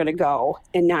where they're going to go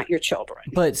and not your children.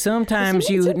 But sometimes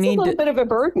you need a little bit of a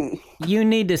burden. You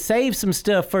need to save some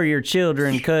stuff for your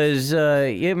children because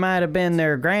it might have been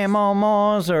their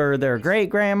grandmama's or their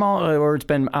great-grandma, or it's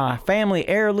been a family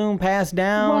heirloom passed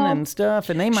down and stuff,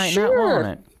 and they might not want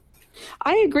it.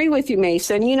 I agree with you,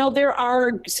 Mason. There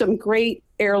are some great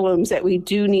heirlooms that we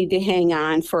do need to hang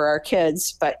on for our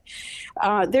kids, but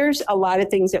there's a lot of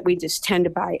things that we just tend to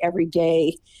buy every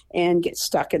day and get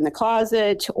stuck in the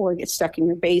closet or get stuck in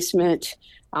your basement.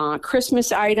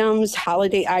 Christmas items,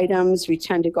 holiday items, we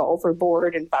tend to go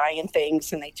overboard and buying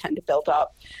things and they tend to build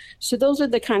up. So those are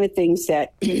the kind of things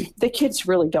that the kids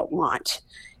really don't want.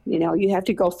 You have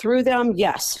to go through them.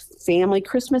 Yes, family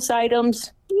Christmas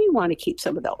items, you want to keep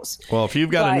some of those. Well, if you've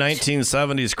got a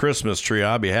 1970s Christmas tree,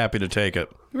 I'd be happy to take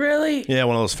it. Really? Yeah,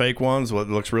 one of those fake ones. What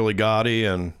looks really gaudy,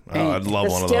 and I'd love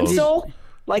one of those. Stencil,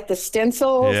 like the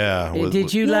stencils. Yeah.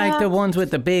 Did you like the ones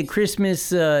with the big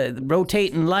Christmas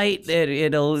rotating light?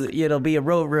 It'll be a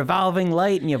revolving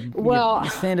light, and you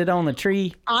send it on the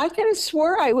tree. I could have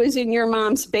swore I was in your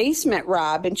mom's basement,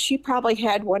 Rob, and she probably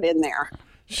had one in there.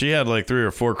 She had like 3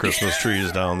 or 4 Christmas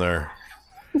trees down there.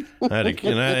 And that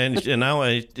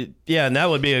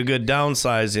would be a good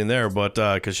downsizing there, but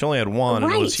because she only had one,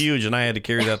 and it was huge, and I had to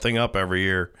carry that thing up every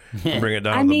year and bring it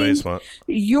down to the basement.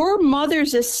 Your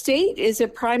mother's estate is a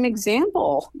prime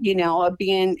example,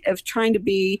 of trying to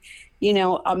be, a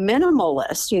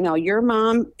minimalist. Your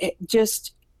mom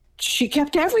she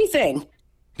kept everything.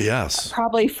 Yes.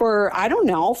 Probably for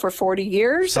 40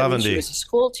 years. 70. She was a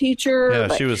school teacher. Yeah,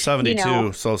 she was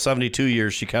 72. So 72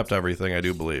 years she kept everything, I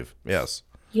do believe. Yes.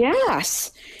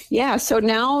 Yes. Yeah. So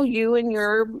now you and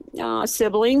your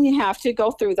sibling, you have to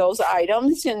go through those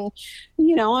items. And,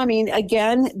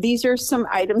 again, these are some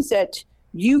items that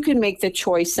you can make the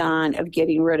choice on of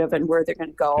getting rid of and where they're going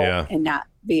to go and not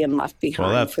being left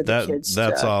behind for the kids.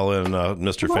 That's all in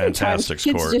Mr. Fantastic's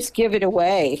court. Kids just give it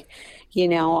away.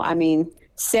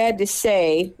 Sad to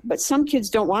say, but some kids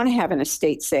don't want to have an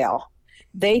estate sale.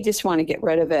 They just want to get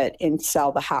rid of it and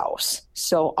sell the house.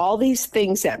 So all these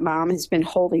things that mom has been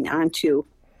holding on to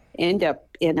end up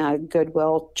in a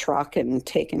Goodwill truck and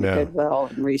taken to Goodwill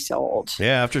and resold.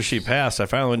 Yeah, after she passed, I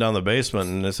finally went down the basement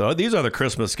and I said, oh, these are the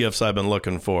Christmas gifts I've been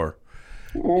looking for.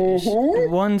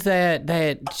 Ones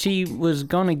that she was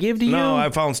going to give to you? No, I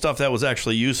found stuff that was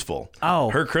actually useful. Oh.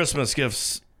 Her Christmas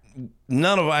gifts,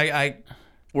 none of I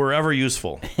were ever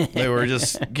useful. They were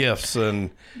just gifts,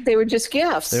 and they were just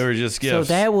gifts. So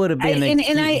that would have been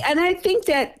I think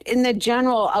that in the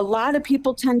general, a lot of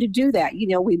people tend to do that. You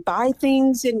know, we buy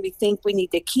things and we think we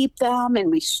need to keep them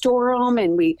and we store them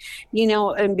and we, you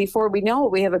know, and before we know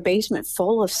it, we have a basement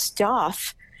full of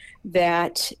stuff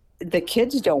that the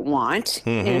kids don't want.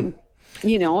 And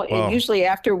you know, usually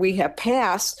after we have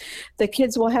passed, the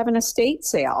kids will have an estate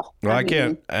sale. Well, I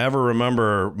can't ever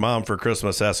remember Mom for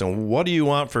Christmas asking, what do you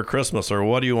want for Christmas or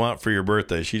what do you want for your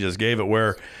birthday? She just gave it,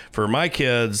 where for my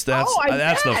kids, that's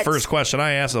the first question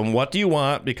I ask them. What do you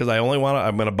want? Because I'm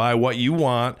going to buy what you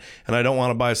want, and I don't want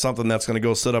to buy something that's going to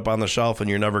go sit up on the shelf and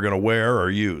you're never going to wear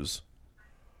or use.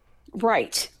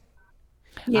 Right.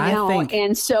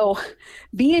 And so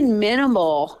being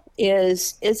minimal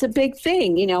is a big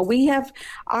thing. You know, we have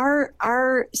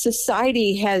our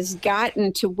society has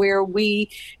gotten to where we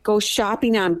go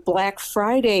shopping on Black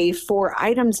Friday for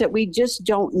items that we just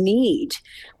don't need.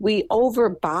 We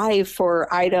overbuy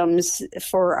for items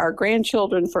for our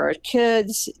grandchildren, for our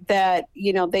kids that,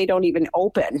 you know, they don't even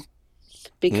open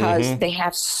because they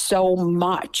have so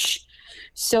much.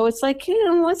 So it's like, you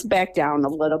know, let's back down a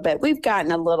little bit. We've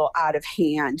gotten a little out of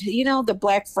hand. You know, the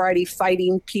Black Friday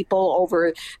fighting people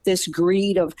over this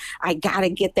greed of, I got to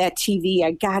get that TV.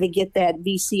 I got to get that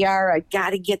VCR. I got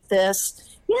to get this.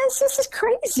 Yes, this is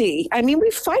crazy. I mean, we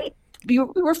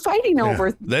were fighting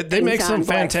over. They make some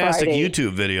fantastic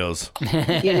YouTube videos.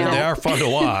 You know? They are fun to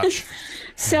watch.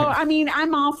 So, I mean,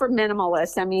 I'm all for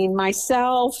minimalist. I mean,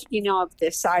 myself, you know, at the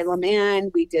Asylum Inn,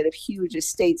 we did a huge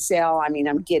estate sale. I mean,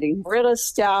 I'm getting rid of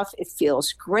stuff. It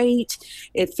feels great.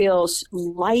 It feels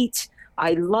light.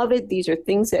 I love it. These are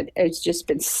things that has just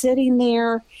been sitting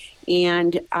there,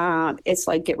 and it's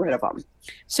like, get rid of them.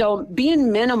 So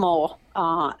being minimal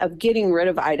of getting rid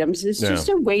of items is just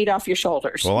a weight off your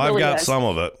shoulders. Well, I've got some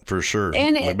of it for sure.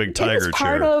 And my big tiger it's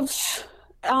part chair.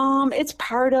 It's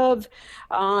part of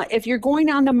if you're going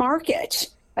on the market.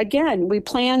 Again, we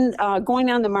plan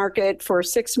going on the market for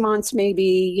 6 months, maybe,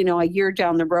 you know, a year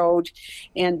down the road.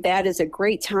 And that is a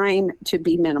great time to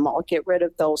be minimal. Get rid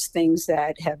of those things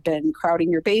that have been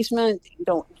crowding your basement, you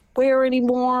don't wear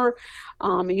anymore,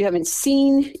 you haven't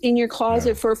seen in your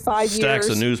closet for 5 years. Stacks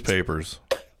of newspapers.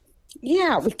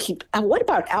 Yeah, we keep. What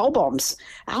about albums?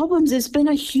 Albums has been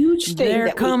a huge thing.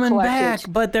 They're coming back,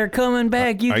 but they're coming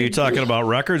back. Are you talking about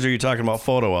records or are you talking about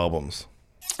photo albums?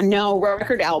 No,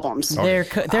 record albums.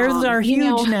 Those are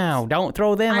huge now. Don't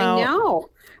throw them out. I know.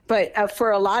 But for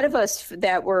a lot of us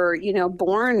that were, you know,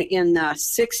 born in the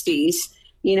 60s,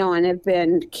 you know, and have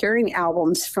been carrying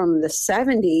albums from the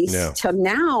 70s till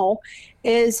now,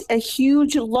 is a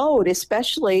huge load,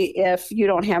 especially if you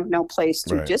don't have no place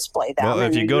to display them. Well,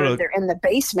 if you go to, they're in the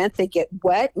basement, they get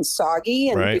wet and soggy,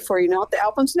 and before you know it, the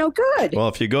album's no good. Well,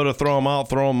 if you go to throw them out,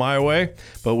 throw them my way.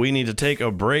 But we need to take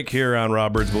a break here on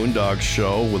Rob Byrd's Moondog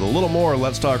Show with a little more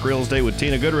Let's Talk Real Estate with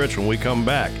Tina Goodrich when we come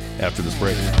back after this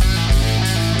break.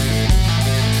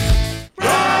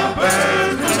 Rob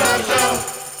Byrd's Moondog Show.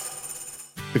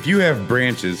 If you have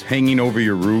branches hanging over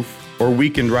your roof or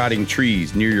weakened rotting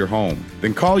trees near your home,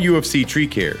 then call UFC Tree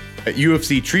Care. At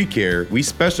UFC Tree Care, we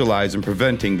specialize in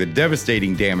preventing the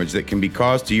devastating damage that can be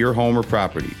caused to your home or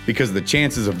property, because the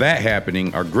chances of that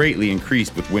happening are greatly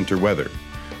increased with winter weather.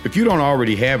 If you don't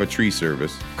already have a tree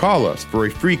service, call us for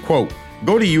a free quote.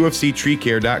 Go to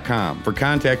ufctreecare.com for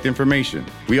contact information.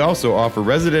 We also offer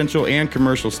residential and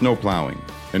commercial snow plowing.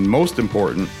 And most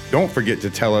important, don't forget to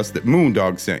tell us that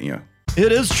Moondog sent you.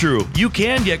 It is true. You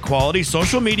can get quality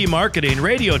social media marketing,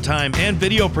 radio time, and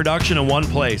video production in one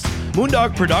place.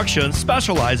 Moondog Productions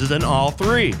specializes in all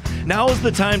three. Now is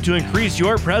the time to increase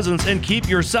your presence and keep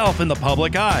yourself in the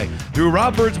public eye. Through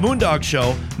Rob Byrd's Moondog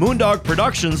Show, Moondog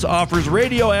Productions offers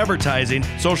radio advertising,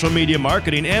 social media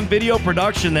marketing, and video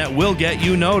production that will get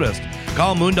you noticed.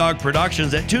 Call Moondog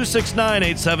Productions at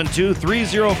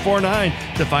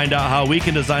 269-872-3049 to find out how we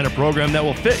can design a program that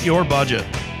will fit your budget.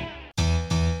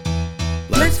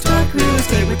 Let's talk real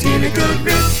estate with Tina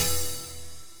Goodrich.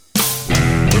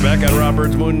 We're Back on Rob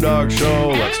Byrd's Moondog Show.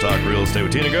 Let's talk real estate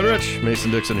with Tina Goodrich.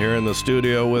 Mason Dixon here in the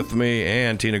studio with me,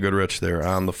 and Tina Goodrich there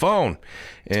on the phone.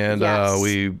 And Yes.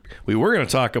 we were going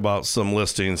to talk about some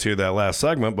listings here that last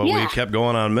segment, but we kept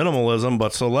going on minimalism.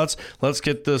 But so let's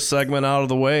get this segment out of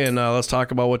the way, and let's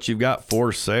talk about what you've got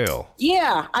for sale.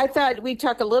 Yeah, I thought we'd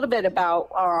talk a little bit about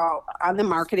on the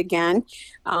market again.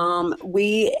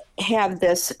 We have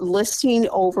this listing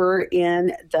over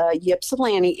in the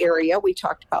Ypsilanti area we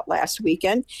talked about last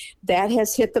weekend. That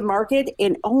has hit the market,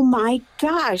 and oh my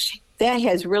gosh, that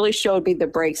has really showed me the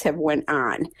brakes have went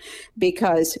on,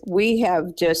 because we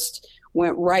have just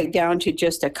went right down to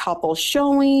just a couple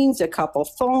showings, a couple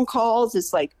phone calls.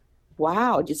 It's like,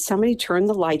 wow, did somebody turn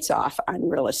the lights off on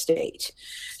real estate?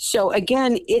 So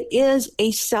again, it is a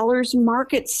seller's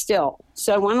market still.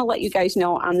 So I want to let you guys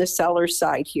know on the seller's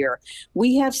side here,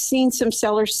 we have seen some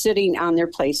sellers sitting on their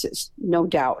places, no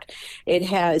doubt. It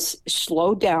has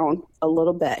slowed down a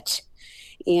little bit.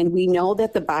 And we know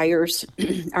that the buyers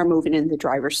are moving in the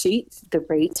driver's seat. The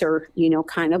rates are,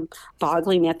 kind of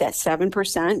boggling at that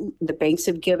 7%. The banks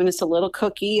have given us a little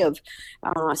cookie of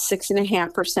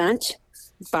 6.5%.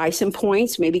 Buy some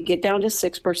points, maybe get down to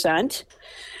 6%.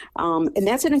 And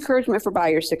that's an encouragement for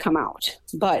buyers to come out.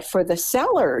 But for the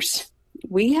sellers,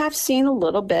 we have seen a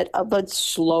little bit of a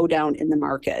slowdown in the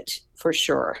market for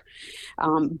sure.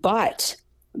 But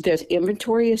the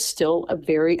inventory is still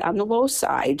very on the low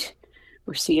side.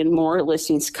 We're seeing more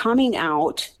listings coming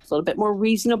out, a little bit more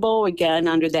reasonable, again,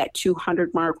 under that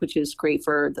 200 mark, which is great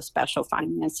for the special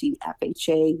financing,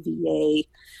 FHA, VA,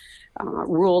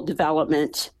 rural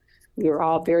development.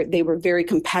 They were very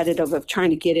competitive of trying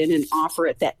to get in and offer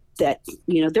it that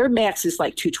their max is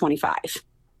like 225,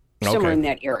 somewhere in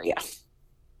that area.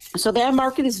 So that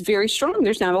market is very strong.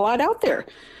 There's not a lot out there.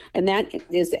 And that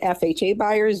is the FHA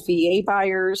buyers, VA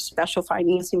buyers, special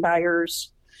financing buyers,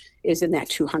 is in that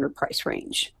 200 price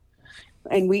range.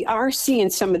 And we are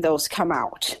seeing some of those come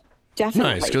out.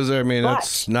 Definitely. Nice, because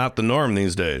that's not the norm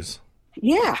these days.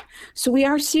 Yeah. So we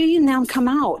are seeing them come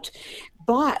out.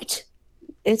 But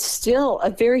it's still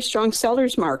a very strong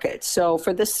seller's market. So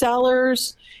for the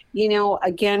sellers,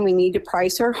 again, we need to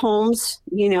price our homes,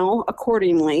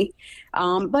 accordingly.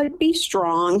 But be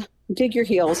strong. Dig your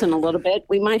heels in a little bit.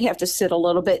 We might have to sit a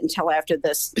little bit until after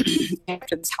this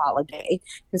holiday,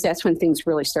 because that's when things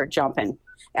really start jumping.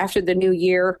 After the new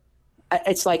year,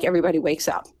 it's like everybody wakes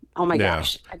up. Oh my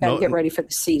gosh, I got to get ready for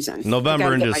the season.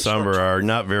 November and December are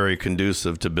not very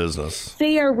conducive to business.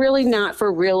 They are really not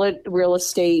for real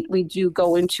estate. We do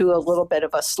go into a little bit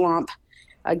of a slump.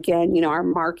 Again, our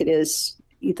market is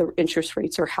either interest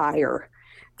rates are higher.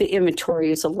 The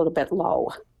inventory is a little bit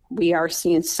low. We are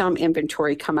seeing some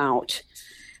inventory come out.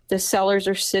 The sellers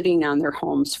are sitting on their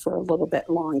homes for a little bit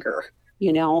longer,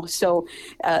 So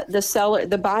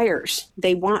the buyers,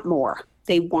 they want more.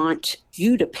 They want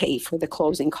you to pay for the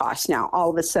closing costs. Now, all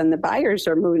of a sudden, the buyers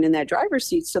are moving in that driver's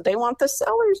seat, so they want the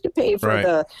sellers to pay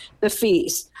for the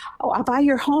fees. Oh, I'll buy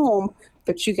your home,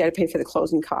 but you got to pay for the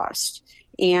closing cost.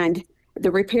 And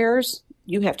the repairs,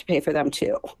 you have to pay for them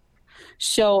too.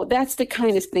 So that's the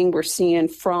kind of thing we're seeing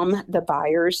from the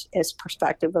buyers as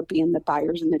perspective of being the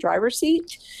buyers in the driver's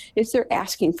seat, is they're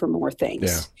asking for more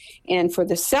things. Yeah. And for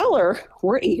the seller,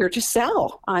 we're eager to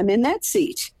sell. I'm in that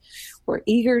seat. We're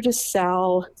eager to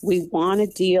sell. We want a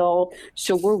deal.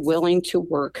 So we're willing to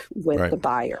work with the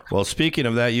buyer. Well, speaking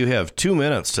of that, you have 2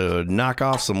 minutes to knock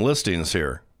off some listings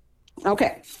here.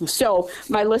 Okay. So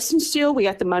my listings deal, we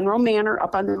got the Monroe Manor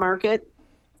up on the market.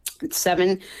 It's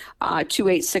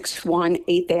 72861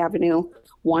 8th Avenue,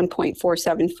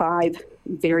 1.475,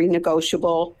 very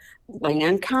negotiable.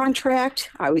 Land contract,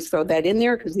 I always throw that in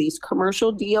there because these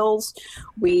commercial deals,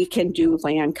 we can do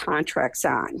land contracts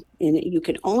on. And you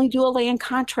can only do a land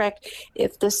contract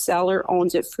if the seller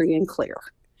owns it free and clear.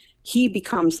 He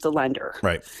becomes the lender.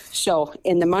 Right. So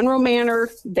in the Monroe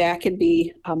Manor, that could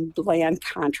be a land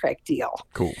contract deal.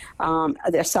 Cool.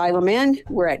 The Asylum Inn,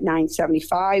 we're at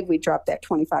 975. We dropped that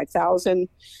 25,000.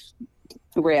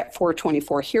 We're at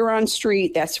 424 Huron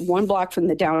Street. That's 1 block from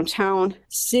the downtown.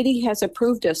 City has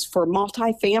approved us for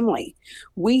multifamily.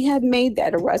 We have made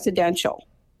that a residential.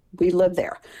 We live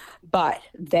there. But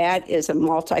that is a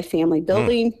multifamily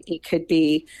building. It could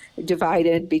be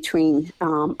divided between a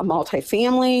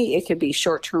multifamily. It could be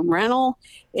short-term rental.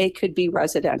 It could be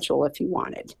residential if you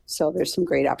wanted. So there's some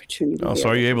great opportunity. Oh, so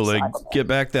are you able to get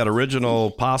back that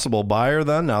original possible buyer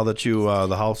then, now that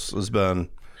the house has been...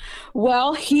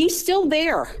 Well, he's still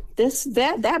there.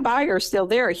 That buyer is still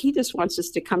there. He just wants us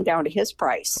to come down to his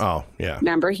price. Oh, yeah.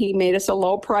 Remember, he made us a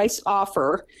low price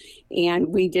offer, and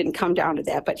we didn't come down to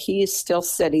that. But he is still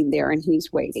sitting there, and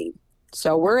he's waiting.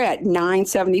 So we're at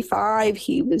 975.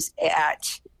 He was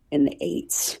in the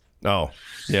 8s. Oh,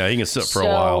 yeah, he can sit for a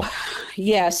while.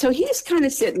 Yeah, so he's kind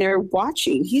of sitting there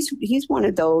watching. He's one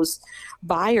of those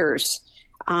buyers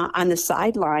on the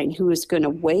sideline who is going to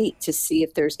wait to see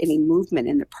if there's any movement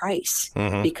in the price,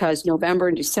 because November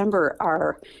and December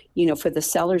are, for the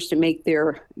sellers to make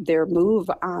their move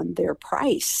on their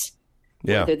price.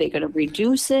 Yeah. Whether they're going to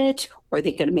reduce it, or are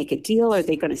they going to make a deal, or are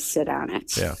they going to sit on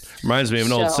it? Yeah. Reminds me of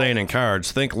an old saying in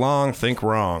cards: think long, think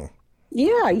wrong.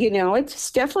 Yeah,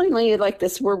 it's definitely like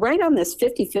this. We're right on this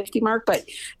 50-50 mark, but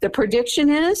the prediction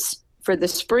is for the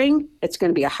spring, it's going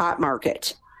to be a hot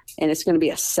market, and it's going to be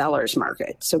a seller's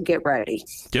market. So get ready.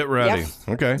 Get ready. Yep.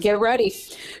 Okay. Get ready.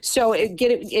 So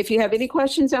if you have any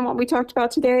questions on what we talked about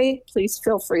today, please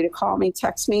feel free to call me,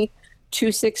 text me,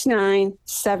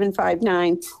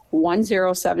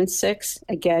 269-759-1076.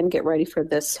 Again, get ready for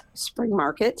this spring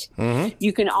market.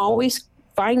 You can always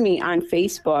find me on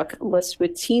Facebook, List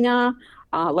with Tina,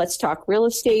 Let's Talk Real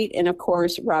Estate. And of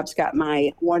course, Rob's got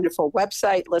my wonderful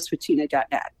website,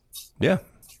 listwithtina.net. Yeah,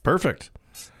 perfect.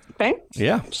 Okay.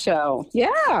 Yeah. So,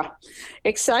 yeah,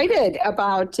 excited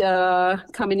about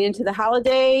coming into the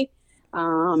holiday.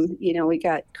 We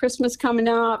got Christmas coming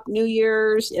up, New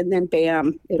Year's, and then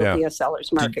bam, it'll be a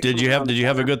seller's market. Did you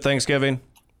have a good Thanksgiving?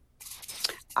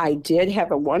 I did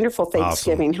have a wonderful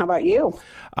Thanksgiving. Awesome. How about you?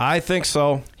 I think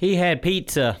so. He had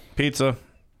pizza. Mm-mm.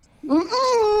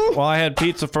 Well, I had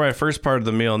pizza for my first part of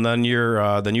the meal, and then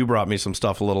you brought me some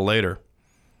stuff a little later.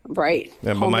 Right.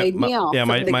 Yeah, homemade meal from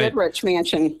the Goodrich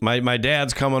Mansion. My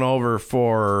dad's coming over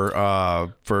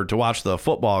to watch the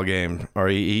football game, or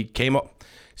he came up.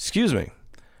 Excuse me.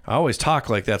 I always talk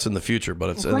like that's in the future, but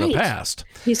it's in the past.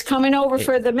 He's coming over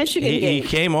for the Michigan game. He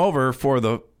came over for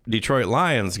the Detroit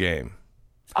Lions game.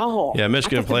 Oh. Yeah,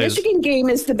 Michigan plays. The Michigan game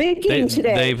is the big game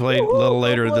today. They played a little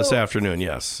later this afternoon.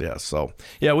 Yes. So,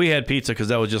 yeah, we had pizza because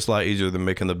that was just a lot easier than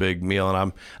making the big meal,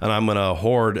 and I'm going to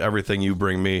hoard everything you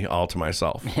bring me all to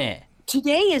myself.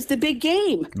 Today is the big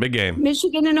game. Big game.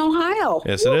 Michigan and Ohio.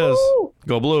 Yes, it is.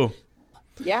 Go Blue.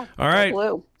 Yeah. All right.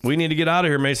 Blue. We need to get out of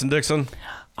here, Mason Dixon.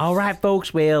 All right,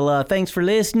 folks. Well, thanks for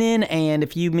listening. And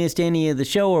if you missed any of the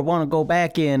show or want to go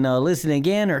back and listen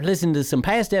again or listen to some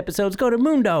past episodes, go to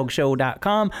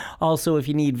moondogshow.com. Also, if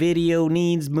you need video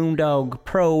needs,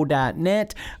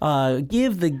 moondogpro.net.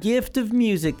 Give the gift of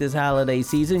music this holiday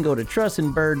season. Go to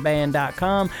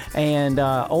trussandbirdband.com and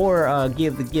or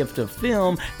give the gift of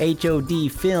film,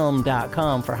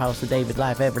 hodfilm.com for House of David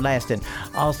Life Everlasting.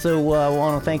 Also,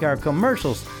 want to thank our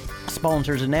commercials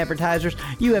sponsors and advertisers: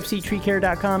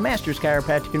 UFCTreeCare.com, Masters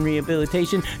Chiropractic and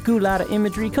Rehabilitation, Gulata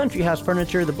Imagery, Country House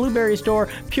Furniture, The Blueberry Store,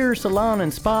 Pure Salon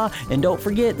and Spa. And don't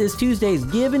forget, this Tuesday is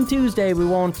Giving Tuesday. We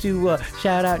want to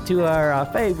shout out to our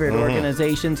favorite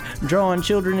organizations: Drawing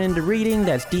Children into Reading,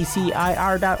 that's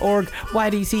DCIR.org,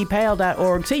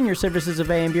 YDCPAL.org, Senior Services of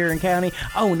Van Buren County.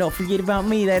 Oh, don't forget about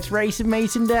me, that's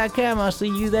RaceandMason.com. I'll see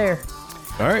you there.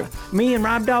 All right. Me and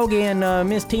Rob Dog and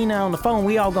Miss Tina on the phone,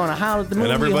 we all gonna howl at the moon.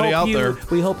 And everybody out there.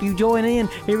 We hope you join in.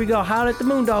 Here we go. Howl at the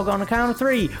moon dog on the count of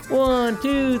 3. 1,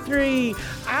 2, 3.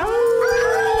 Ow!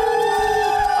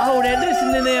 Oh,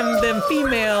 listen to them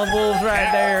female wolves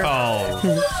right there.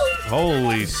 Oh,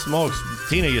 holy smokes.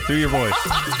 Tina, you threw your voice.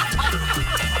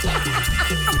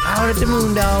 Howl at the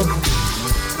moon dog.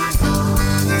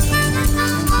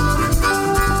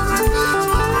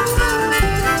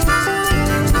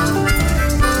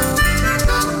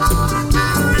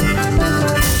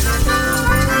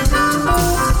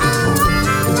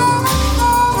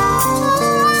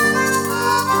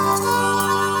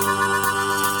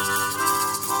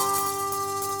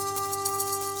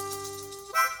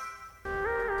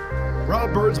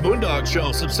 Rob Bird's Moondog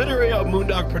Show, subsidiary of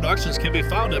Moondog Productions, can be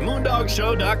found at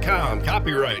moondogshow.com.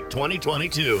 Copyright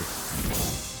 2022.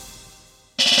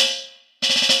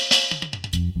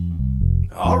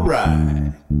 All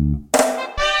right.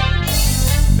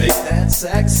 Make that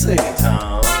sax sing,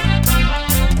 Tom.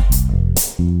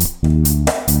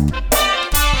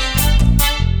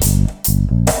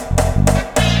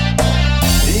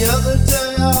 The other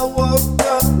day I woke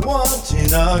up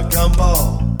wanting a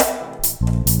gumball.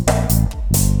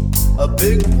 A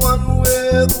big one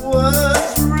with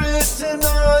words written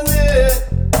on it.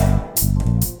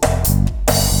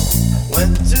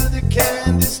 Went to the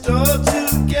candy store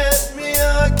to get me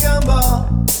a gumball.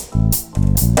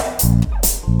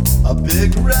 A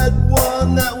big red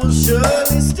one that will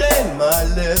surely stain my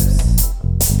lips.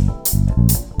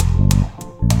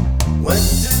 Went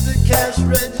to the cash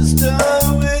register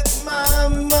with my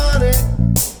money,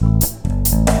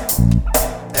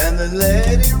 and the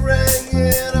lady rang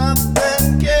it up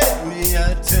and gave me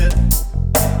a tip.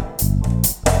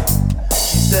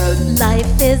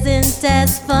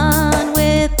 has fun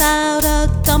without a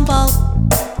gumball.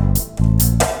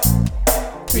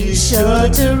 Be sure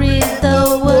to read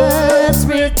the words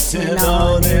written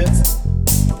on it.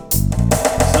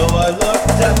 So I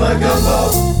looked at my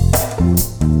gumball.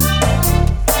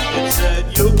 It said,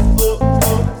 you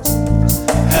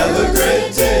have a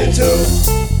great day too.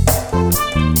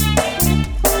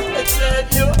 It said,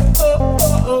 you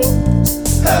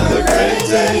have a great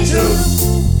day too.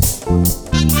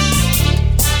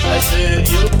 I said,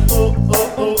 you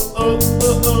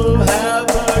have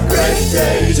a great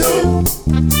day too.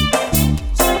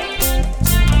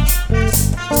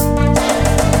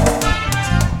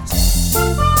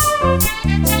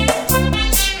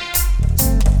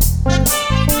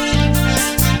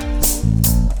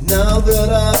 Now that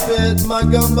I bit my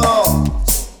gumball,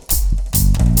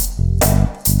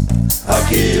 I'll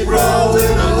keep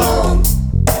rolling along.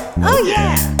 Oh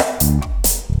yeah!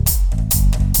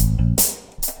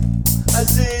 I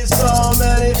see so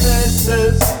many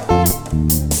faces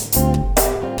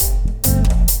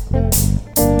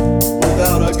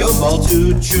without a gumball to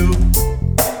chew.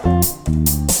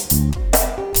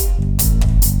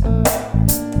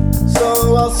 So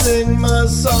I'll sing my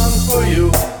song for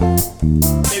you.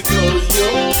 It goes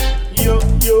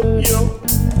yo,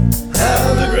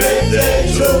 have a great day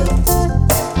too.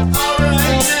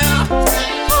 Alright now,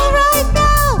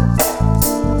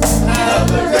 have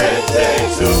a great day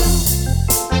too.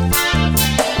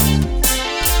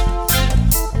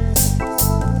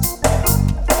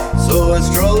 So I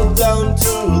strolled down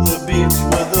to the beach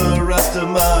with the rest of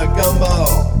my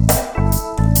gumball.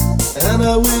 And I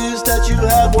wish that you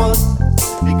had one,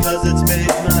 because it's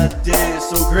made my day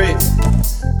so great.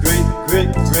 Great,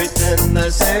 great, great. And I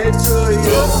say to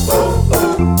you,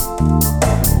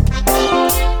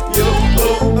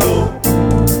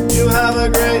 you have a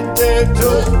great day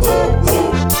too.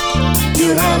 You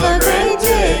have a great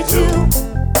day too.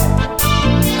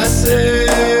 I say,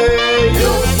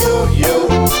 you